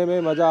कंप्लीट करने में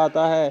मजा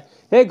आता है।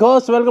 हे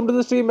ghost, welcome to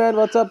the stream man,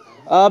 WhatsApp.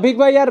 अभिक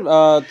भाई यार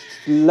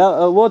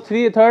वो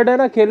 3 है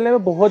ना, खेलने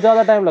में बहुत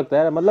ज़्यादा टाइम लगता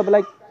है, मतलब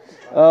लाइक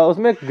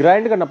उसमें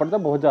ग्राइंड करना पड़ता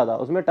है बहुत ज़्यादा,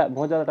 उसमें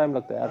बहुत ज़्यादा टाइम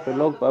लगता है यार, फिर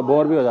लोग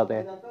बोर भी हो जाते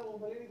हैं।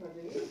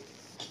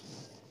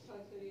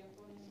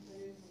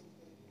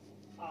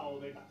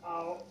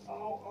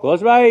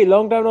 घोस्ट भाई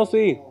long time no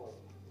C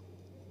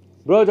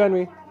bro, join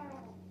me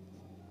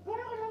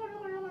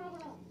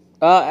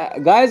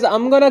guys. I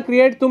am gonna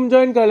create, तुम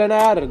ज्वाइन कर लेना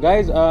यार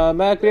गाइज।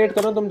 मैं क्रिएट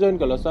कर रहा हूँ, तुम ज्वाइन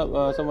कर लो।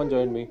 समवन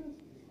ज्वाइन मी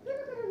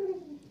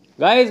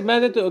गाइज,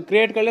 मैंने तो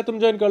क्रिएट कर लिया, तुम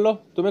ज्वाइन कर लो।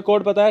 तुम्हें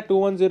कोड पता है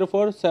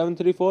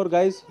 2104734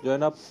 गाइज,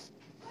 ज्वाइन अप।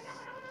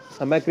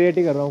 मैं क्रिएट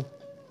ही कर रहा हूँ।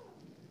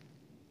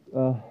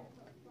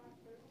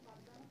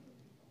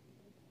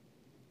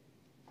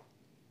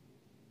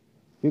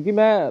 क्योंकि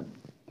मैं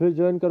फिर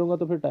ज्वाइन करूंगा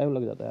तो फिर टाइम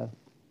लग जाता है यार।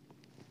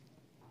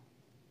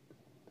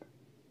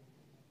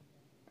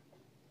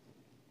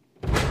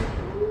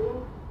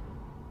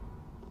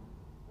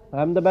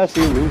 I am the best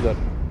you loser.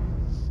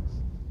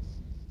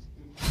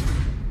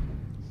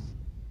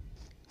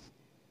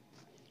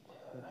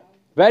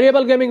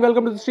 Variable Gaming,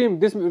 welcome to the stream.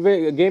 This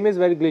game is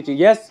very glitchy.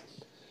 Yes.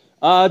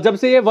 जब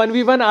से ये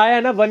 1v1 आया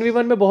है ना,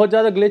 1v1 में बहुत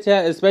ज़्यादा ग्लिच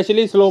है,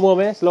 स्पेशली स्लोमो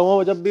में.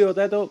 स्लोमो जब भी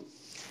होता है तो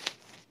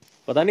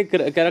पता नहीं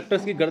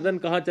कैरेक्टर्स की गर्दन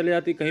कहाँ चले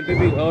जाती कहीं पे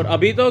भी. और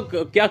अभी तो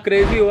क्या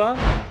क्रेजी हुआ,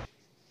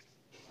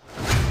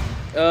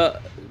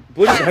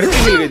 पूरी धरती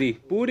हिल गई थी,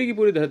 पूरी की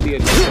पूरी धरती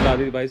हिला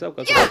दी थी भाई साहब.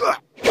 कसम.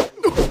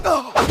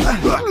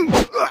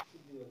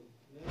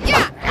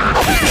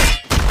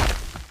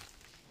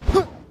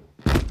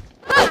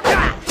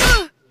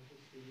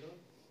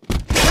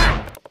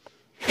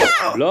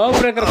 ब्लॉक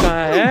ब्रेकर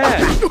कहाँ है?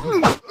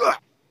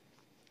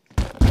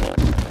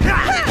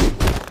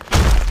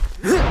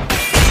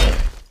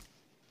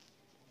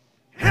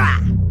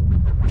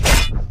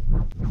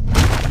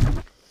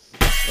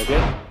 Okay.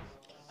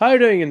 How are you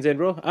doing, Insane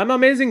bro? I'm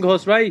amazing,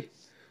 host भाई.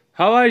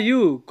 How are you?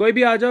 कोई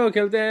भी आ जाओ,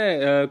 खेलते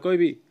हैं. कोई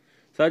भी.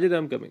 Sajid,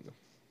 I'm coming.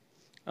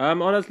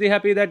 I'm honestly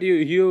happy that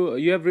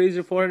you have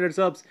reached 400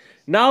 subs.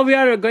 Now we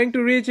are going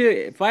to reach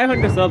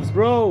 500 subs,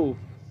 bro.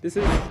 This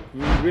is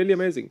really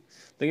amazing.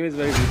 The game is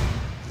very good.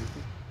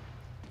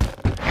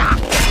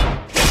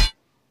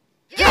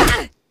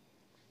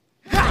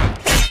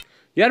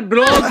 यार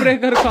block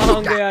breaker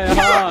कहाँ गया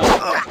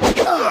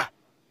यार?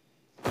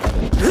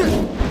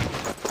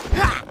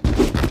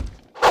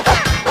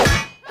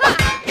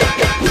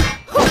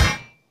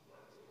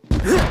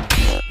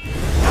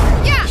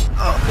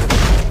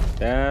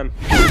 Damn.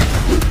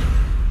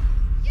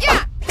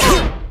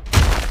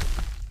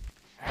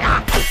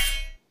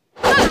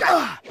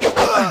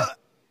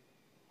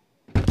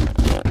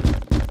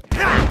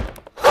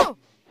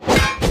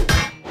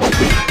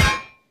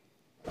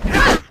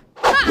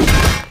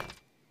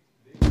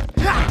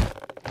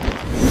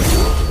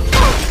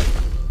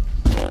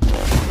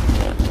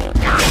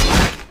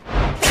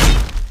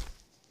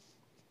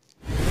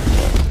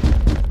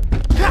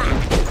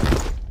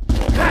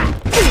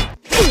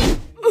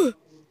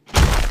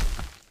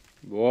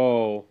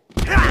 Whoa.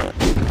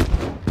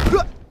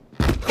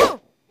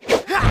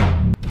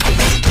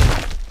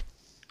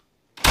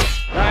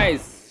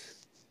 Nice.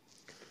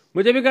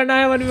 मुझे भी करना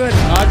है 1v1.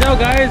 आ जाओ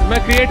guys, मैं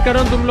create कर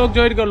रहा हूँ, तुम लोग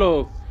join कर लो.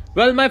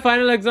 Well, my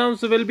final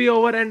exams will be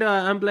over and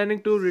I'm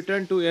planning to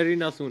return to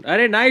arena soon.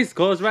 अरे nice,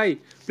 Ghost भाई.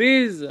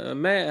 Please,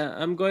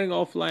 I'm going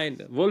offline.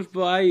 Wolf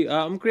भाई,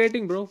 I'm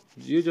creating bro.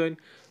 You join.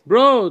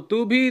 Bro,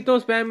 तू भी तो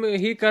spam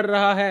ही कर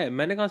रहा है.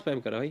 मैंने कहाँ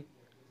spam करा भाई?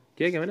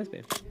 क्या मैंने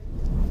spam?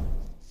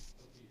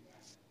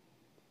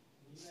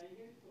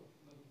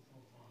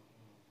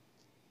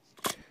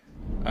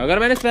 अगर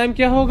मैंने स्पैम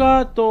किया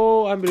होगा तो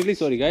I am really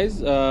sorry guys.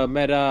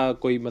 मेरा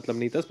कोई मतलब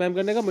नहीं था स्पैम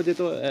करने का. मुझे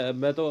तो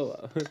मैं तो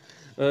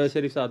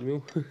शरीफ सा आदमी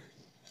हूँ.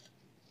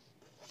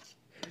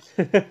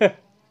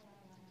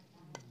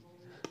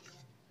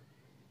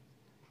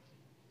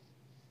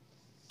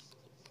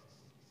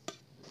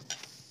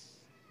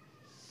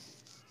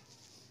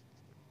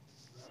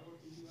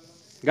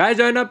 Guys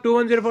join up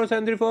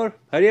 2104734.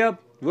 Hurry up.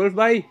 Wolf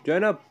भाई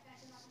join up.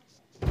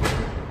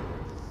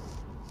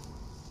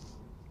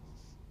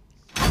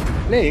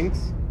 Links?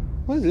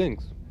 What is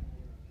links?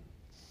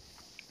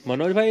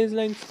 Manoj bhai is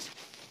links.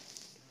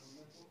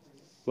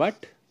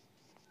 What?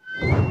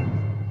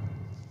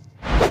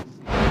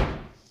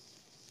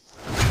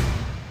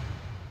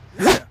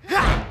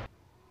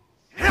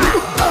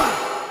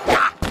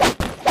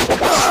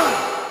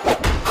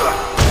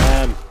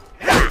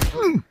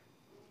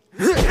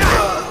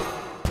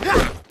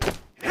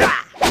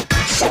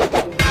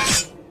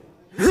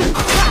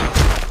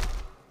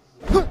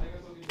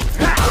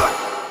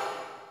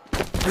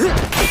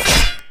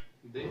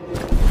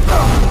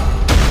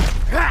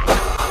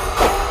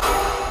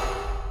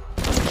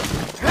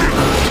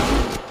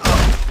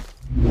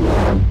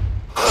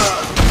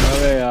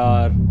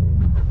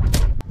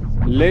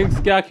 Links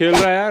क्या खेल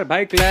रहा है यार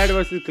भाई? Clad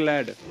versus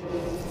clad.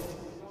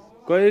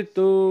 कोई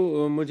तू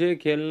मुझे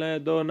खेलने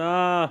दो ना.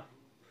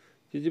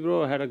 जीजी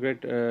bro had a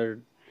great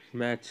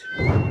match.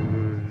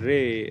 रे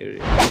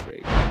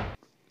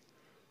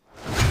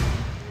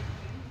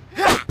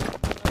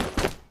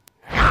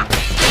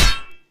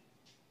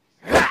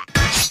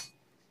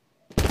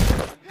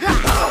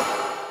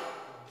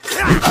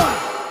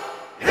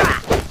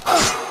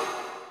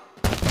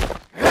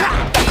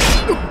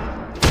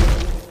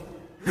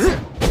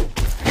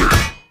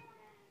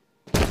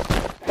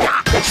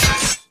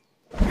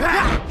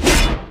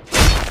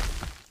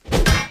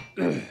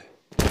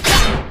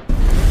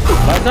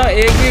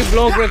एक भी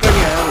ब्लॉक ब्रेकर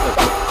नहीं आया उधर.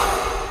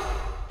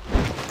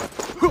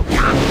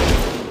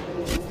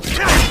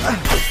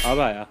 अब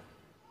आया.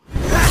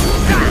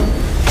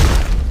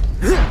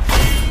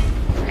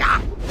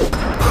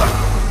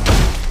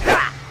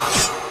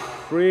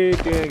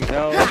 Freaking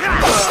hell.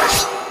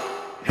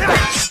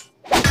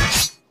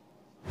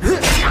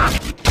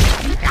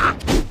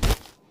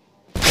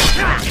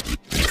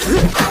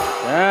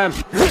 Damn.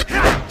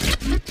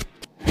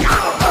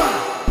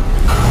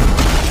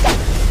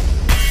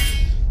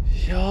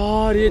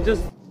 यार ये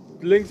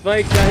जस्ट लिंक्स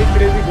भाई क्या ही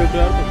क्रेजी खेलते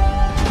हो यार तुम.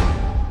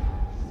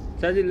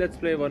 Saji, let's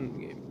play one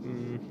game.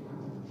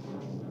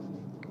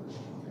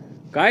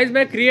 Guys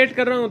मैं क्रिएट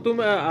कर रहा हूँ, तुम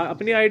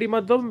अपनी आईडी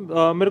मत दो,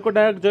 मेरे को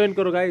डायरेक्ट ज्वाइन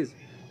करो guys.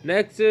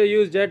 Next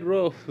use jet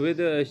bro with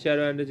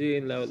shadow energy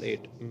in level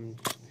 8.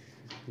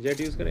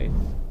 Jet use करें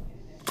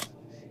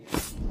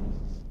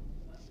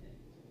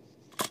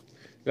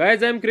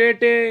guys. I am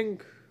creating.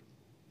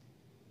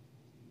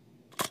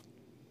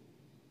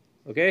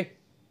 Okay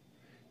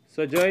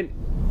so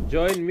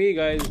join me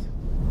guys.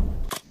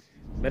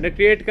 मैंने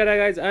क्रिएट करा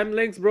guys. I am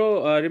links bro,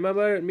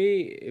 remember me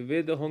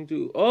with होंगचू.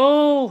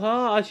 ओह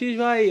हाँ आशीष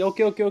भाई.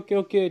 Okay okay okay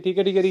okay ठीक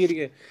है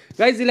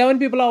guys. 11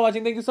 people are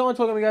watching. Thank you so much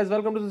for coming guys.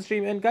 Welcome to the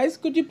stream. And guys,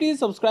 could you please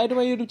subscribe to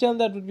my YouTube channel?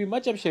 That would be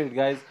much appreciated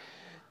guys.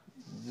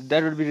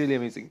 That would be really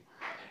amazing.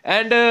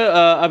 And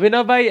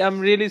अभिनव भाई, I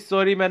am really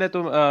sorry, मैंने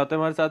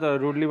तुम्हारे साथ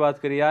rudely बात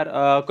करी यार.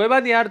 कोई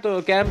बात नहीं यार,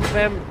 तो कैंप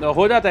में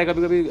हो जाता है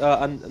कभी कभी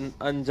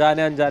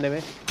अनजाने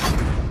में.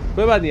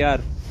 कोई बात नहीं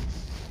यार.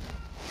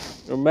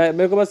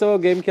 मेरे को बस वो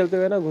गेम खेलते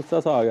हुए ना गुस्सा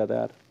सा आ गया था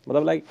यार.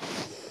 मतलब लाइक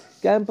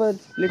कैंपर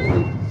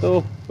लिटरली,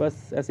 तो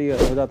बस ऐसे ही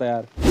हो जाता है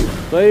यार.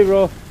 Sorry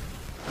bro.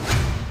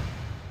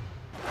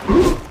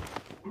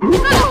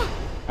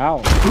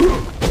 आओ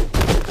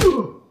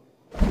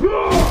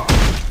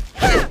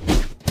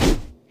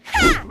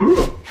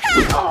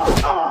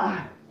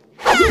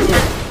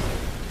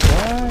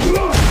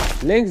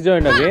Links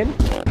joined again.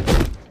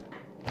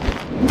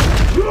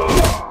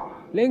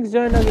 Links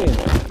joined again.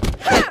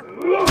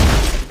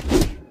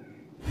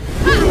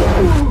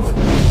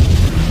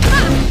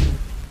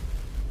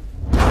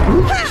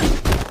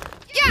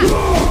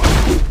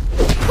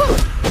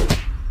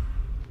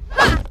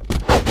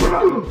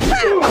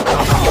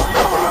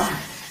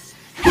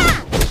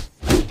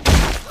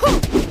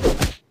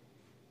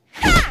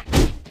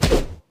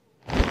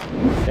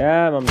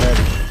 Damn, I'm dead.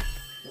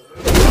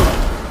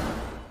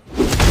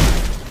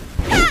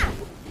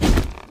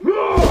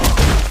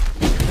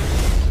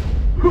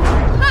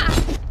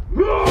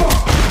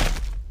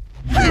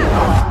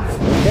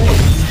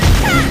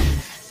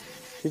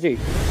 GG.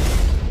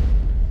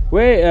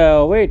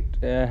 Wait.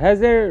 Has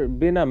there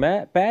been a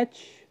patch?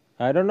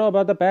 I don't know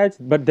about the patch,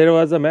 but there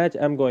was a match.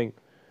 I'm going.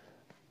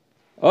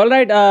 All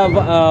right.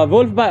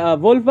 Wolf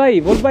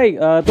भाई,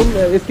 तुम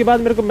इसके बाद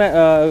मेरे को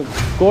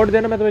code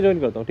देना, मैं तुम्हें join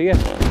करता हूँ, ठीक है?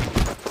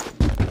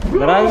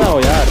 नाराज ना हो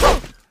यार.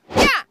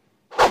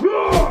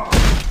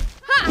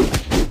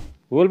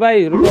 वोल्फ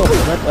भाई रुको,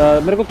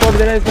 मेरे को कोड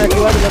देना इस मैच के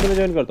बाद, मैं तुम्हें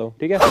ज्वाइन करता हूँ,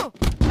 ठीक है?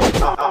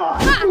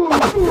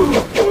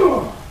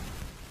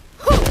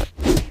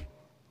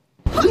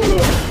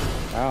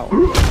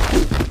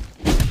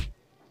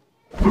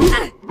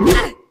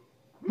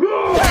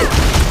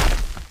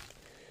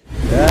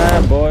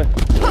 Yeah, boy.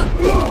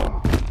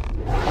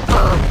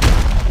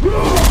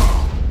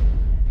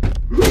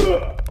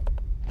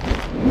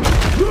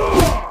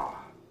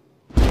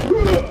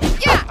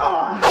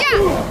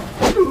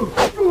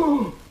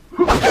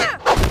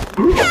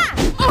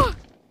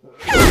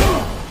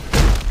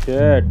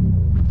 Shit.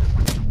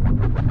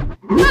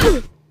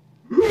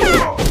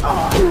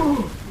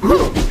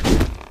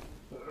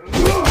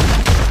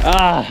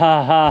 Ah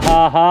ha ha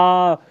ha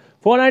ha.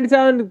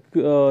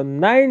 497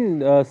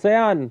 9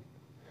 Sayan.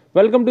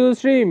 Welcome to the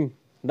stream.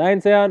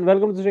 9 Sayan,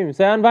 welcome to the stream.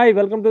 Sayan bhai,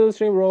 welcome to the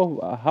stream, bro.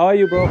 How are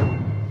you, bro?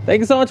 Thank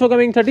you so much for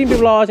coming. 13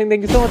 people are watching.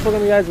 Thank you so much for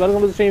coming, guys.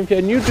 Welcome to the stream. If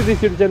you're new to this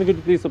YouTube channel, could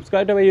you please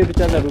subscribe to my YouTube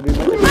channel? That would be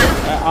much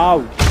appreciated. Ow.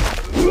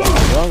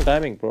 Wrong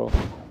timing, bro.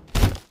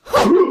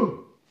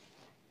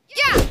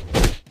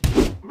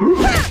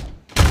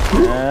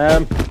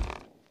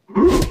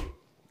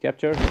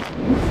 Capture.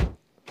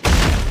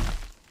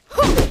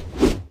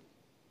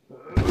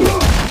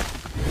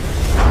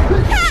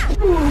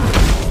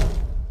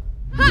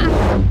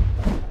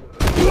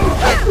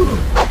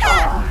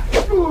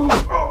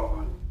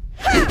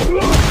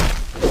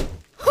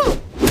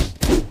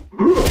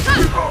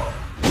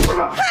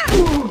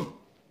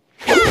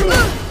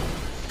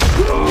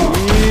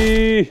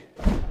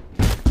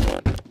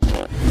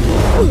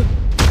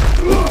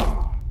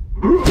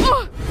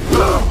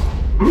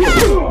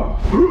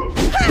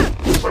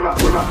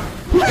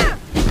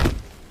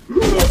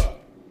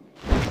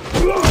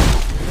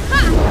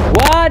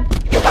 What?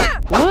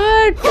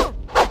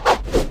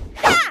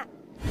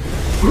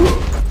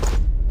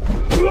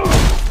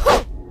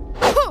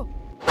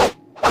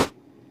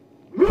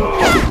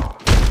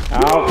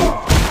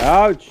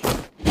 Ouch.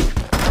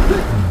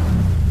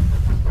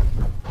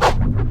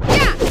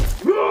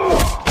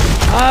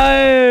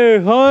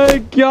 हाय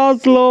क्या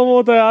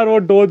slow था यार वो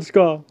dose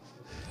का.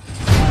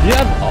 You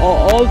have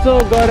also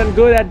gotten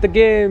good at the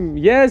game.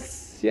 Yes.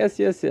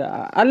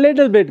 A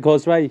little bit,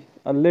 Ghost, right?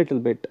 A little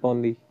bit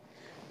only.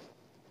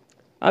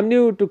 I'm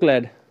new to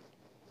Clad.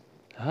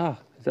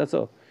 Is that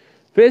so?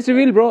 Face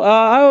reveal, bro.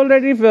 I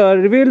already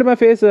revealed my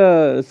face,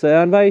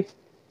 Sayan bhai.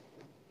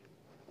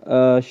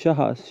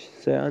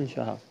 Sayan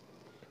Shah.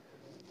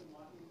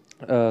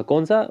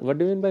 कौन सा? What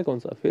do you mean by कौन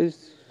सा? Face.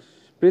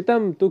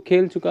 प्रीतम तू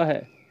खेल चुका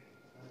है.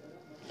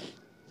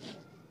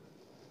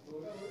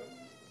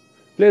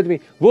 Play with me.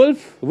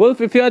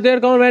 Wolf, if you are there,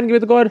 come on, man, give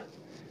it a code.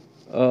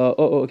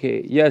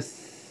 Okay. Yes.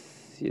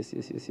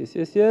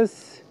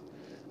 yes.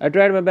 I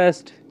tried my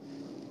best.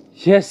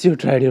 Yes, you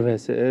tried your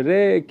best.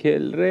 रे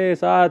खेल रे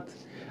साथ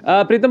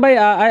प्रीतम भाई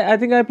I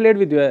think I played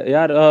with you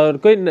यार और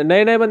कोई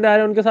नए नए बंदे आ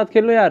रहे हैं उनके साथ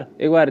खेल लो यार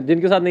एक बार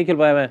जिनके साथ नहीं खेल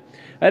पाया मैं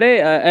अरे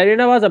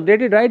arena was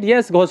updated right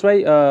yes Ghosh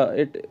भाई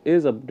it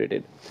is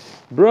updated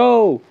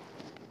bro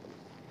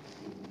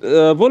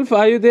Wolf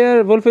are you there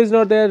Wolf is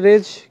not there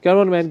Rage come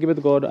on man give it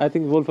God I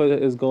think Wolf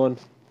is gone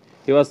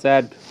he was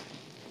sad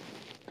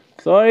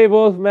sorry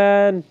Wolf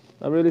man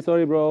I'm really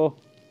sorry bro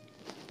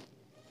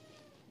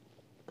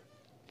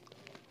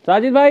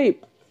Sajid bhai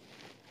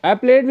I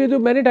played with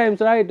you many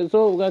times right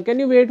so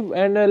can you wait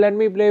and let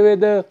me play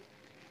with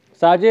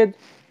Sajid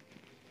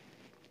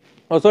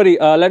oh sorry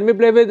let me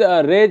play with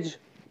Rage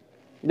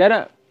then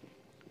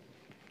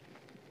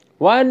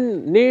one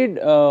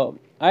need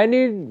I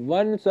need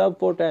one sub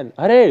for 10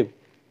 अरे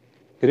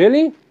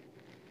really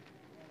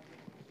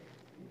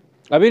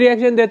अभी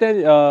reaction देते हैं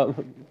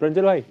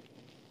प्रंचल भाई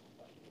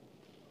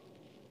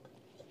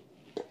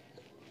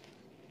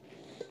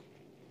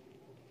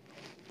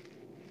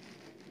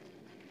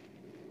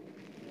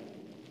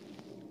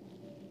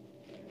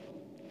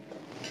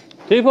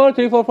three four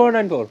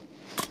 4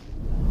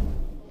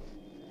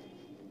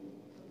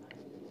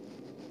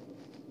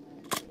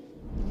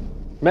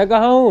 मैं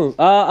कहा हूँ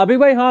अभी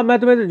भाई हाँ मैं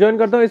तुम्हें ज्वाइन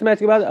करता हूँ इस मैच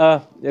के बाद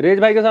रेज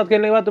भाई के साथ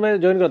खेलने के बाद तुम्हें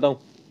ज्वाइन करता हूँ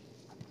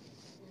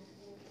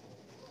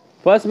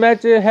फर्स्ट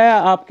मैच है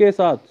आपके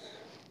साथ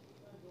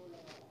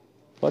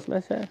फर्स्ट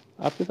मैच है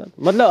आपके साथ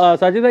मतलब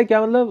साजिद भाई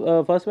क्या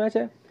मतलब फर्स्ट मैच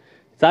है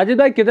साजिद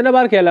भाई कितने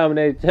बार खेला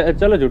हमने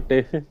चलो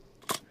झुट्टे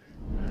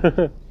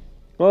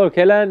और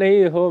खेला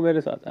नहीं हो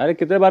मेरे साथ अरे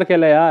कितने बार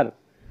खेला यार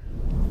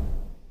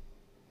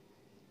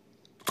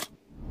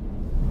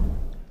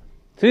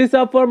 3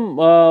 sub for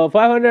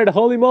 500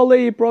 holy moly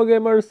pro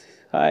gamers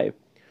hi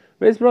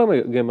where's pro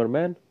gamer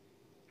man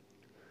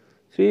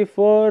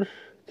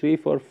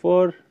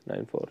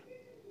 3434494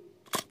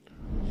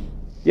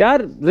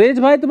 यार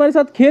रेज भाई तुम्हारे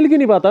साथ खेल क्यों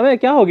नहीं पाता मैं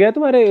क्या हो गया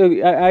तुम्हारे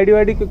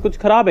आईडी कुछ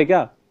खराब है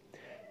क्या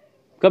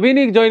कभी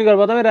नहीं ज्वाइन कर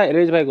पाता मैं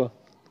रेज भाई को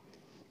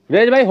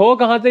रेज भाई हो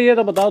कहाँ से ये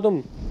तो बताओ तुम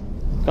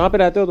कहाँ पे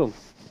रहते हो तुम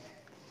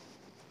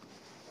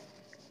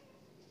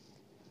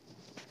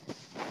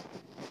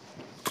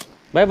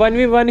भाई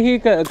 1v1 ही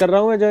कर रहा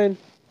हूँ मैं ज्वाइन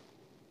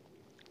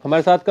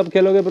हमारे साथ कब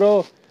खेलोगे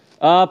ब्रो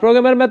प्रो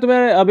गेमर मैं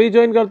तुम्हें अभी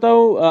ज्वाइन करता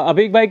हूँ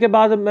अभी भाई के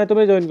बाद मैं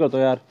तुम्हें ज्वाइन करता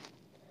हूँ यार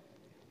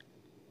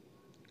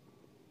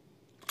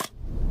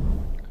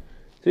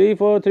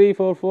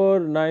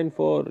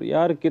 3434494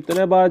 यार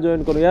कितने बार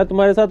ज्वाइन करूँ यार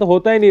तुम्हारे साथ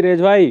होता ही नहीं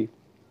रेज भाई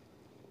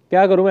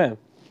क्या करूँ मैं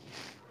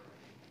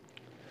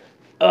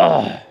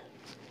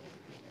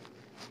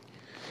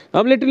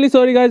I'm literally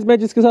sorry guys मैं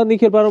जिसके साथ नहीं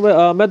खेल पा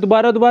रहा हूँ मैं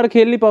दोबारा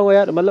खेल नहीं पाऊंगा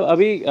यार मतलब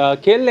अभी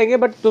खेल लेंगे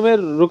बट तुम्हें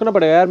रुकना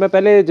पड़ेगा यार मैं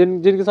पहले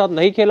जिनके साथ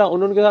नहीं खेला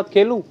उनके साथ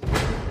खेलूं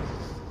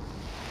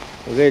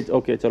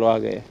ओके चलो आ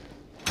गए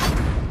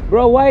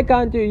Bro why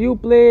can't you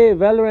play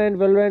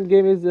Valorant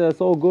game is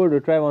so good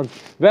try once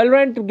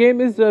Valorant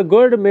game is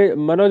good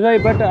Manoj bhai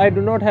but I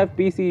do not have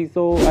PC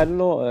so I don't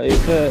know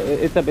if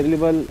it's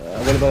available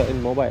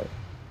in mobile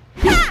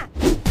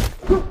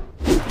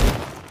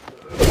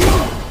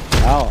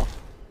Ow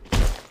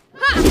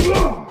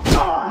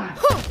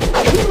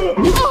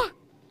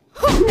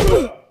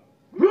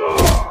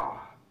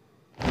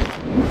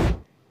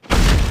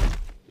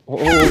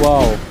Oh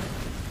wow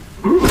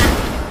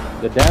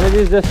the damage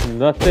is just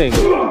nothing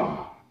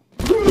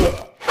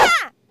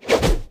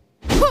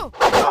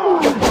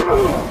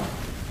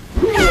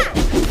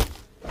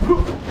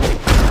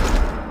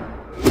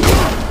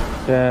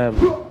damn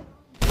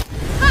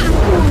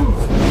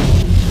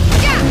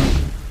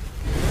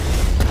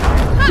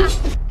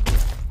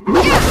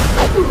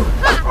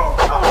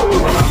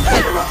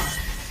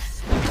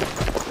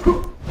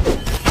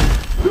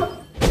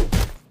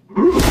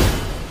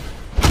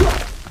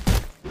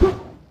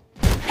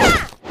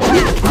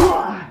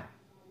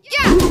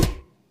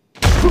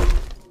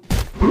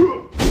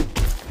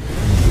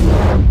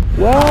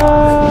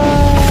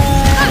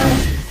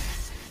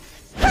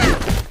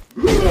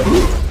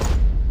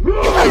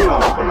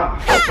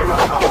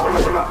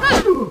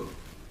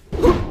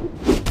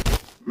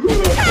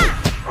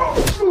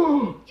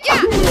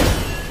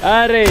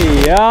अरे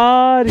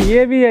यार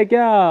ये भी है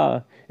क्या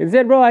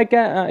Insane bro I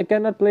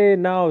cannot play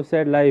now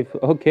said live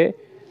okay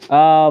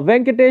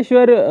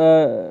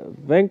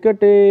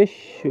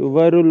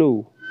Venkateshwarulu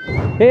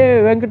hey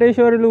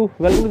Venkateshwarulu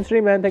welcome to the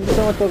stream man thank you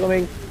so much for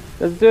coming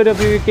that's the of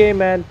UK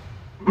man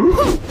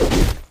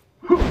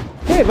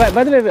hey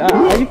by the way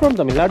are you from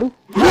Tamil Nadu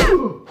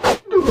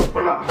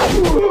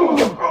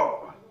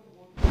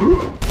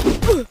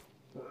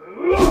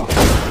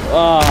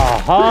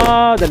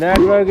the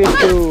network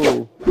issue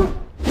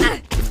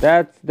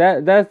that's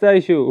the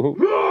issue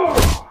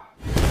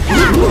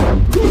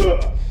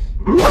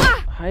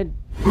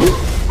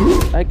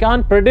I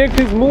can't predict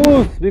his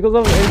moves because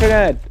of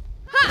internet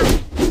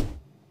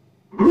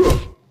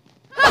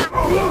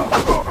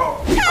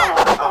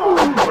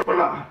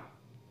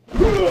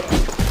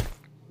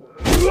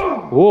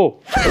whoa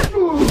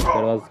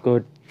that was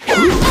good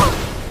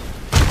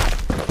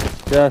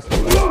Just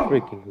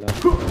freaking love.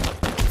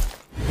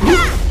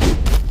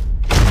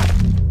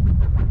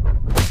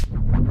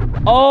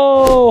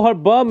 Oh, her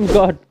bum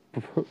got.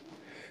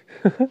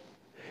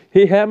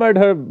 He hammered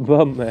her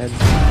bum, man.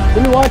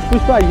 Will you watch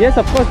Pushpa? Yes,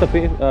 of course,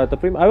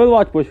 Taprim. I will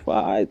watch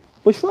Pushpa.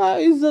 Pushpa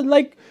is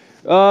like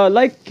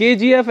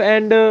KGF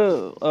and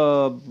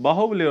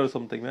Bahubali or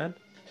something, man.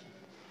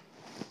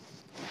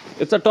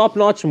 It's a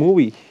top-notch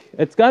movie.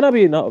 It's gonna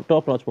be a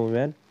top-notch movie,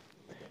 man.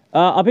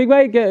 Apik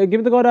bhai, give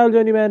me the code. I'll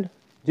join you, man.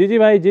 GG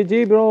bhai,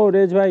 GG bro,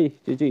 Raj bhai,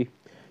 GG.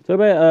 चलो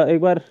भाई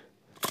एक बार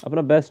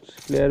अपना best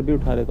player भी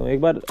उठा लेता हूँ.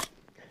 एक बार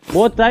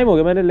बहुत टाइम हो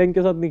गया मैंने लिंक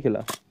के साथ नहीं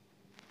खेला.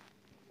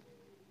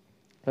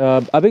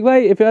 Apik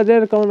bhai, if you are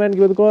there, come on man,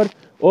 give me the code.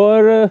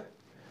 Or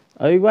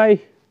Apik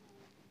bhai,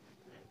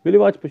 will you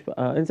watch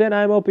Pushpa? Insane,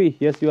 I'm OP.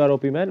 Yes, you are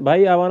OP, man.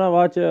 Bhai, I wanna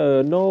watch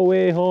No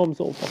Way Home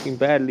so fucking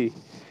badly.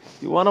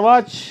 You wanna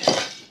watch?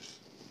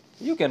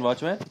 You can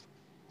watch, man.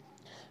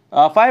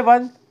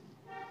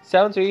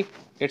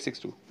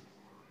 5173862.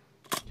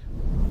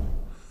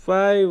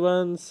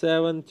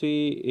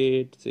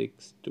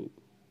 5173862.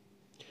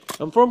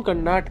 I'm from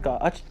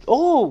Karnataka.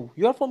 Oh,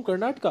 you are from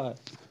Karnataka.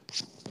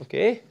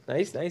 Okay,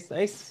 nice.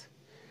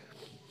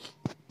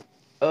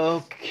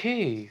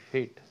 Okay,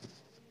 wait.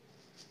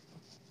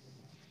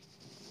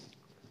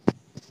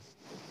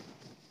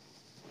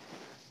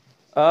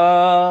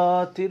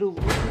 I do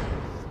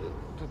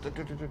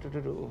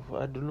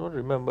not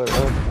remember.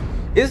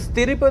 Is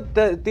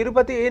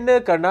Tirupati in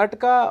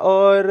Karnataka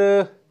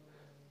or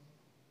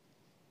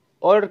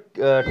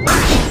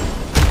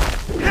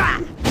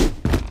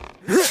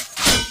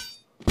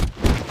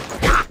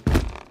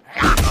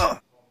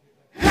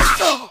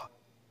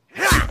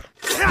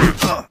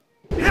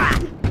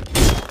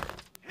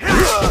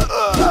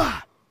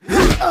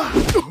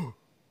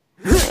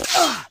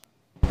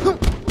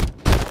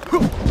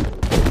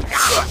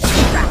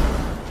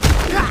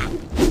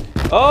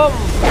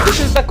this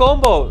is the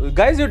combo,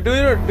 guys. Do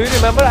you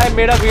remember I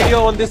made a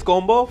video on this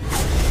combo?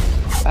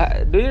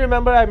 Do you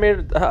remember I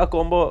made a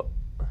combo?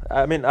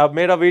 I mean, I've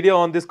made a video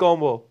on this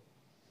combo.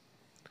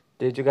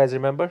 Did you guys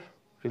remember?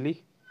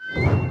 Really?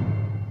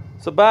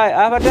 So bye.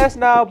 I have a test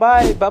now.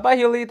 Bye,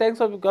 Huli. Thanks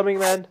for coming,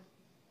 man.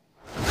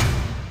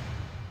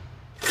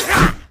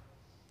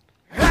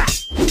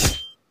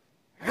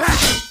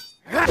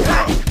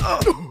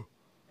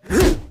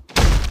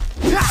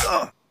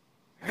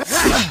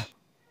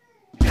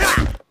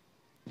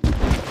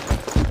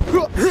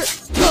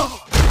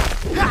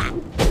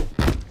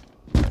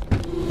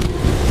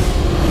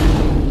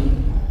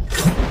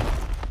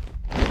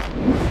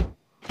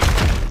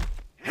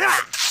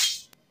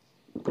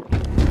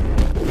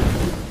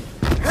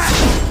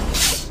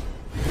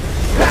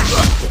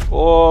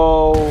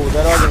 Oh,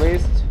 that was a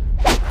waste.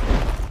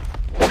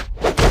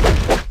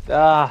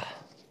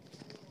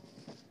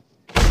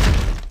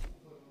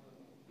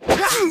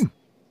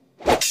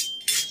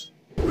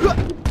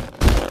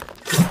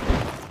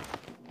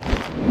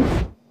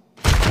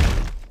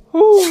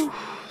 Whew,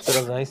 that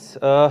was nice.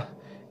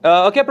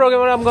 Okay,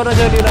 programmer, I'm gonna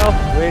join you now.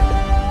 Wait,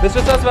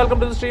 Mr. Sus,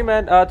 welcome to the stream,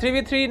 man.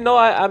 3v3, no,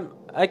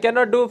 I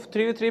cannot do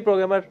 3v3,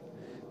 programmer.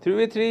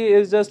 3v3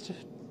 is just.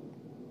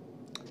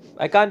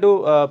 I can't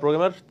do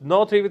programmer.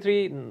 No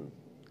 3v3.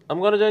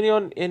 I'm gonna join you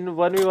in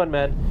 1v1,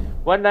 man.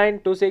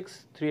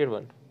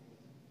 1926381.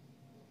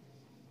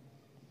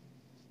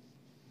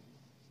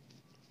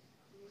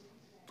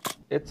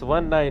 It's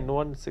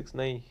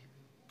 19169.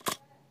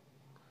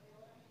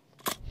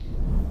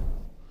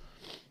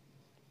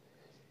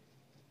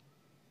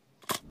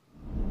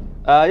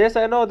 Yes,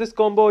 I know this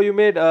combo you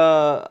made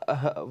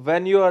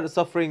when you are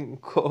suffering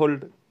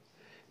cold.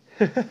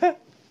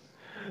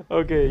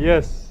 Okay,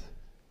 yes.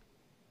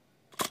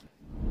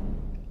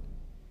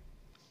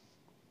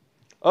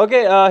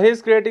 Okay,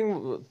 he's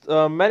creating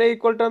मैंने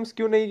equal terms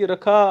क्यों नहीं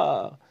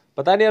रखा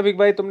पता नहीं अभिक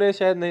भाई तुमने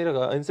शायद नहीं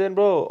रखा. Insane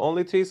bro,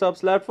 only 3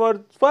 subs left for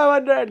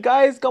 500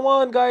 guys. Come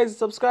on guys,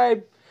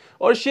 subscribe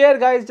or share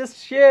guys, just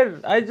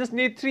share. I just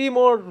need 3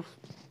 more.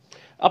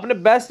 अपने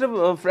बेस्ट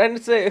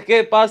फ्रेंड्स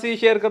के पास ही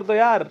शेयर कर दो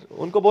यार.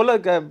 उनको बोलो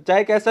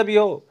चाहे कैसा भी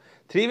हो.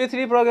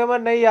 3v3 प्रोग्रामर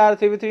नहीं यार,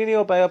 3v3 नहीं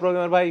हो पाएगा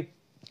प्रोग्रामर भाई.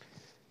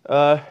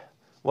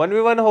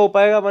 1v1 हो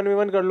पाएगा.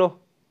 1v1 कर लो.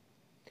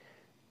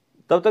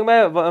 तब तक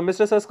मैं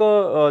मिस्टर सस को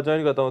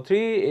ज्वाइन करता हूँ.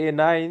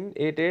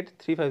 3988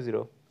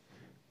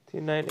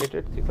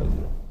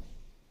 3988350.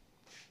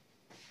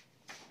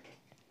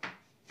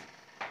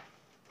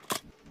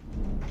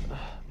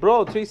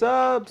 ब्रो 3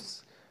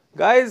 subs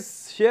गाइस,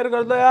 शेयर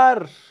कर दो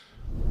यार.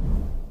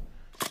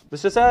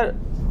 मिस्टर सर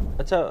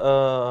अच्छा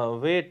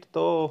वेट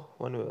तो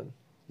 1v1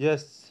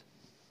 yes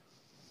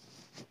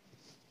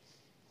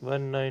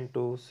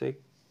 1926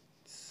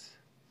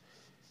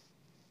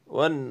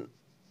 192.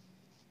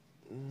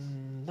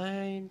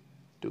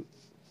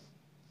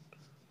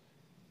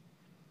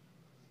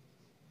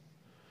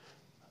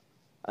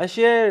 I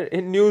share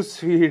in news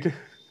feed.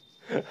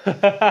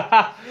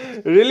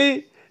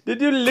 Really?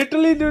 Did you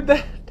literally do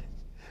that?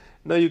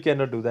 No, you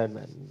cannot do that,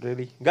 man.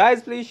 Really.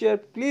 Guys, please share.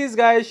 Please,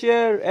 guys,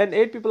 share. And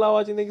 8 people are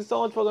watching. Thank you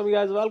so much for coming,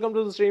 guys. Welcome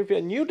to the stream. If you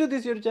are new to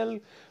this YouTube channel,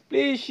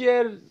 Please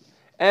share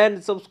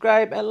and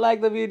subscribe and like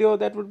the video.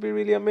 That would be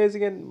really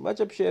amazing and much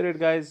appreciated,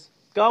 guys.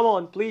 Come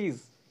on,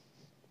 please.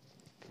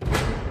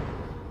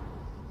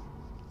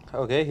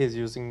 Okay, he's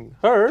using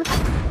her.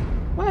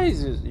 Why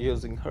is he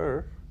using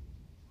her?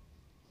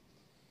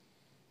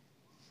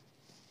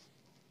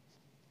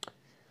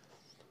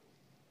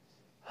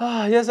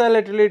 Yes, I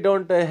literally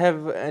don't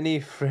have any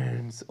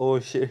friends.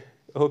 Oh shit.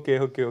 Okay.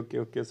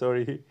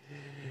 Sorry.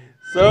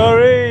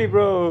 Sorry,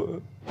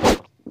 bro.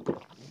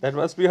 That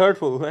must be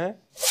hurtful, man.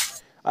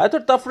 I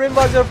thought Tafrim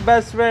was your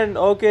best friend.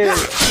 Okay.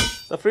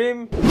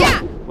 Tafrim,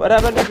 what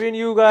happened between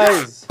you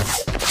guys?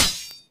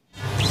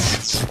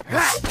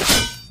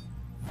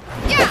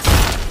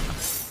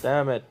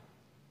 Damn it.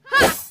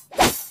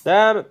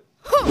 Damn it.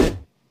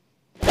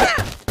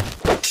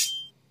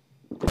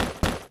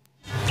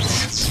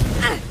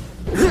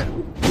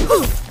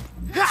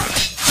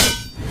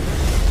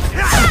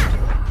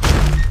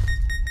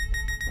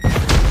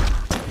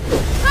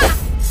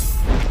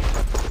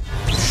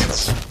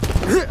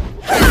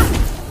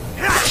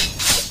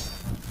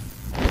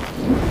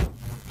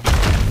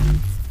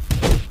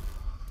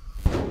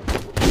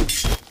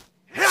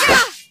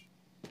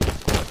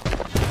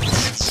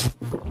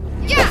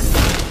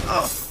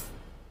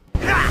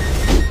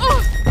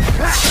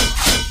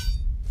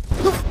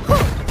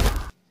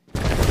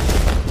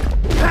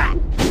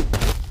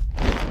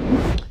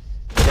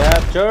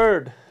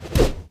 Captured.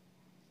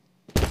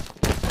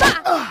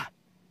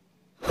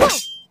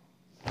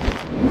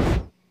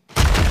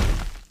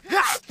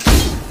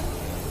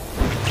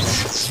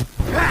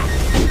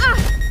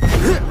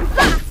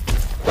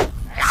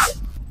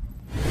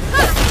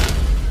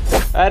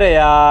 अरे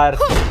यार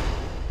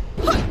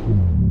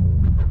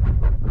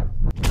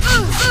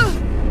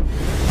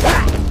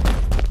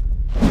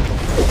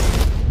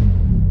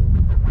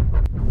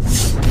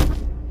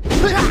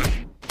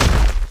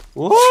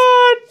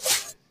What?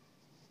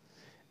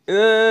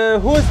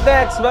 Who's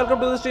next? Welcome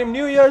to the stream.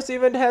 New Year's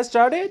event has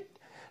started?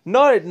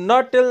 No,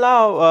 not till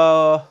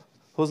now.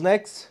 Who's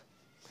next?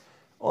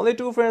 Only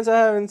 2 friends I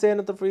have. Insane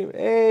at the free.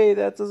 Hey,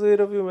 that's so sweet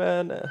of you,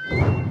 man.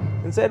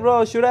 Insane,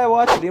 bro. Should I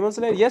watch Demon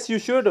Slayer? Yes, you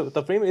should.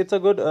 The frame. It's a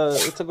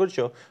good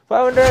show.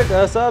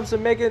 500 subs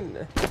making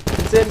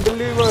insane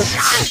believer.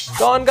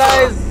 Come on,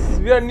 guys.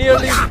 We are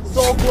nearly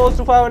so close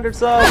to 500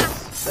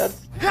 subs.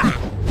 That's.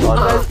 Come on,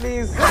 guys,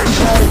 please.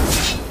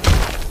 Guys.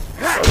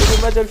 That would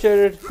be much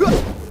appreciated.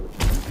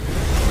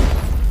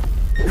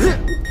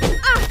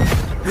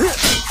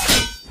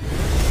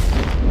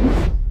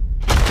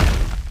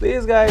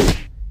 Please, guys.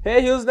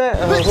 Hey, who's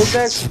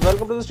next?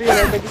 Welcome to the stream,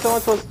 and thank you so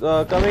much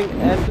for coming.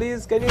 And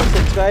please, can you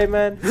subscribe,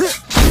 man? It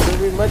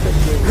will be much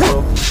appreciated,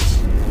 bro.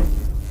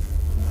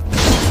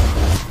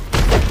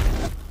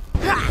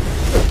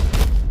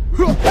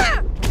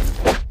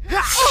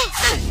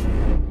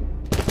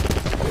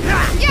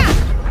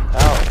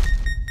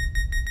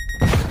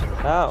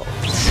 Ow.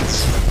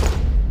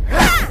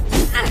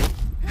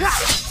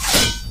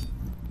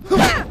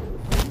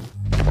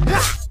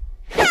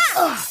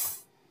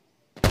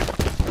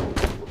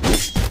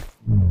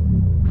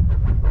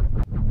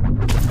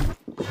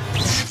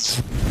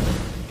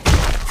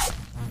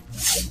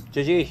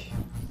 GG.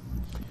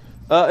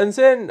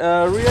 Insane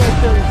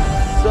reaction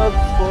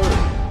subs for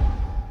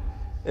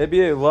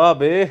ABA. Wow,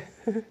 bae.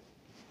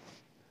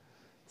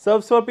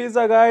 Subs for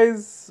pizza,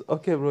 guys.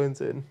 Okay, bro,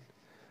 insane.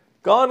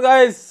 Come on,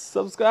 guys,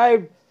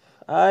 subscribe.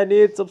 I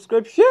need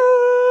subscription.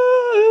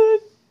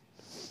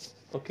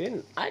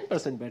 Okay,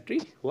 9%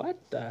 battery. What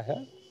the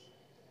hell?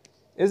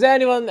 Is there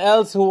anyone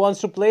else who wants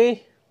to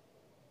play?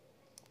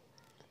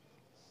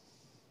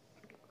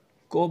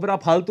 Cobra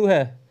फालतू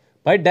है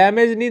भाई.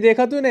 Damage नहीं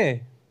देखा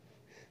तूने?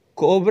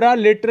 Cobra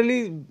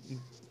literally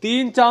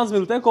 3 chance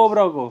मिलते हैं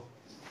cobra को.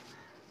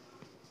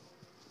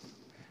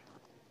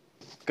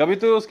 कभी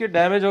तू उसकी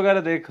डैमेज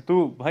वगैरह देख.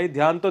 तू भाई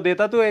ध्यान तो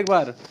देता तू एक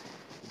बार.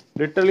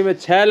 लिटरली में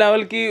 6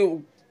 लेवल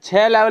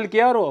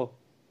किया और वो.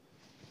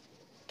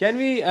 Can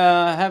we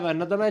have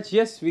another match?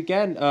 Yes, we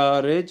can.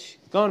 Rage,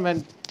 come on,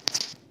 man.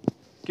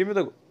 Give me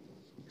the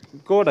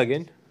code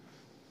again.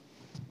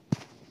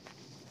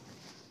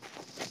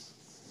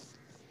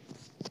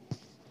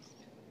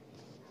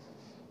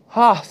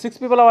 Ha, 6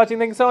 people are watching.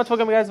 Thank you so much for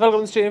coming, guys. Welcome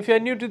to the stream. If you are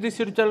new to this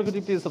YouTube channel, could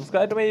you please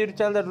subscribe to my YouTube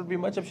channel? That would be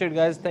much appreciated,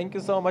 guys. Thank you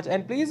so much.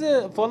 And please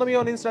follow me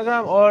on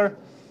Instagram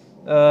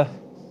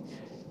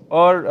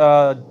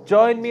or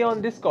join me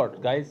on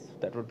Discord, guys.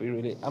 That would be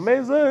really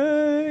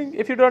amazing.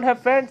 If you don't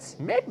have friends,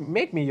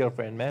 make me your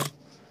friend, man.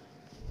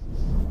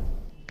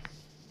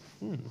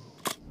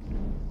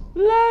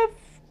 Left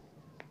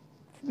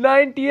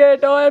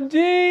 98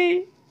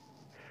 OMG.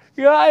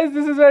 Guys,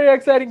 this is very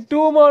exciting.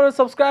 2 more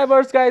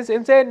subscribers, guys.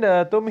 Insane.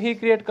 Tum hi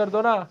create kar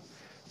do na.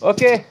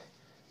 Okay,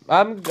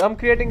 I'm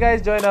creating,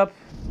 guys. Join up.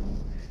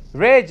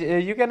 Rage,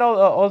 you can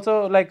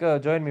also like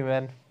join me,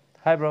 man.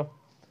 Hi, bro.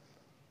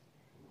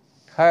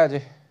 Hi,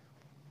 Ajay.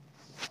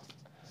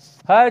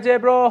 Hi, Ajay,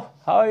 bro.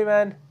 How are you,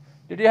 man?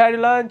 Did you have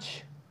your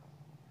lunch?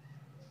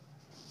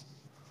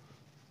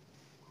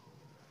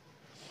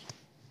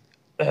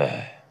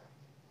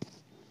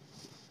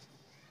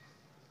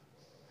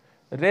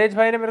 Raise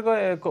भाई ने मेरे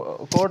को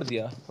code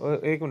दिया।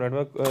 एक minute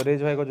में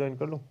raise भाई को join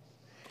कर लूं।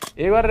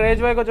 एक बार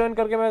रेज भाई को ज्वाइन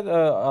करके मैं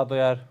आता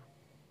यार।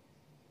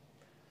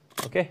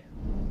 Okay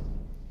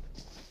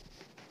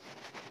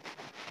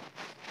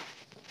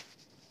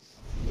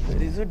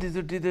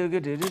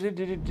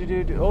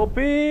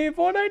OP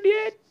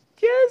 498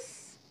 yes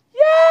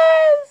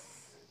yes.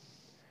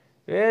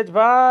 Raise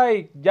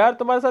भाई यार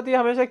तुम्हारे साथ ये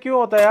हमेशा क्यों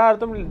होता है यार?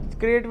 तुम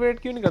क्रिएट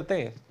क्यों नहीं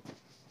करते?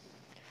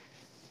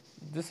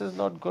 This is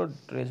not good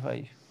raise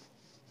भाई।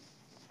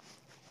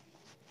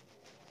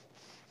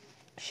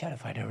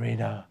 Shadowfight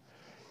Arena.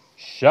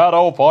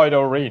 Shadowfight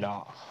Arena.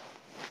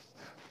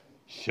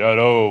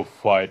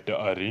 Shadowfight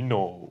Arena.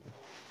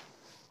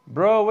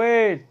 Bro,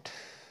 wait.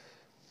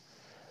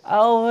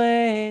 I'll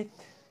wait.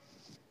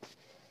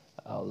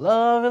 I'll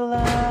love you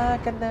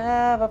like I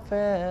never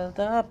felt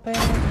the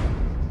pain.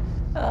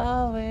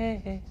 I'll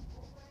wait.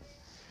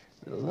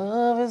 The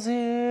love is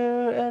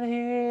here and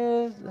here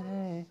is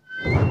late.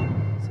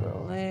 So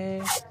lay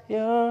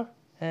your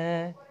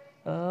hand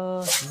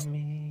on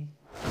me.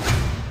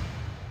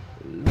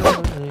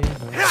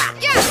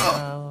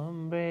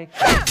 I'm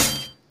breaking.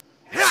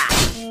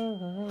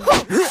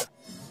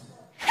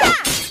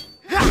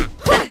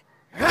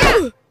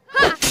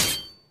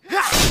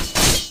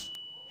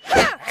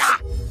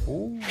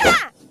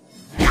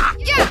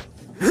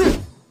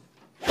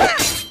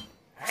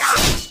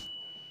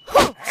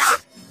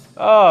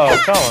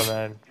 Oh, come on,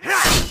 man.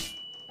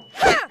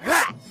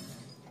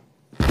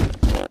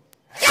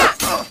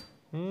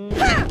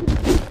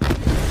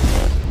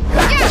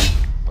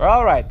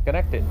 All right,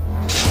 connected.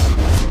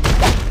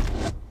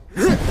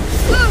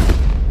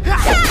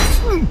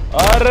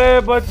 अरे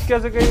बच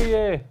कैसे गई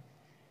ये?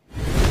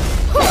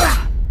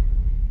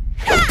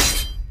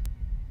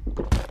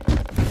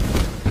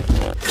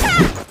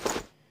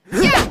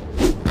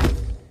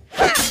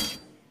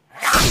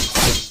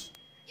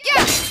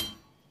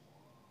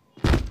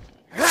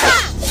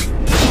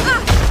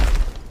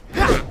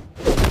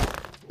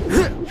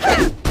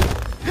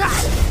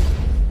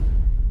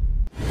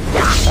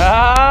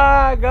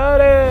 Ah,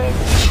 got it.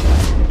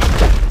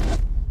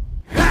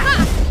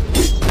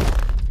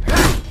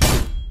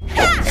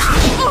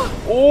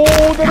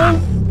 Oh, that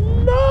is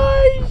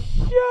nice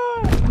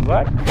shot.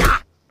 What?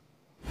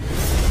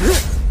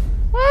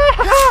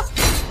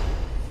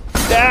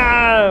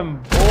 Damn,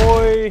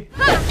 boy.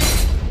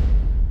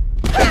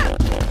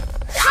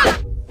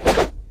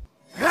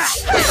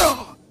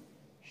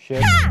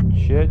 Shit.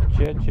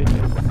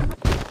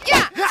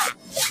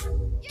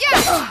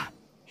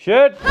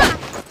 Shit.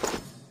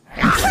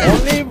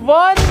 Only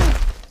one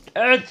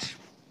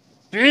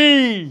HP.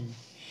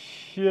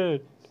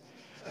 Shit.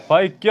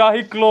 भाई क्या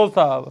ही close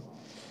था।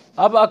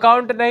 अब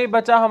account नहीं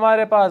बचा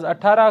हमारे पास।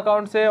 18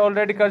 अकाउंट से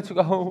ऑलरेडी कर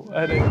चुका हूँ।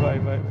 अरे भाई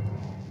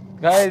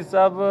गाइस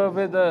अब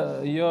with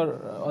your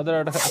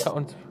other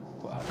accounts.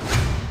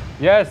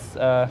 Yes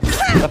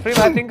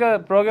तफरीम I think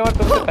programmer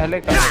तुमसे पहले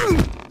कर।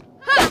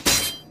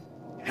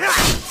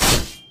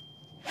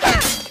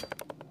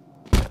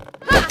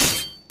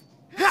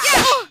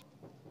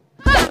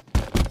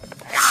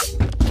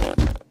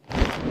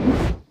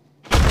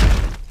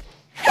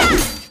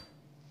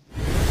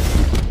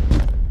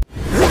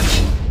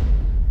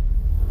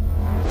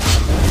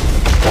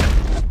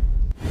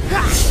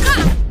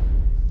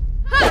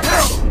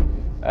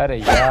 अरे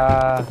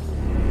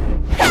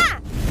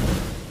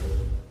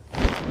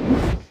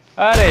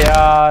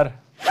यार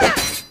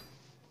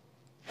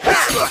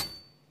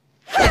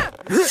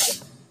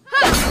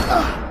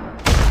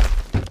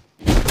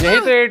यही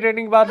तो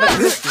इरिटेटिंग बात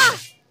लगती है।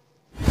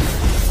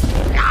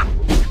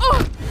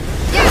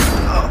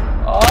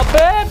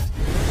 अबे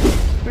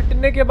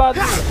पिटने के बाद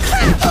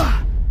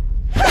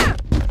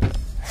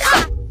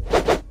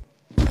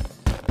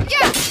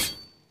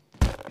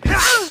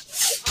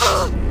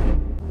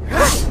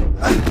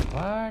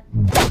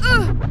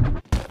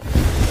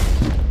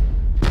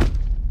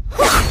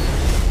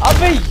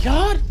अबे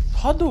यार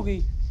हद हो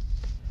गई।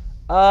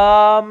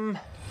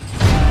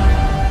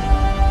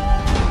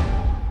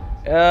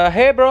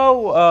 Hey bro,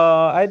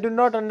 I do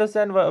not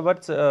understand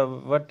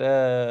what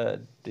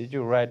did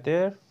you write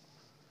there?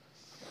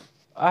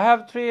 I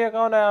have 3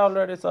 accounts. I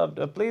already subbed.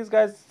 Please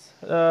guys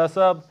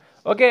sub.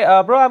 Okay,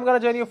 bro, I'm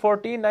gonna join you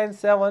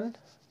 1497.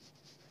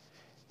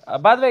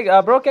 By the way,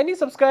 bro, can you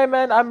subscribe,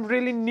 man? I'm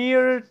really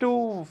near to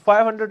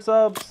 500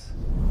 subs.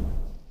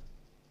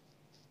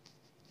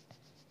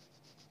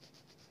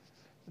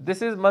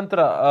 This is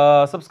Mantra.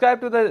 Subscribe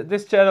to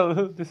this channel.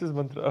 This is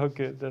Mantra.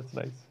 Okay, that's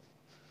nice.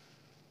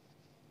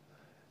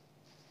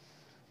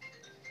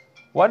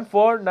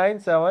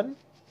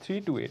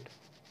 1497328.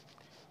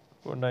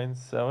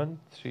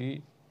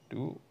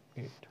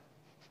 497-328.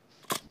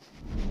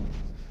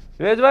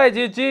 Raise भाई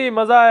जी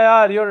मजा आया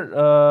यार।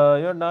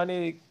 Your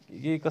नानी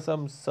की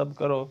कसम सब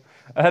करो।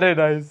 अरे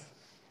nice.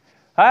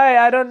 Hi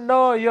I don't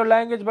know your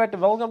language but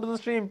welcome to the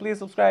stream. Please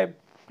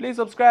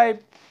subscribe.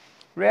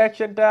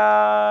 Reaction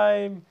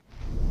time.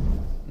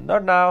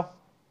 Not now.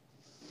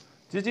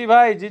 जी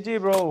भाई जी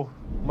ब्रो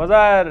मजा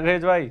आया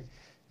रेज भाई।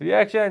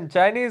 Reaction,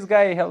 Chinese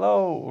guy, hello,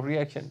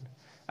 reaction.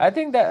 I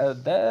think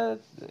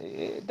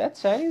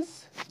that's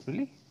Chinese.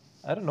 Really?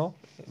 I don't know.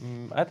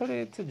 I thought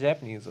it's a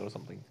Japanese or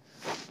something,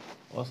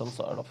 or some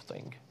sort of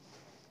thing.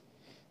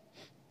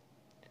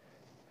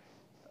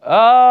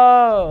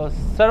 Oh,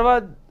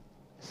 Sarvad.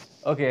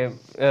 Okay,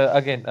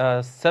 again,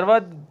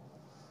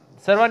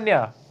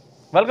 Sarvanya.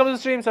 Welcome to the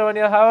stream,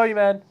 Sarvanya. How are you,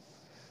 man?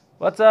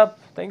 What's up?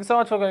 Thank you so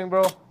much for coming,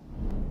 bro.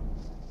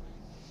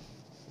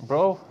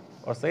 Bro,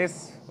 or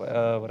sis,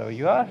 whatever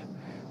you are.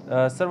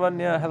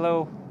 Sarvanya,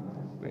 hello.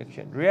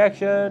 Reaction.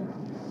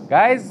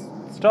 Guys,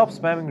 stop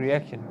spamming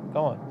reaction.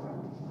 Come on.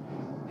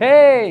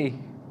 Hey!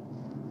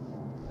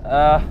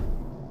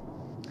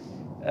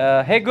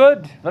 Hey,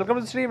 good. Welcome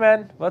to the stream,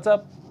 man. What's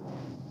up?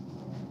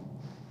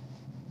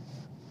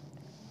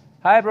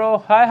 Hi, bro.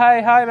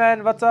 Hi,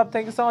 man. What's up?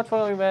 Thank you so much for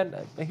coming, man.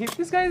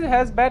 This guy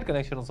has bad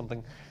connection or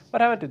something.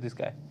 What happened to this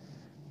guy?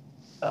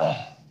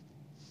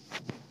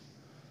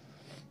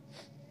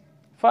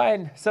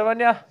 Fine.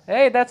 Savanya.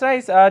 Hey, that's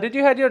nice. Did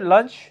you had your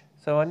lunch,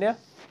 Savanya?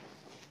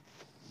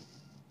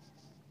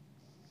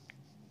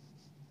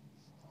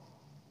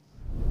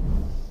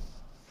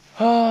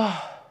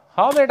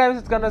 How many times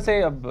it's gonna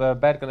say a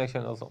bad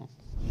connection or something?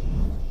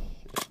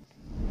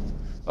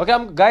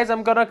 Okay, guys,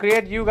 I'm gonna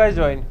create. You guys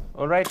join.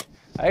 All right.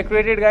 I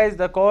created, guys.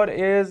 The code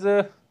is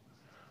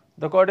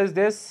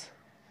this.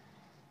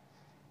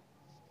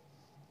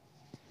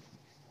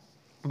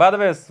 By the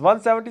way,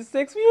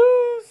 176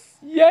 views.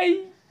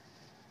 Yay!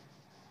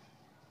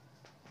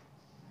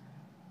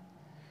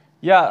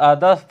 Yeah.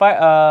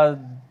 The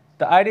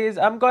ID is.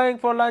 I'm going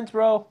for lunch,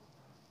 bro.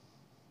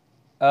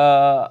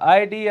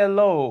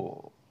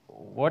 IDLO.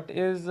 What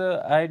is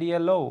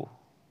IDLO?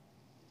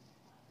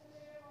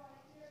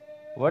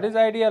 What is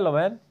IDLO,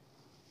 man?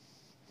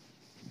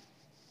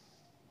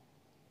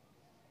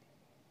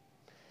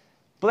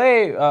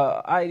 Play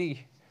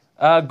ID.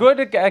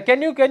 Good.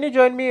 Can you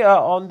join me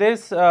on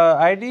this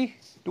ID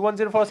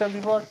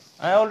 210474?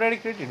 I already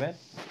created, man.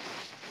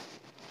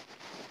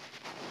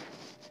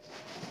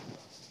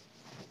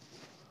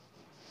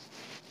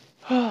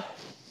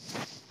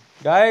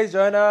 Guys,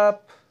 join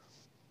up.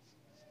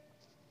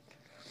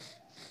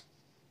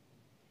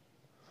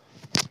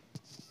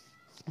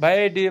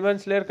 भाई demon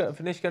slayer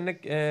finish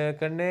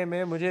करने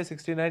में मुझे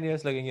 69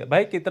 years लगेंगे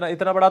भाई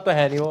इतना बड़ा तो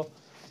है नहीं वो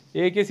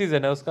एक ही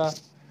सीजन है उसका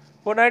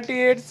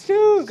 498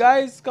 still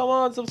guys come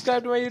on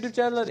subscribe to my YouTube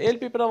channel 8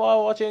 people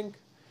are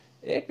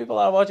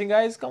watching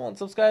guys come on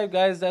subscribe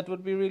guys that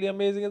would be really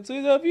amazing and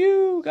sweet of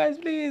you guys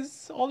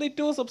please only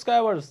 2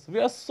 subscribers we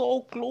are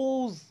so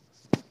close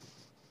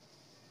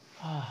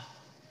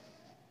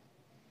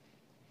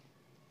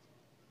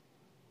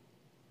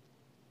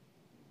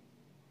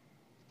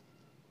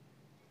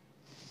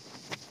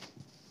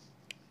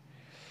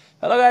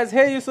Hello guys,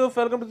 hey Yusuf,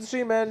 welcome to the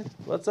stream, man.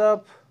 What's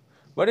up?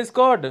 What is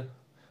code?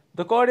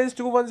 The code is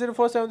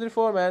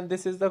 210474, man.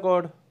 This is the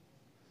code.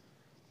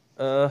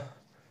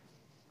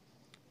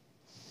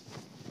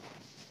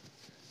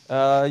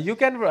 You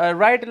can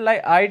write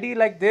like ID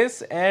like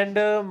this, and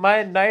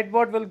my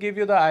nightbot will give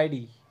you the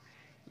ID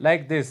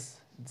like this.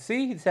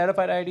 See,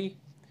 shadowfight ID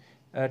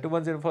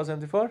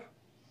 210474.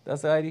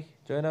 That's the ID.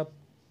 Join up.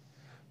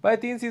 भाई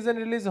 3 season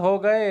release हो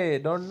गए.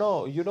 Don't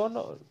know. You don't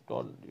know.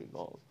 Don't you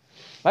know?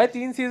 भाई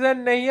 3 season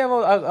नहीं है वो.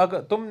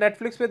 अगर तुम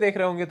Netflix पे देख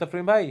रहे होंगे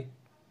तफरीम भाई.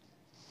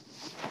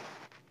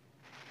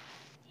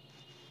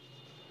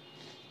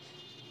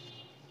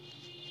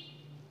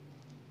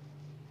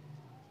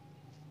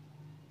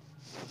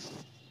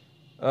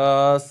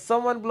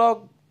 Someone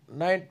block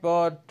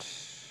Nightbot.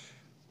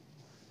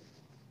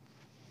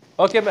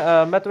 Okay,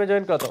 मैं तुम्हें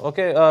join करता हूँ.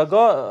 Okay,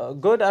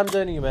 good. I'm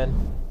joining you, man.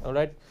 All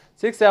right.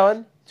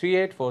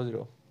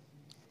 673840.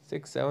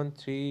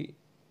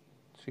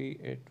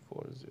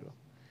 673840.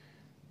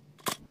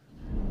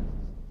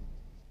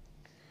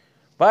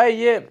 भाई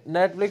ये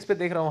नेटफ्लिक्स पे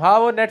देख रहा हूँ. हाँ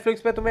वो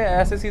नेटफ्लिक्स पे तुम्हें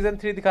ऐसे सीजन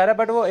 3 दिखा रहा है,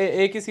 बट वो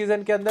एक ही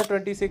सीजन के अंदर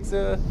 26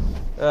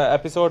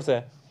 एपिसोड्स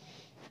है.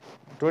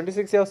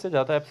 26 या उससे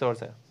ज़्यादा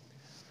एपिसोड्स हैं.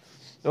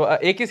 तो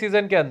एक ही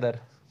सीजन के अंदर.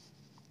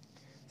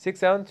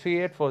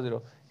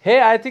 673840.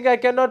 Hey, I think I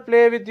cannot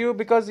play with you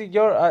because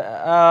you're.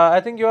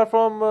 I think you are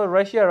from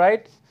Russia,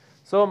 right?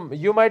 So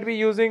you might be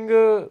using.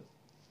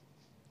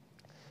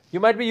 You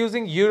might be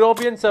using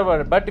European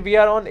server, but we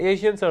are on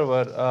Asian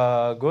server.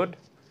 Good.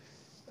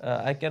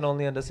 I can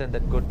only understand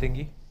that good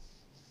thingy.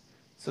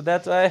 So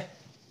that's why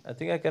I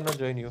think I cannot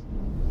join you.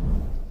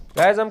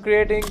 Guys, I'm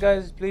creating.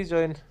 Guys, please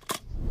join.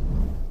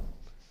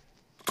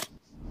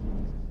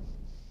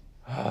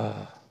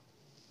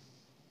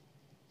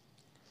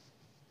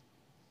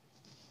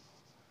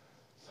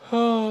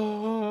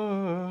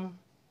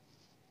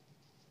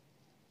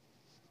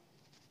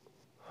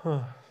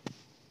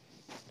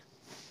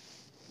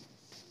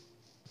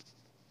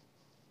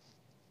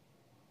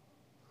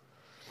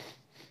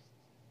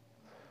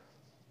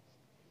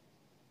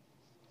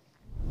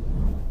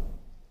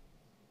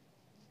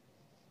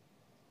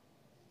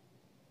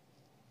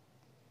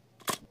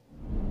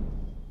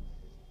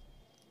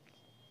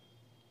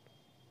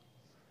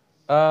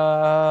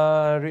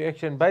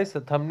 Reaction भाई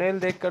thumbnail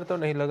देखकर तो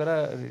नहीं लग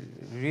रहा.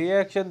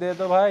 Reaction दे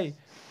दो भाई.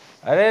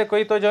 अरे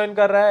कोई तो ज्वाइन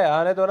कर रहा है,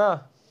 आने दो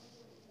ना।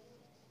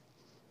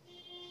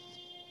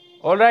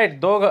 ऑलराइट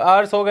 2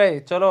 hours हो गए,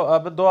 चलो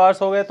अब 2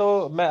 hours हो गए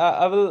तो मैं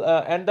I will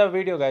and the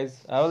video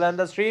guys, I will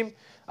and the stream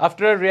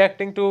after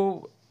reacting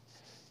to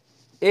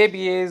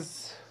ABA's,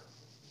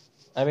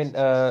 I mean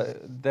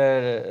the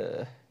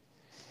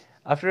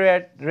after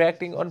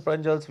reacting on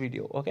Pranjal's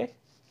video. Okay,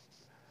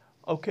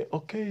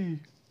 okay.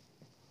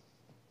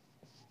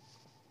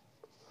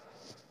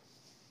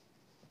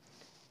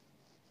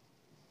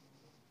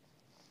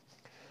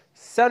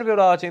 Seven people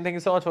are watching. Thank you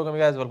so much for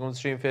coming, guys. Welcome to the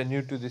stream. If you're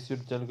new to this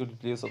YouTube channel, could you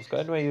please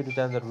subscribe to my YouTube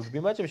channel? That would be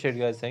much appreciated,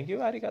 guys. Thank you.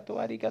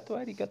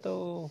 Arigato.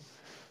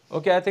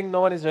 Okay, I think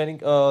no one is joining.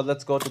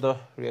 Let's go to the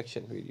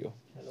reaction video.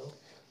 Hello.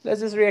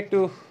 Let's just react to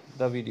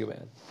the video,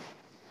 man.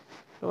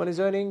 No one is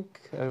joining.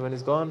 Everyone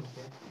is gone.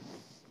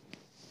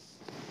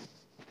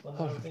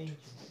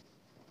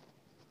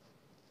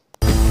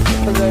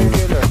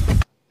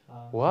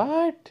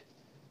 What?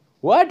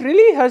 What?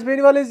 Really? Harsh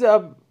Beniwal is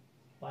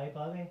pipe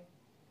आ गए?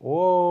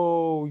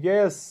 Oh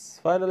yes,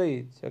 finally.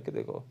 Check के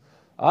देखो,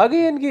 आ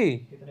गई इनकी.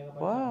 कितने का?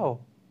 Wow.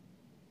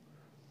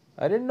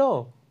 I didn't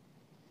know.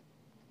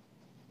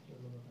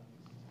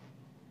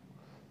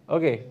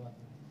 Okay.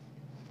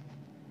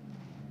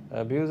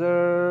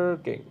 Abuser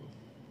King.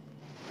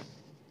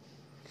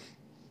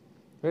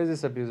 Where is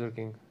this Abuser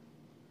King?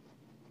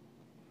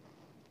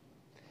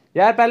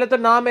 यार पहले तो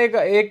नाम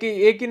एक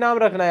ही नाम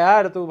रखना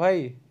यार तू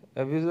भाई.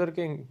 Abuser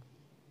King.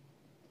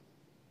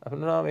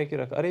 अपना नाम एक ही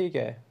रख. अरे ये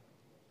क्या है?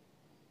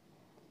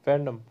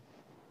 Fandom.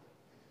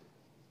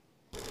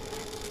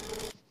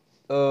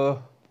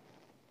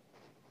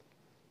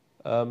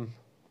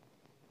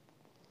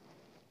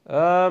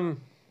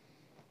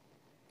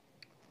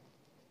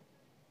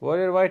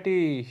 Warrior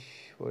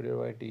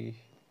Whitey.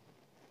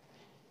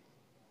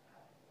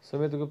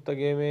 Sumit Gupta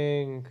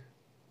Gaming.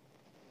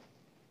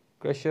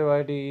 Crusher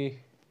Whitey.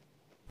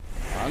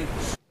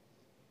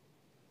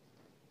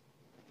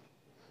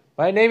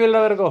 भाई नहीं मिल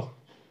रहा मेरे को.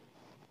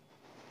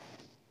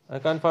 I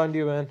can't find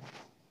you, man.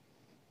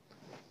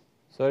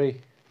 Sorry.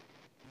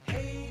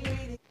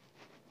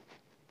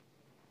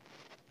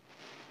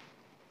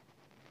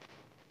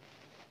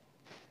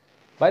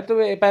 भाई तू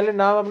पहले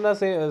नाम अपना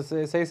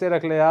सही से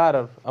रख ले यार.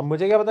 अब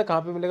मुझे क्या पता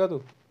कहाँ पे मिलेगा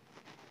तू.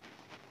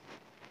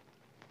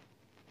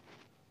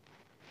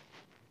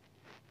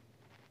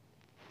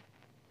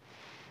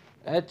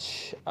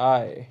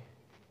 HI.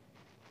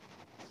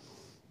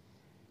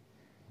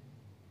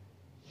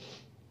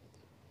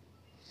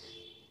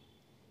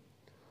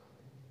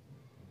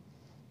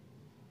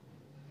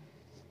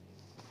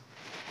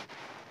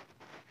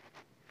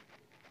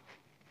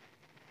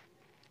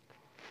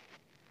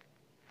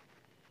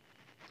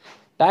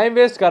 टाइम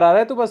वेस्ट करा रहा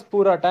है तू, बस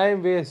पूरा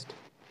time waste.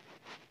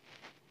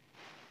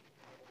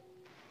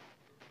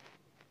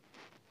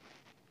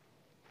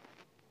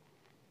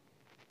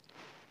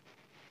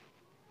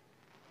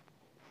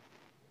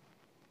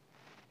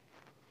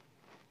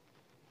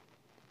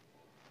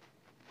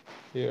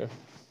 Here.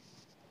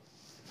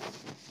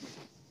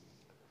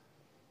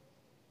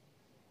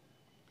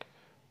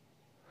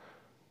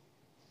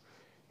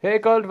 Hey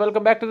Cult,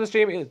 welcome back to the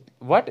stream.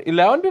 What?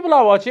 11 people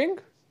are watching?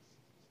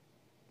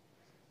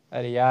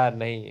 अरे यार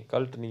नहीं,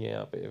 कल्ट नहीं है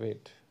यहाँ पे.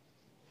 वेट,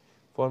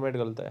 फॉर्मेट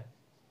गलत है.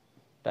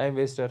 Time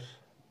Wester.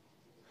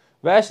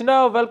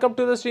 Vaishnav welcome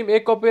to the stream.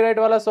 एक कॉपीराइट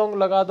वाला सॉन्ग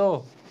लगा दो.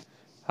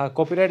 हाँ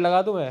कॉपीराइट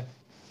लगा दूँ मैं.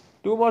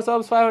 2 more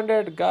subs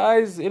 500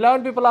 guys.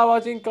 11 people are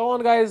watching. Come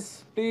on guys,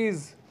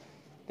 please.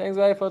 Thanks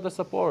guys for the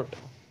support.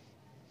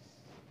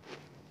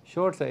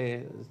 Shorts है.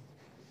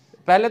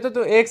 पहले तो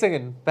तू एक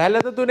सेकंड,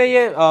 पहले तो तूने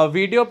ये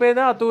वीडियो पे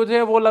ना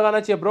तुझे वो लगाना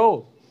चाहिए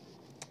ब्रो.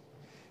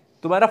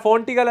 तुम्हारा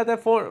फ़ॉन्ट ही गलत है.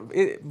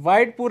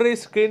 वाइट पूरे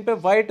स्क्रीन पे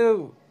वाइट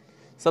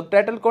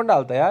सबटाइटल कौन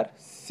डालता है यार.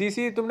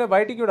 सीसी तुमने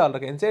वाइट ही क्यों डाल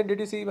रखा है. इनसे did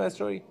you see my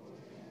story.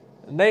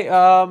 नहीं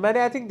मैंने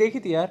आई थिंक देखी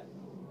थी यार,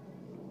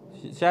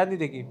 शायद नहीं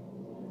देखी.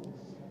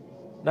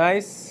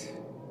 Nice.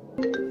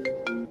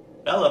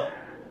 Hello.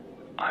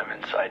 I'm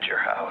inside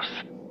your house.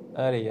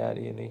 अरे यार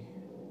ये नहीं.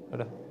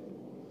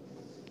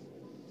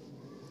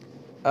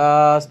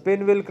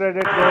 Spin will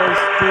credit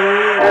goes to.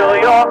 Fill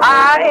your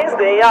eyes,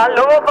 they all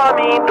over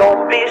me.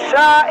 Don't be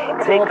shy.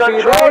 Take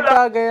control. Copyright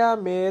आ गया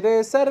मेरे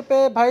सर पे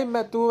भाई.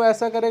 मैं तू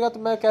ऐसा करेगा तो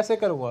मैं कैसे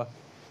करूँगा.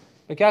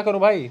 मैं क्या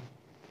करूँ भाई.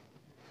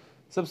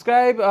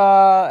 Subscribe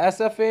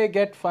SFA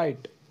get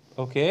fight.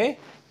 Okay.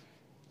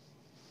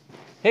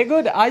 Hey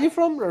good. Are you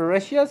from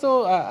Russia? So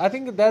I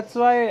think that's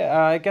why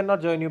I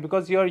cannot join you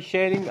because you are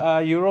sharing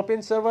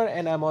European server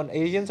and I'm on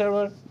Asian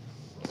server.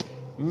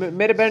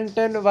 मेरे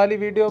Benton वाली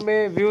video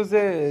में views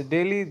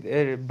daily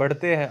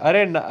बढ़ते हैं.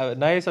 अरे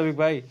nice अभी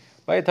भाई.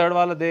 Third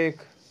वाला देख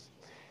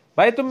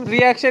भाई. तुम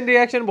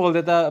रिएक्शन बोल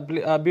देता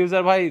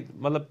अब्यूजर भाई,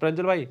 मतलब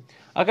प्रंजल भाई.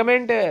 A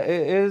comment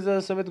is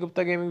Sumit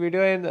Gupta gaming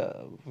video and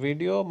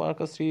video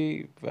Marcus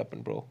 3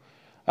 weapon bro.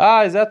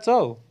 Is that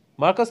so.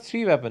 Marcus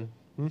 3 weapon.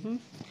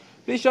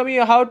 Please show me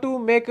how to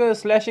make a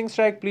slashing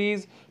strike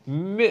please.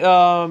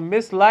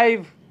 Miss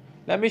live,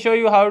 let me show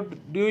you how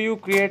do you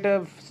create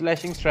a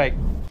slashing strike.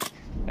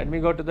 Let me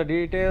go to the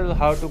detail.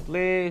 How to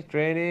play,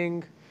 training,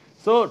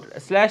 So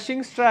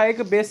slashing strike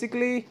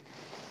basically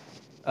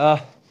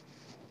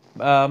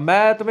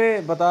मैं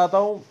तुम्हें बताता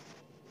हूँ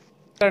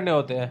करने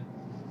होते हैं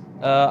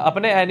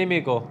अपने enemy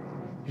को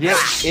ये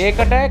एक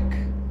अटैक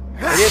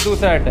और ये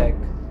दूसरा attack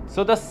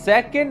so the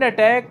second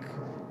attack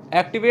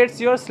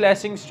activates your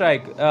slashing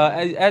strike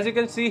as you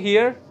can see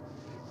here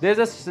there's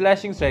a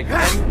slashing strike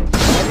and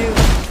when you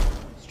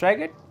strike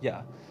it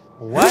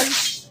one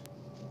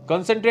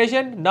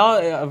concentration now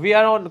we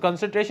are on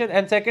concentration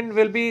and second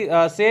will be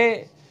say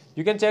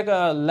you can check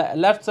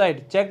left side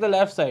check the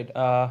left side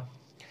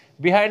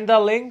behind the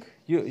link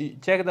you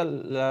check the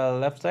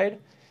left side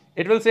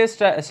it will say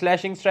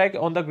slashing strike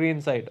on the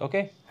green side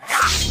okay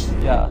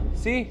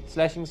see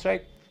slashing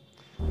strike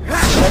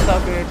that's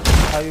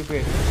how you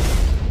create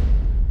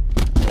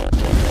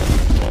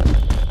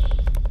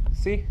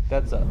see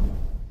that's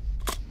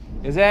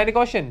is there any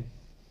question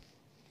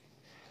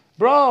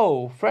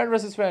bro friend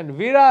versus friend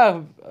Veera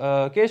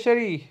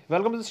Keshari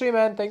welcome to the stream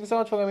man thank you so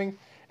much for coming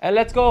and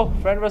let's go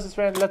friend versus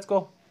friend let's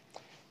go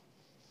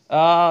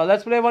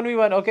let's play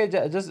 1v1 okay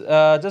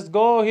just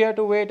go here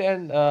to wait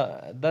and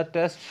the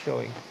test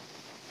showing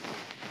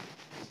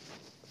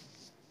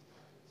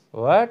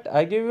what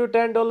I give you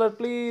 $10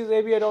 please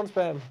AB I don't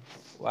spam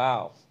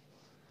wow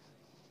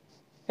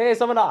hey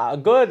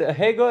someone good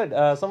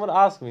someone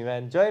asked me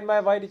man join my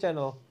YT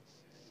channel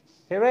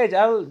hey Rage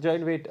I'll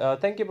join wait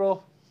thank you bro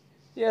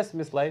yes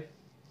Miss Life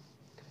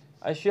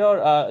I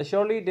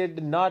surely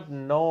did not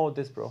know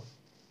this bro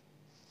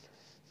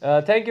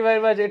thank you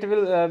very much it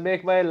will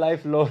make my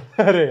life low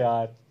अरे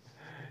यार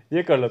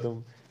ये कर लो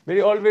तुम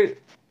मेरी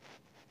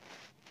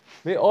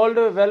old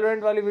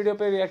Valorant वाली video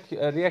पे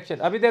reaction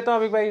अभी देता हूँ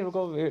अभी भाई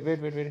रुको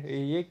वेट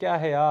ये क्या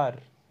है यार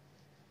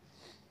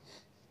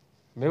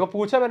मेरे को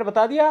पूछा मैंने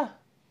बता दिया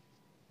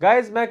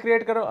गाइस मैं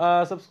क्रिएट कर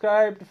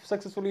subscribe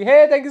successfully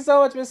hey thank you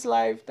so much miss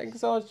life thank you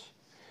so much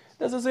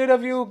that's so sweet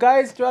of you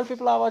guys 12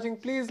 people are watching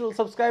please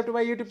subscribe to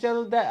my YouTube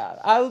channel that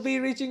I'll be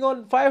reaching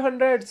on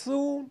 500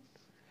 soon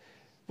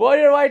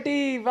Warrior YT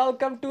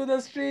welcome to the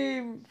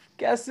stream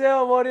kaise ho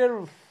Warrior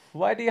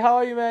YT how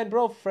are you man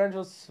bro friend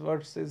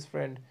versus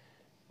friend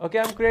okay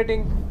I'm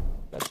creating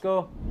let's go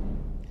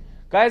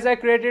guys I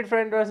created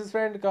friend versus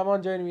friend come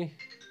on join me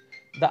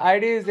the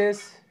ID is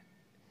this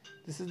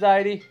is the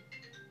ID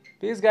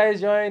please guys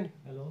join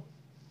Hello.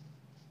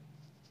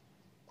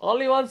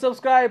 only one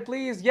subscribe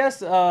please yes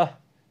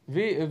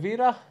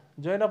Veera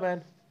join up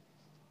man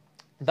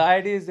the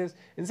ID is this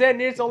Insane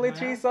needs only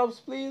 3 subs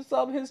please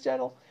sub his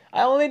channel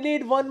I only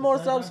need one more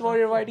subs for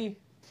your YT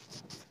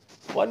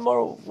one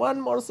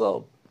more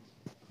sub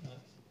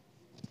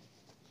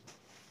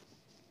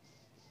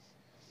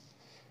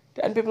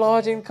 10 people are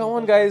watching come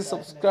on guys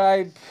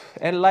subscribe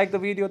and like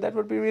the video that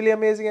would be really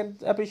amazing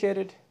and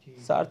appreciated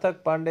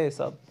Sarthak Pandey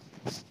sub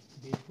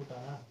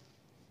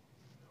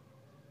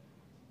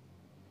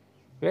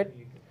wait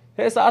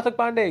hey Sarthak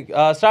Pandey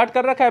start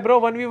कर रखा है bro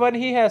 1v1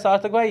 ही है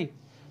सार्थक भाई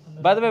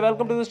by the way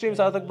welcome to the stream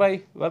सार्थक भाई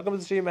welcome to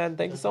the stream man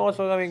thank you so much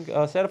for coming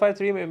shadowfight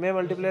 3 में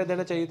multiplayer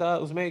देना चाहिए था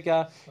उसमें क्या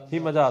ही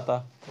मजा आता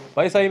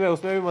भाई सही में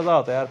उसमें भी मजा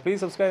आता यार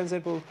please subscribe and say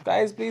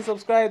guys please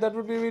subscribe that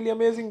would be really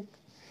amazing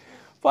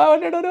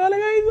 500 होने वाला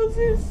guys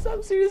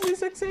I'm seriously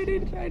so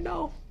excited right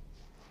now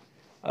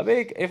अबे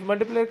if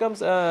multiplayer comes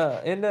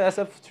in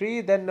SF3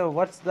 then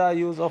what's the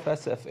use of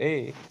SFA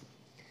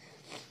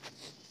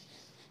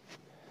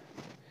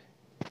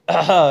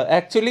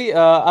actually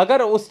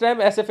अगर उस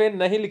time SFA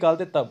नहीं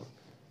निकालते तब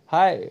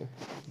hi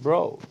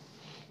bro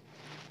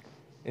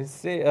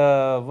इससे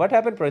what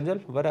happened Pranjal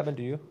what happened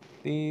to you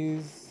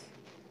please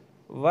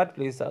what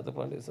please सार्थक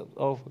पांडे सब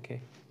oh okay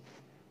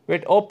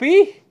wait OP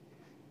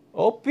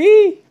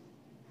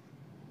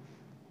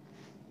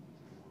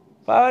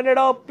 500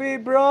 OP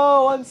bro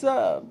once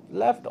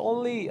left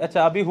only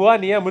अच्छा अभी हुआ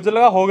नहीं है मुझे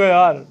लगा हो गया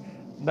यार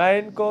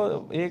 9 को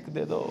 1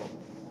 दे दो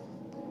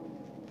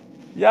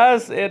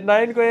Yes,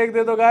 9 को 1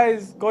 दे दो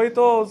guys. कोई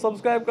तो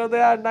सब्सक्राइब कर दो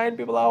यार. 9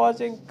 people are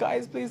watching.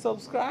 Guys, please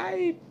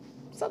subscribe.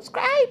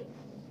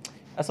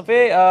 SFA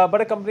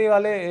बड़े कंपनी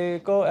वाले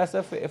को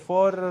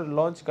SF4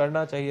 लॉन्च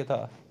करना चाहिए था.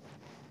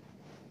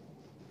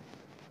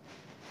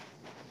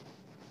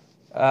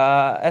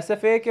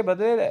 SFA के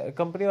बदले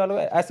कंपनी वालों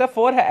का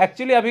SF4 है.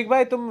 एक्चुअली अभी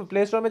भाई तुम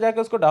प्ले स्टोर में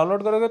जाकर उसको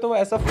डाउनलोड करोगे तो वो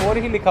SF4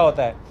 ही लिखा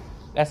होता है.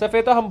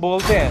 SFA तो हम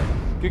बोलते हैं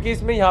क्योंकि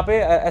इसमें यहाँ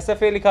पे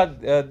SFA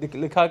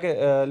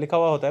लिखा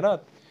हुआ होता है ना.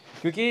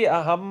 क्योंकि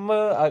हम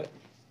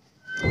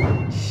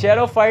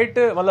शैडो फाइट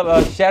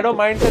मतलब शैडो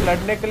माइंड से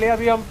लड़ने के लिए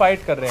अभी हम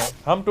फाइट कर रहे हैं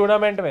हम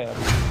टूर्नामेंट में हैं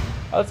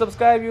I'll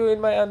subscribe you in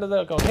my another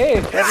account hey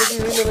that would be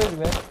really amazing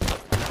man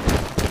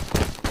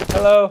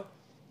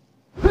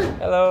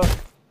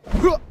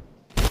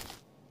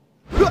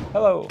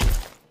hello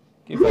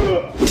keep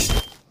fighting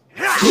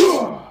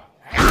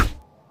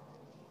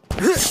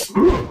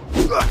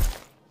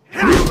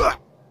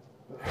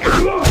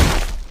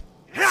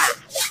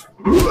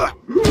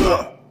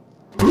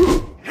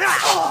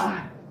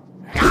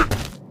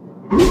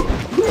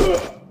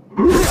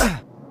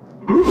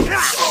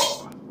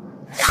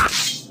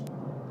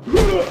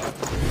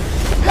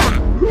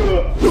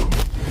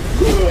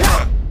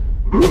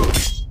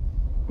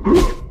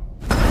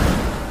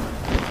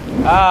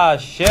Ah,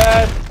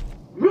 shit.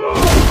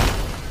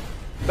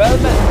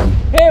 Bellman.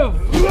 Hey,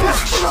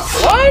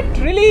 what?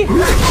 Really?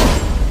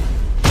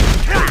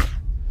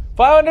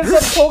 500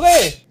 subs हो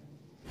गए?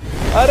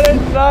 अरे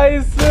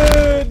nice,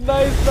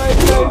 nice, nice,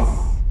 nice.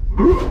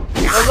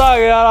 मजा आ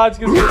गया यार आज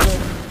की स्ट्रीम में.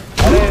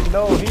 अरे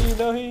no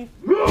he.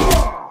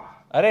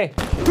 अरे.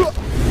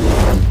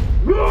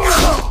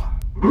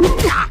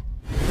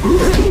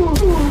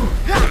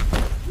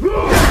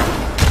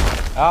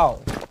 Ow.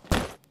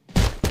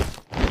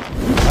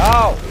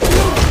 Ow.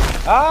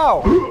 Ow.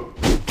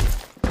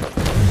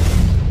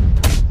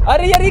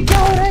 अरे यार ये क्या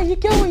हो रहा है? ये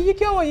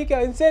क्या हुआ?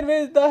 Insane,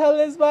 where the hell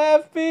is my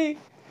FP?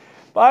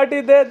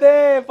 Party they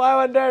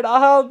 500. I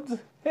helped.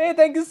 Hey,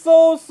 thank you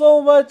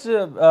so much.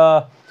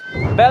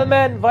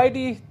 Bellman,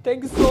 Whitey,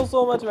 thank you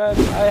so much, man.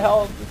 I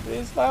helped.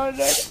 Please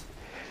 500.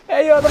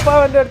 Hey, you're the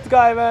 500th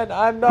guy, man.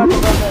 I'm not.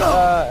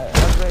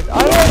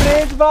 I'm a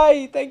rage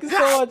bhai. Thank you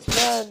so much,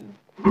 man.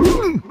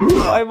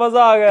 भाई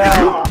मजा आ गया.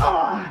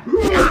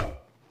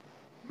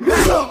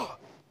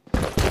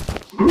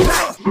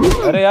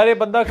 अरे यार ये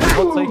बंदा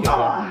बहुत सही खेल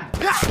रहा है.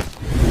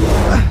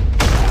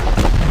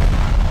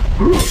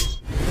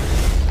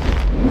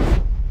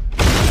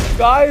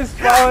 Guys,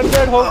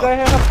 500 हो गए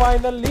हैं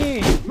फाइनली.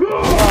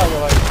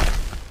 भाई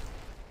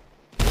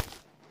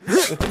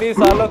इतनी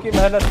सालों की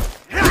मेहनत.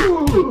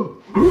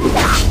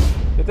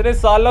 इतने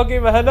सालों की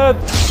मेहनत.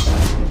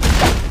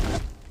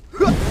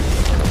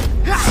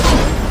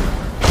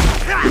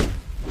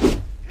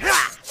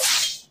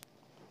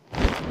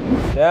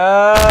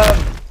 Damn.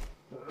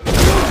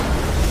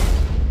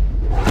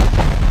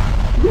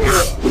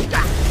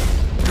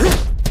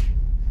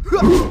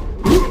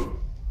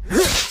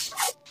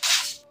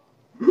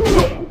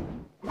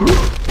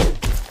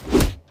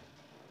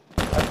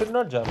 I should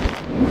not jump.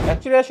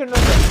 Actually, I should not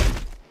jump.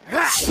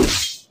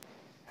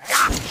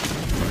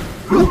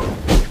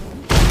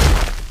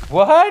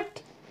 What?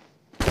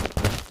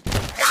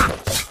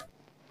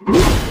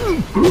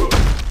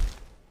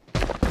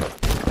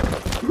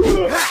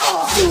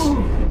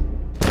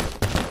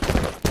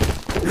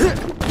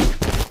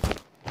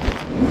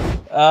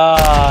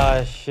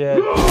 Ah, shit.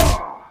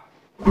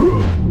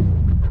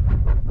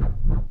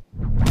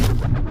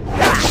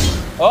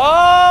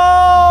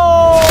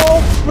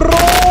 Oh, bro!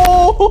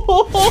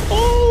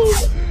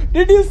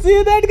 Did you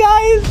see that,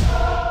 guys?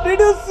 Did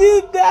you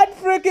see that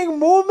freaking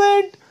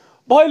movement?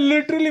 भाई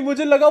लिटरली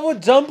मुझे लगा वो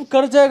जंप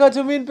कर जाएगा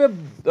जमीन पे,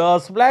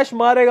 स्प्लैश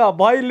मारेगा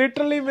भाई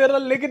लिटरली मेरा,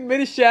 लेकिन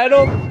मेरी shadow,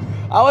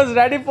 I was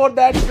ready for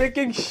that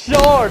freaking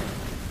shot.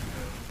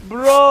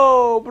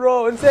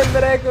 Bro इनसे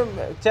मेरा एक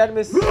चैट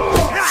मिस.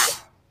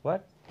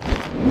 व्हाट?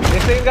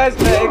 एक सेकंड गाइस,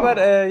 मैं एक बार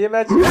ये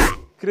मैच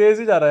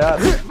क्रेजी जा रहा है यार.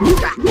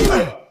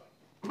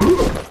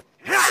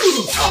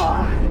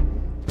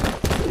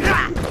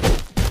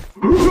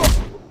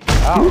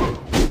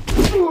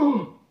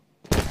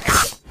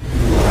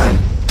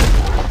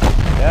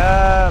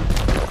 Damn.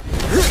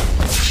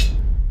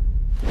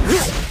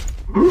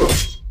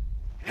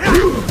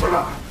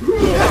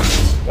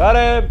 Got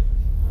him.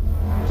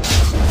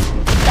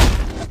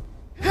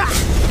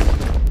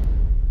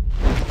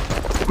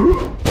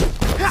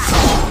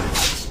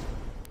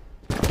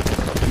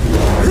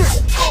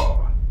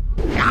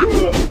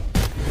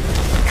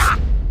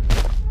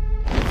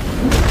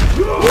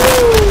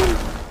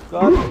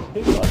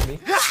 He got me.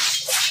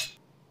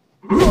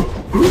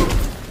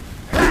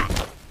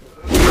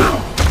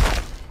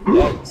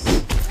 Yikes.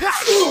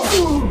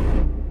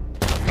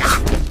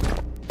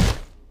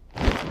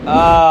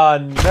 Ah,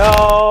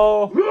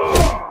 no.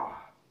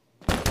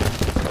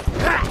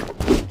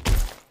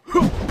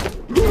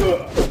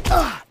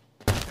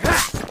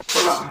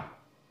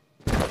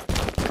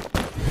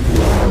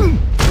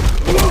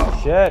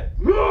 Shit.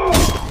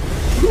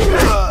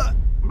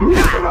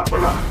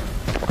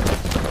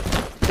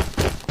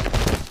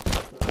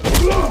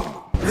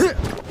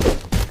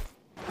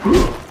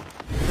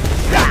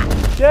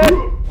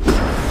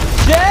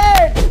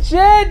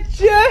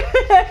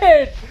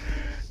 Shit!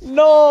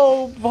 No,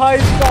 भाई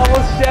साहब वो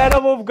शैडो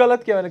मूव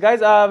गलत किया मैंने.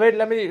 Guys, wait,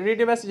 let me read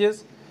your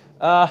messages.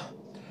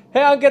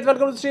 Hey Ankit,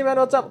 welcome to the stream, man.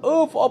 What's up?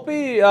 Oof, OP,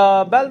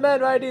 Bellman,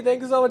 Whitey,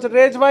 thank you so much.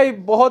 Rage भाई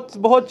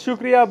बहुत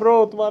शुक्रिया bro,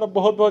 तुम्हारा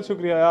बहुत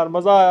शुक्रिया यार,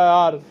 मजा आया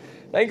यार.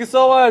 Thank you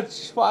so much.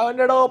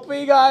 500 OP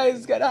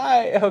guys, get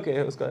high. Okay,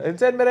 उसका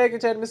इंसान मेरा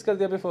एक चैट मिस कर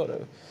दिया before.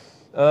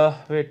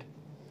 Wait.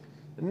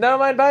 Never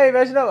mind भाई,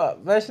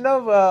 वैष्णव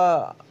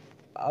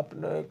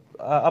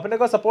अपने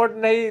को सपोर्ट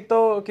नहीं तो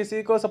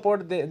किसी को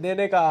सपोर्ट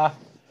देने का.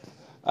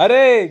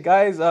 अरे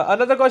guys,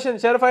 another question.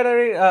 Share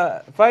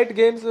fight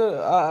games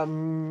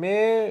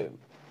में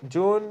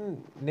जून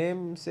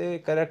नेम से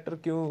कैरेक्टर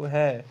क्यों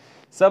है?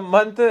 सब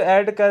मंथ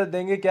ऐड कर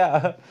देंगे क्या?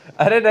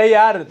 अरे नहीं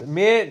यार,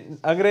 मई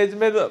अंग्रेज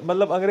में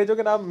मतलब अंग्रेजों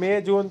के नाम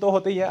मई जून तो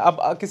होते ही है.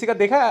 अब किसी का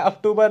देखा है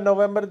अक्टूबर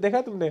नवंबर देखा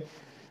है तुमने?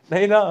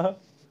 नहीं ना.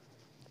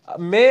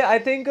 मई आई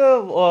थिंक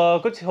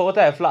कुछ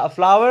होता है,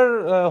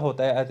 फ्लावर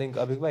होता है आई थिंक.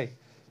 अभी भाई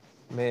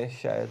में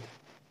शायद,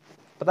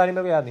 पता नहीं,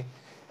 मेरे को याद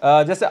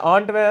नहीं. जैसे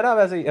आंट में है ना,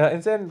 वैसे ही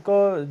इनसे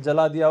इनको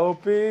जला दिया.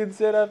 ओपी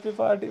इनसे हैप्पी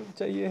पार्टी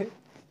चाहिए.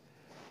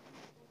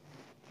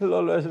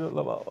 lol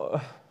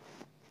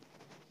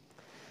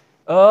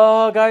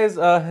guys,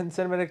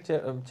 इनसे मैंने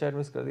chat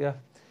miss कर दिया.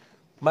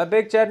 My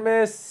big chat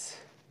miss.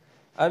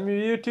 I'm a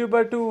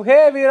YouTuber too.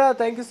 Hey Veera,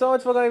 thank you so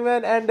much for coming,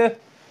 man, and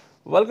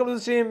welcome to the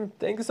stream.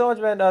 Thank you so much,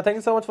 man. Thank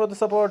you so much for the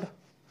support.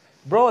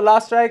 Bro,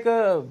 last strike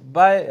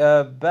by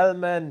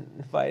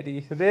Bellman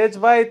Whitey. Rage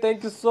bhai,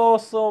 thank you so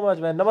much,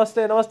 man.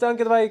 Namaste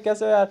Ankit bhai, kaise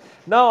ho yaar?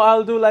 Now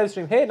I'll do live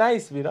stream. Hey,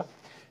 nice Veera.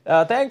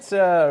 Thanks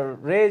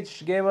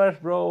Rage Gamer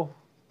bro.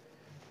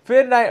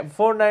 फिर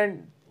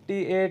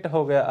 498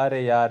 हो गया.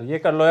 अरे यार ये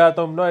कर लो यार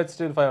तुम. No it's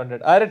still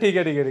 500. अरे ठीक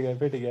है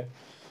फिर ठीक है.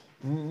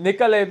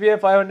 निकल है भी है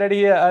 500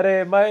 ही है.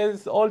 अरे मैं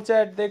ऑल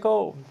चैट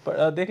देखो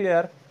देख लिया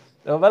यार.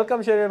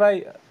 वेलकम शेर भाई.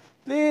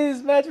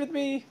 Please match with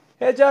me.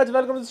 हे जज,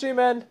 welcome to stream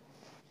man.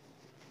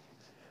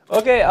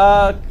 Okay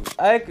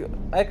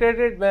I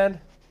created man.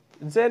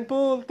 Zen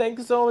Pool, thank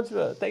you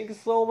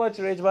so much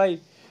raise भाई.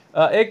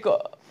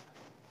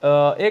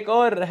 एक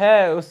और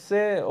है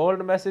उससे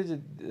ओल्ड मैसेज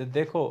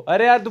देखो.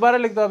 अरे यार दोबारा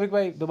लिख दो अभी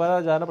भाई. दोबारा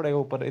जाना पड़ेगा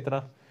ऊपर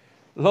इतना.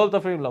 लोल तो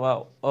फिल्म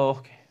लगाओ.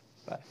 ओके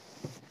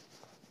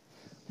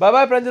बाय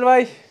बाय प्रंजल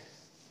भाई.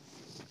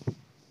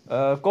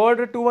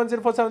 कोड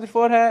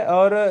 210474 है.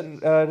 और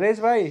रेज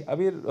भाई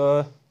अभी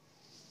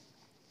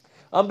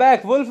I'm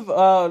back. Wolf,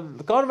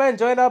 come on man,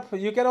 join up.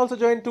 You can also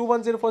join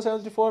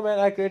 210474 man.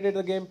 I created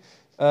the game.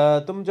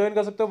 तुम join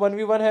कर सकते हो.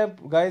 1v1 है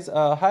guys.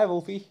 Hi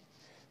Wolfie.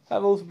 Hi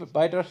Wolf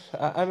Biter.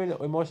 I mean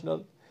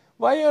emotional.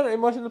 Why you're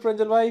emotional,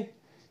 Pranjal? Why?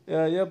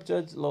 Yep,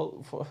 judge lol.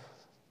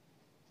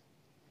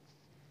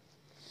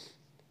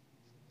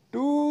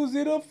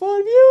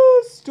 204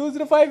 views.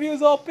 205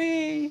 views. OP.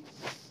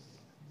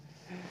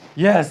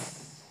 Yes.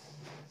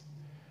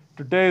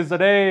 Today is the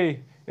day.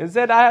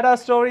 Instead, I had a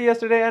story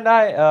yesterday and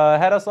I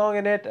had a song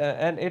in it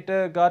and it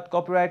got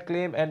copyright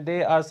claim and they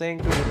are saying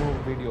to remove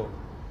video.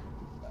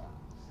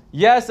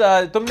 Yes,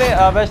 तुमने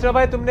वैष्णव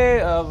भाई तुमने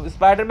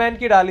Spiderman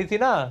की डाली थी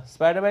ना.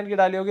 Spiderman की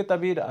डाली होगी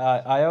तभी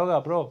आया होगा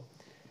ब्रो.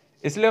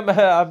 इसलिए मैं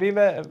अभी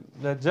मैं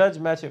जज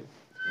मैच.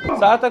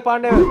 सार्थक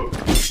Pandey,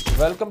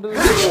 welcome to the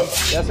stream.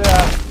 कैसे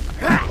यार?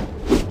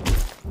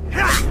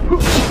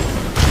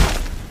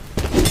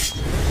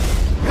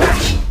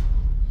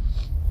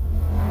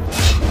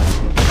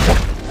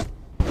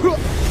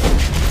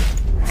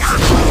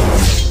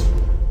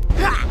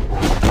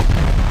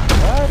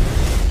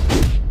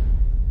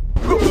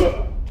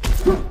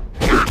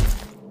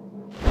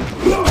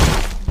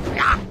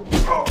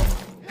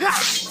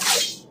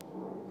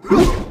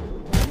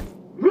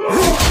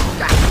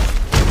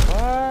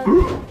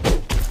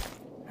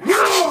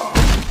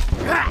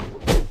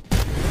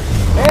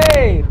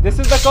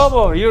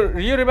 Combo.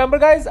 You remember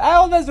guys? I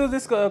always do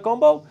this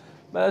combo.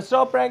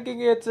 Stop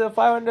pranking. It's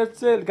 500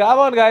 still. Come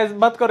on guys,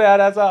 मत करो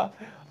यार ऐसा.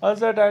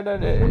 Answer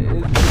title is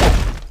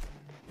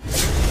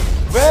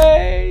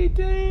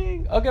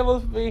waiting. Okay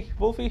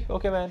Wolfie.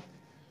 Okay man.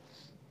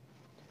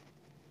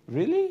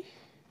 Really?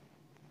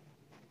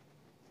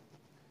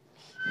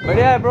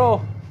 बढ़िया है bro.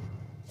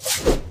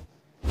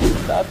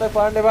 सार्थक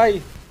पांडे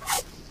भाई.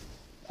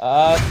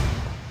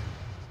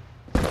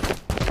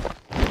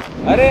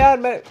 अरे यार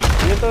मैं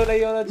ये तो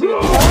नहीं होना चाहिए.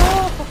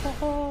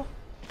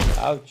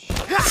 Ouch.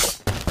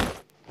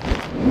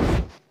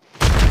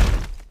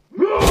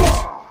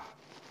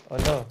 Oh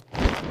no.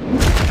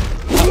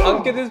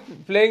 Ankit is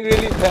playing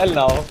really well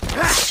now.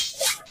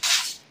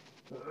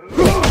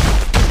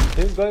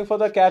 He's going for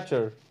the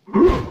capture.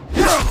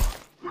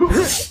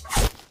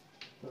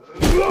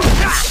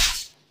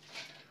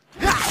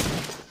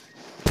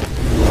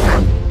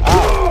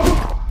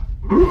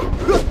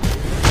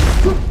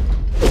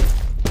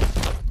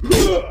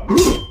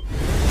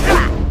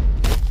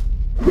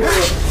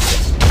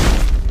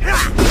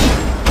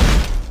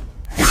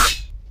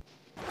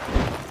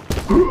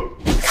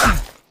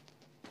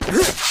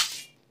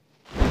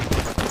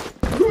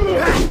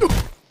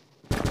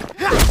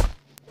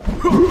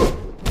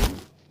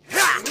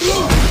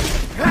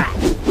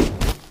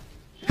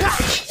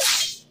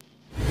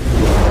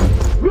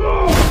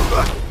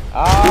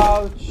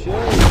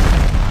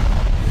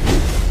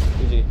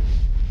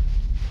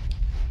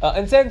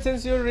 And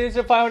since you reached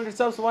 500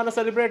 subs, wanna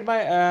celebrate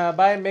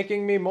by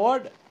making me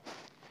mod?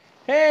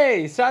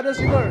 Hey, Stardust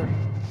Streamer.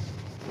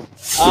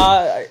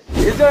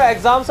 Is your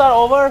exams are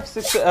over?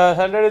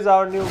 600 is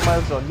our new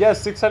milestone.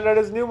 Yes, 600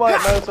 is new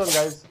milestone,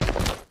 guys.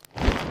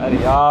 And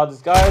yeah,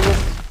 this guy is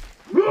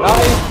now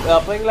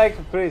he's playing like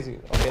crazy.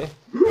 Okay.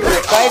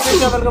 Kai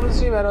Krishna, welcome to the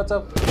stream, man. What's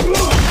up?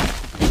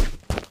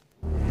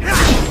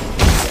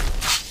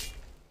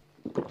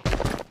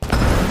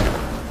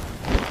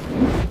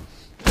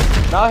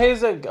 Now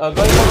he's going for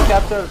the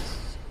capture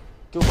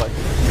too much.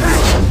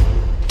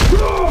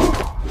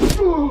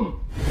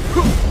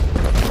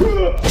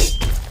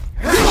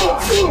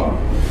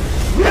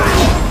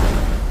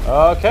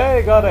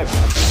 Okay, got it.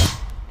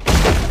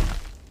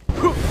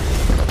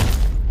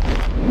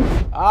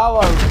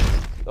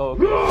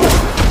 Okay.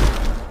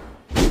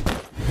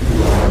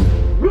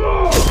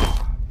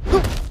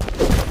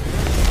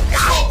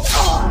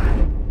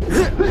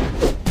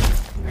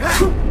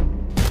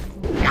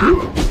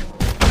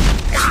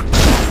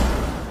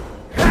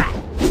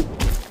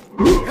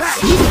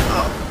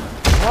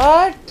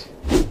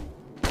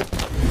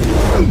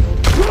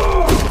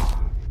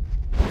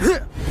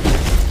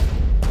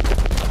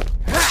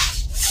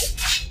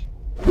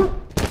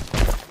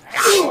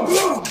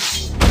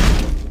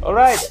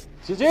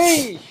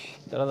 GG.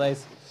 That was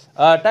nice.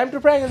 Time to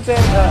prank and say,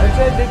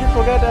 did you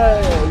forget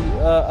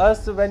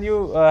us when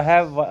you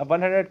have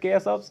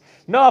 100k subs?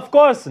 No, of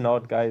course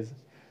not, guys.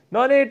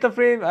 No need the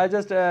frame. I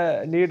just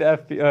need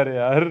FP. अरे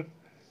यार.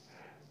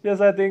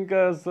 Yes, I think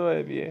so.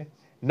 ये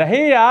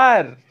नहीं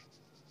यार.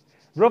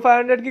 Bro,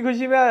 500 की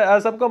खुशी में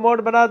सबको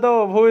mode बना दो.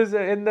 Who is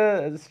in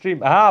the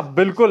stream? हाँ,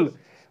 बिल्कुल.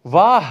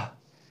 वाह.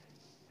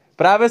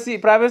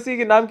 प्राइवेसी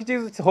के नाम की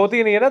चीज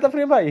होती नहीं है ना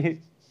तफरीम भाई.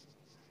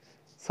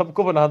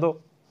 सबको बना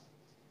दो.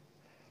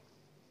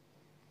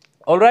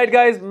 ऑलराइट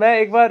गाइज, मैं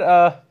एक बार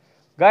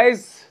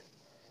गाइज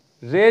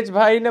रेज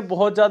भाई ने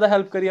बहुत ज़्यादा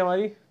हेल्प करी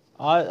हमारी.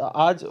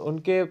 आज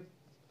उनके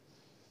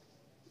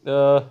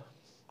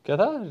क्या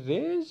था,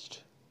 raised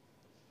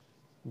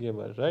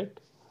gamer right.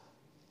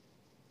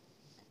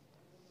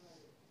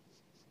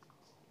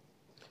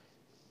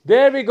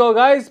 There we go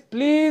guys,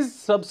 please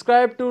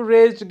subscribe to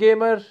raised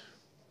gamer.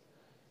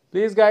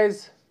 Please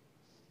guys,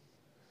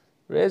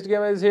 raised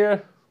gamer is here.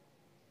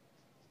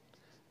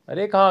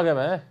 अरे कहाँ गया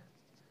मैं,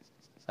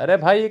 अरे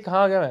भाई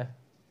कहाँ गया मैं.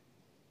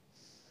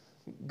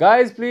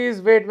 गाइज प्लीज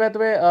वेट, मैं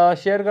तुम्हें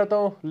शेयर करता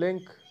हूँ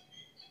link.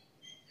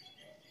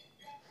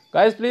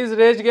 Guys please,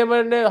 raise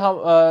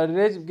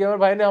gamer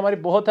भाई ने हमारी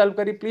बहुत हेल्प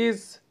करी.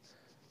 प्लीज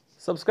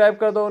सब्सक्राइब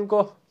कर दो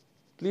उनको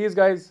प्लीज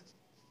गाइज.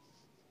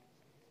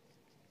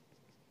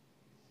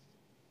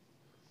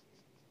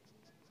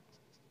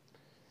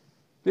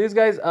 प्लीज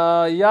गाइज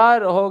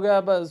यार हो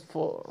गया बस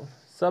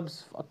सब.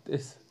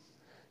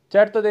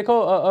 चैट तो देखो.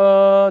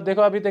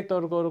 देखो अभी देखता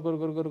हूँ. रुको रुको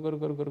रुको रुको रुको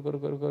रुको रुको रुको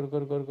रुको रुको रुको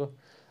रुको रुको.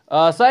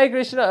 साई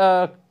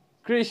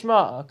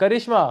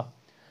करिश्मा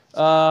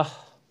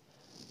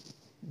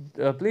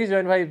प्लीज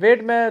ज्वाइन भाई.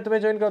 वेट मैं तुम्हें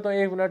ज्वाइन करता हूँ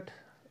 1 minute.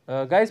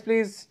 Guys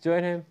please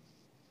join him,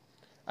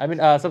 I mean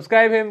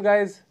subscribe him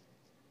guys.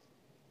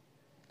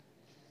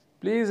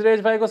 Please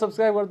raise भाई को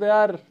सब्सक्राइब कर दो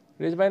यार.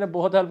 रेज भाई ने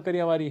बहुत हेल्प करी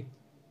हमारी.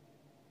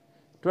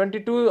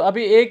 22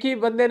 अभी एक ही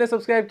बंदे ने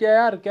सब्सक्राइब किया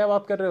यार. क्या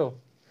बात कर रहे हो.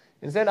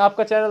 इंसान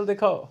आपका चैनल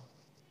दिखाओ.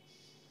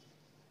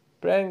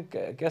 प्रैंक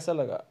कैसा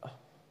लगा.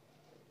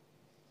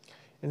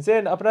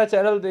 इंसान अपना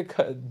चैनल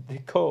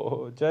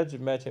दिखो. जज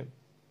मैच है.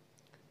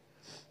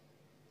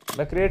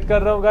 मैं क्रिएट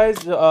कर रहा हूँ गाइज,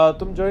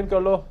 तुम ज्वाइन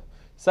कर लो.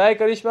 साई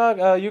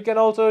करिश्मा you can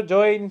also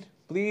join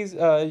please.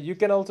 You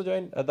can also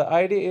join. The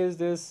ID is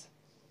this.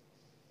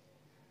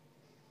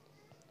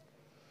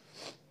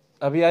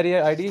 अभी आ रही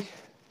है आईडी.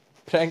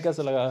 प्रैंक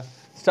कैसा लगा.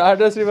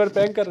 स्टारडस्ट रिवर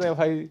प्रैंक कर रहे हैं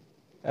भाई.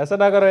 ऐसा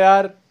ना करो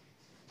यार.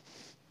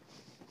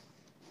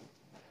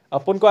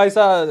 अपन को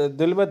ऐसा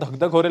दिल में धक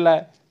धक हो रहा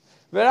है.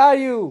 Where are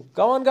you?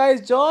 Come on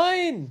guys,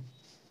 join.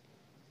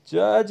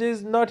 Judge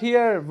is not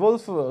here.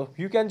 Wolf,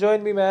 you can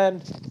join me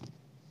man.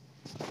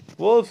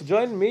 Wolf,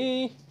 join me.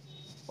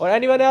 Or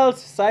anyone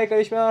else. Sai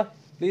Karishma,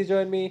 please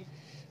join me.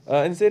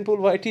 Insane Pool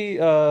YT,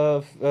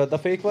 the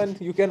fake one,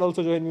 you can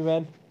also join me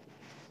man.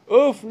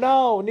 Oof,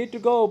 now need to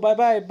go. Bye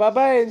bye. Bye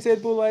bye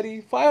Insane Pool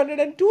YT.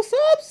 502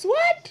 subs.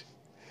 What?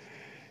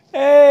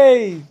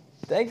 Hey.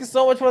 Thank you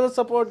so much for the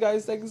support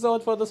guys. Thank you so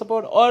much for the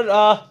support. और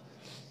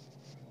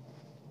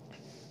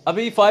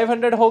अभी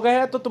 500 हो गए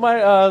हैं तो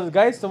तुम्हारे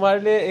guys तुम्हारे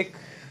लिए एक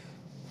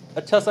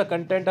अच्छा सा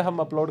कंटेंट हम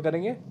अपलोड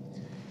करेंगे.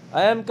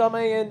 आई एम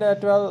कमिंग इन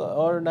 12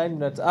 और 9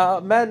 मिनट्स.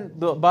 मैं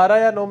 12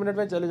 या 9 मिनट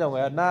में चले जाऊंगा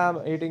यार. ना I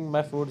am eating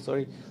my food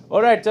sorry.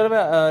 Alright चलो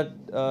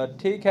मैं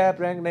ठीक है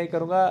प्रैंक नहीं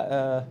करूंगा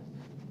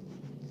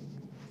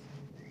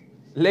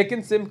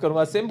लेकिन सिम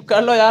करूंगा. सिम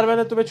कर लो यार,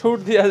 मैंने तुम्हें छूट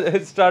दिया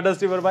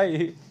स्टारडस्ट रिवर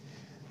भाई.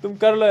 तुम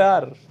कर लो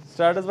यार.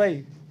 स्टारडस्ट भाई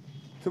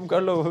तुम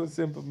कर लो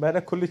सिम,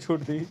 मैंने खुली छूट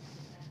दी.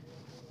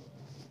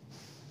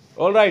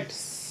 Alright,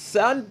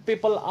 some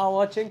people are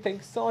watching. Thank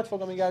you so much for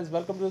coming guys.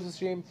 Welcome to the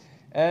stream.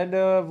 And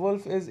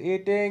Wolf is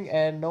eating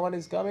and no one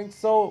is coming.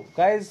 So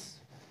guys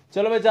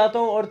चलो मैं जाता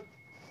हूँ. और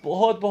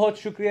बहुत बहुत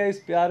शुक्रिया इस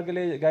प्यार के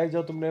लिए गाइस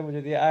जो तुमने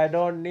मुझे दिया. I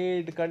don't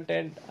need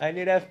content, I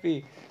need FP.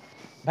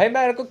 भाई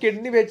मेरे को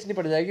किडनी बेचनी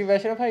पड़ जाएगी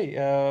वैष्णव भाई.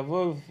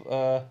 Wolf,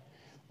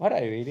 what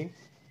are you eating?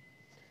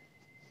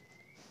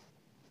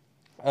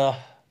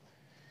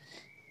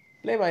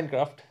 Play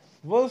Minecraft.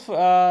 Wolf,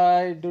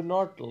 I do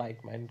not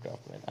like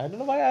Minecraft, man. I don't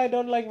know why I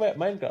don't like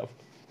Minecraft.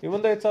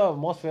 Even though it's a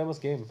most famous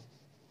game.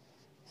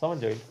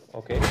 Someone joined.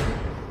 Okay.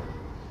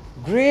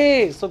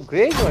 Gray! So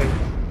Gray joined.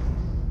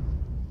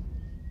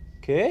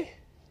 Okay.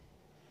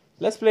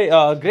 Let's play.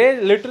 Gray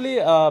literally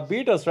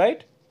beat us,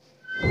 right?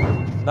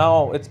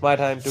 Now it's my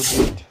time to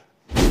beat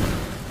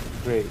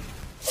Gray.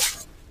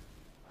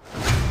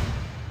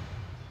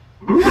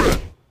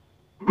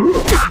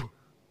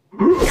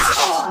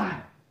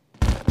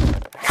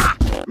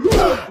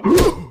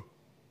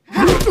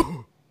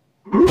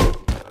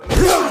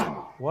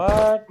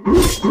 What?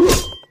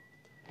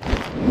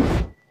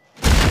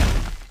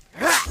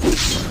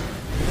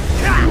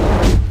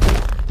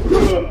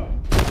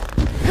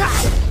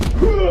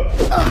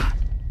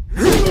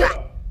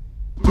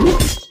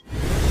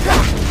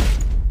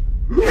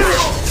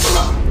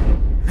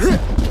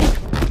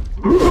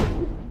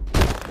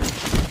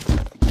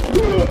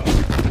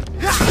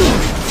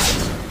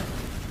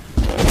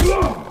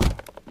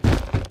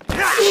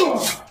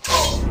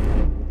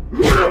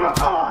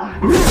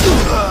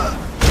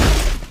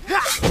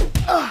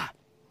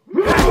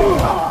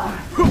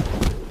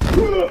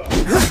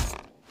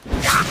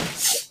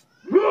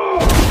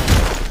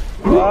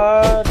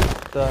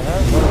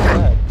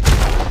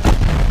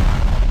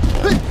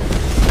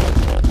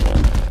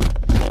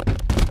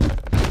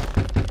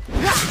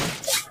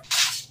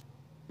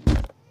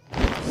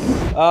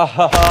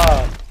 आहा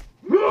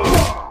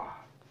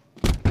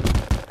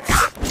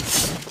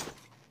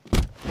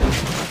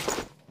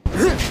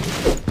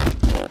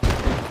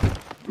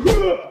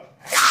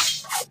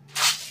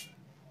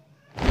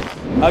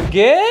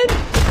Again?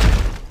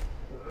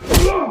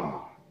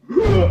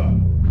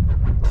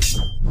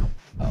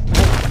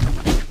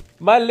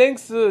 My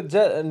link's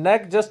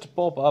neck just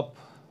pop up.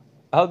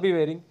 I'll be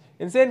waiting.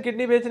 Insane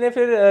kidney बेचने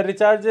फिर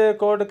recharge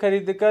code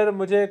खरीद कर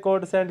मुझे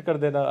code send कर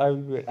देना. I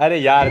will wait. अरे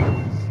यार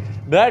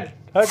दैट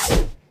हट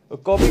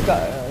कॉपी का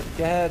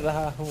कह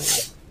रहा हूँ.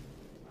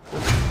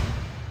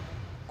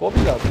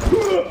 कॉपी क्या होता है?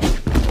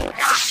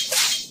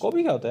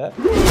 कॉपी क्या होता है?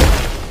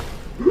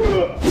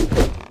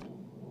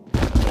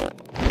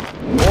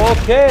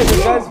 Okay,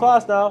 this guy's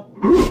fast now.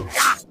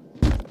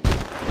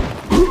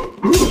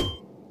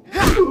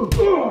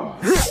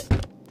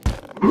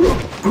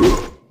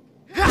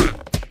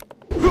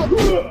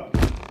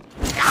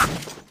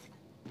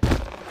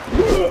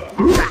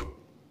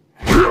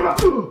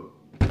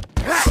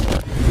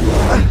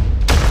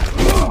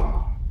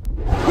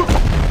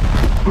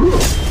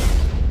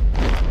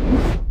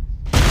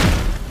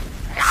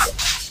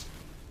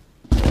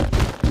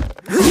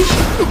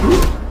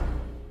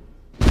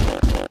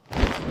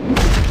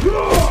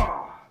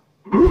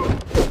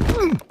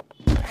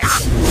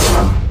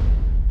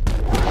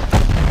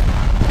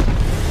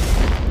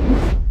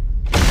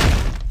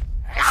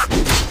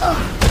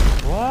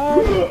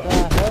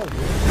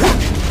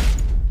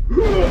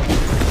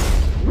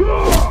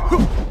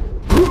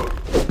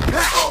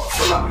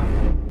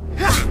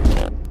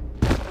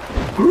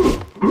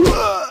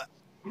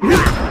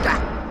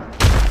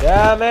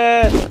 Damn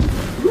it!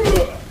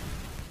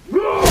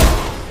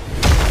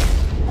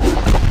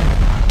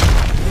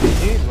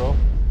 Gee, bro.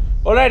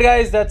 Alright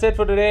guys, that's it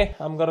for today.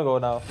 I'm gonna go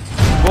now.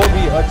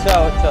 Gobi, acha,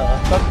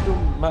 come to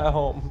my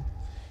home.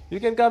 You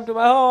can come to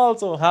my home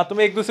also. हाँ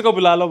तुम एक दूसरे को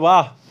बुला लो.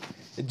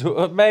 वाह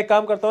जो मैं एक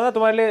काम करता हूँ ना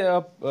तुम्हारे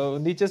लिए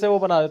नीचे से वो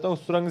बना देता हूँ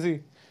सुरंग सी.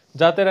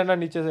 जाते रहना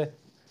नीचे से.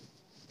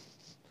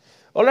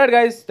 Alright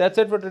guys, that's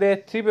it for today.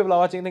 3 people are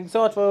watching. Thank you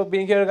so much for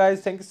being here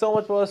guys. Thank you so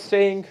much for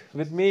staying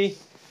with me.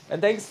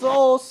 And thanks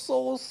so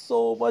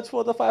much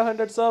for the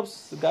 500 subs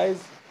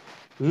guys.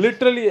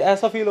 Literally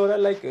ऐसा feel हो रहा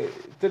है like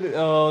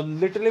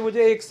literally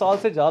मुझे 1 साल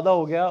से ज़्यादा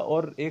हो गया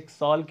और 1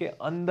 साल के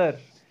अंदर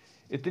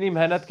इतनी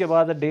मेहनत के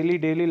बाद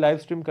डेली लाइव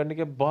स्ट्रीम करने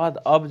के बाद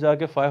अब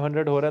जाके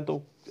 500 हो रहे हैं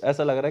तो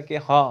ऐसा लग रहा है कि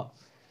हाँ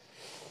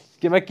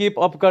कि मैं कीप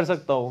अप कर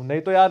सकता हूँ.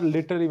 नहीं तो यार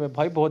लिटरली मैं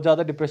भाई बहुत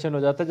ज़्यादा डिप्रेशन हो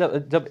जाता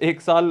है जब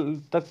 1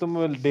 साल तक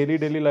तुम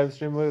डेली लाइव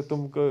स्ट्रीम में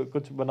तुम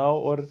कुछ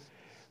बनाओ और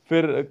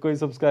फिर कोई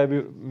सब्सक्राइब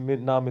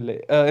ना मिले.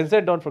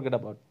 Instead don't forget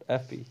about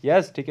FP.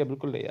 Yes ठीक है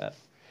बिल्कुल नहीं यार.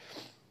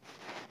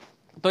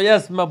 तो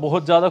यस मैं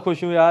बहुत ज़्यादा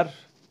खुश हूँ यार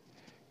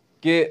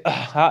कि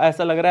हाँ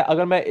ऐसा लग रहा है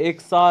अगर मैं 1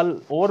 साल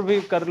और भी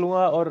कर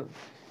लूँगा और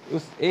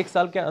उस 1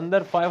 साल के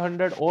अंदर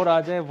 500 और आ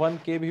जाए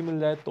 1K भी मिल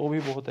जाए तो भी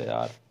बहुत है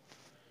यार.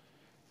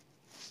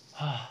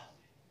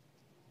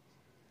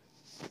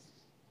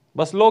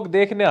 बस लोग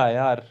देखने आए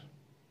यार.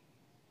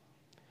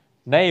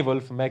 नहीं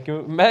वुल्फ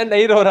मैं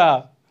नहीं रो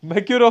रहा.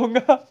 मैं क्यों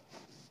रोऊंगा.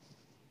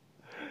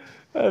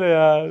 अरे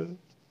यार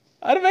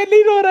अरे मैं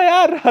नहीं रो रहा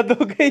यार. हद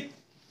हो गई.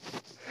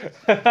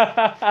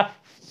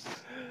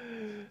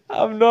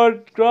 I'm not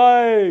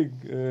crying.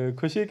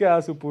 खुशी के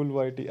आंसू पूल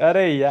वाइटी.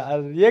 अरे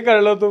यार ये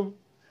कर लो तुम.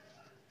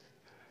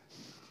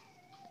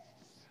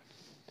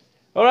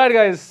 Alright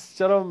guys,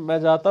 चलो मैं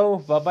जाता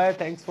हूँ. Bye bye.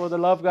 Thanks for the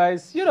love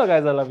guys. You know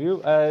guys I love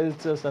you.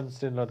 It's just I'm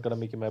still not gonna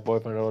make you my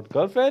boyfriend or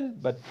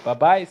girlfriend. But bye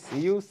bye.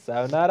 See you.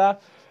 Sayonara.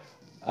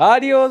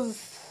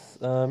 Adios.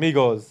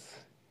 Amigos.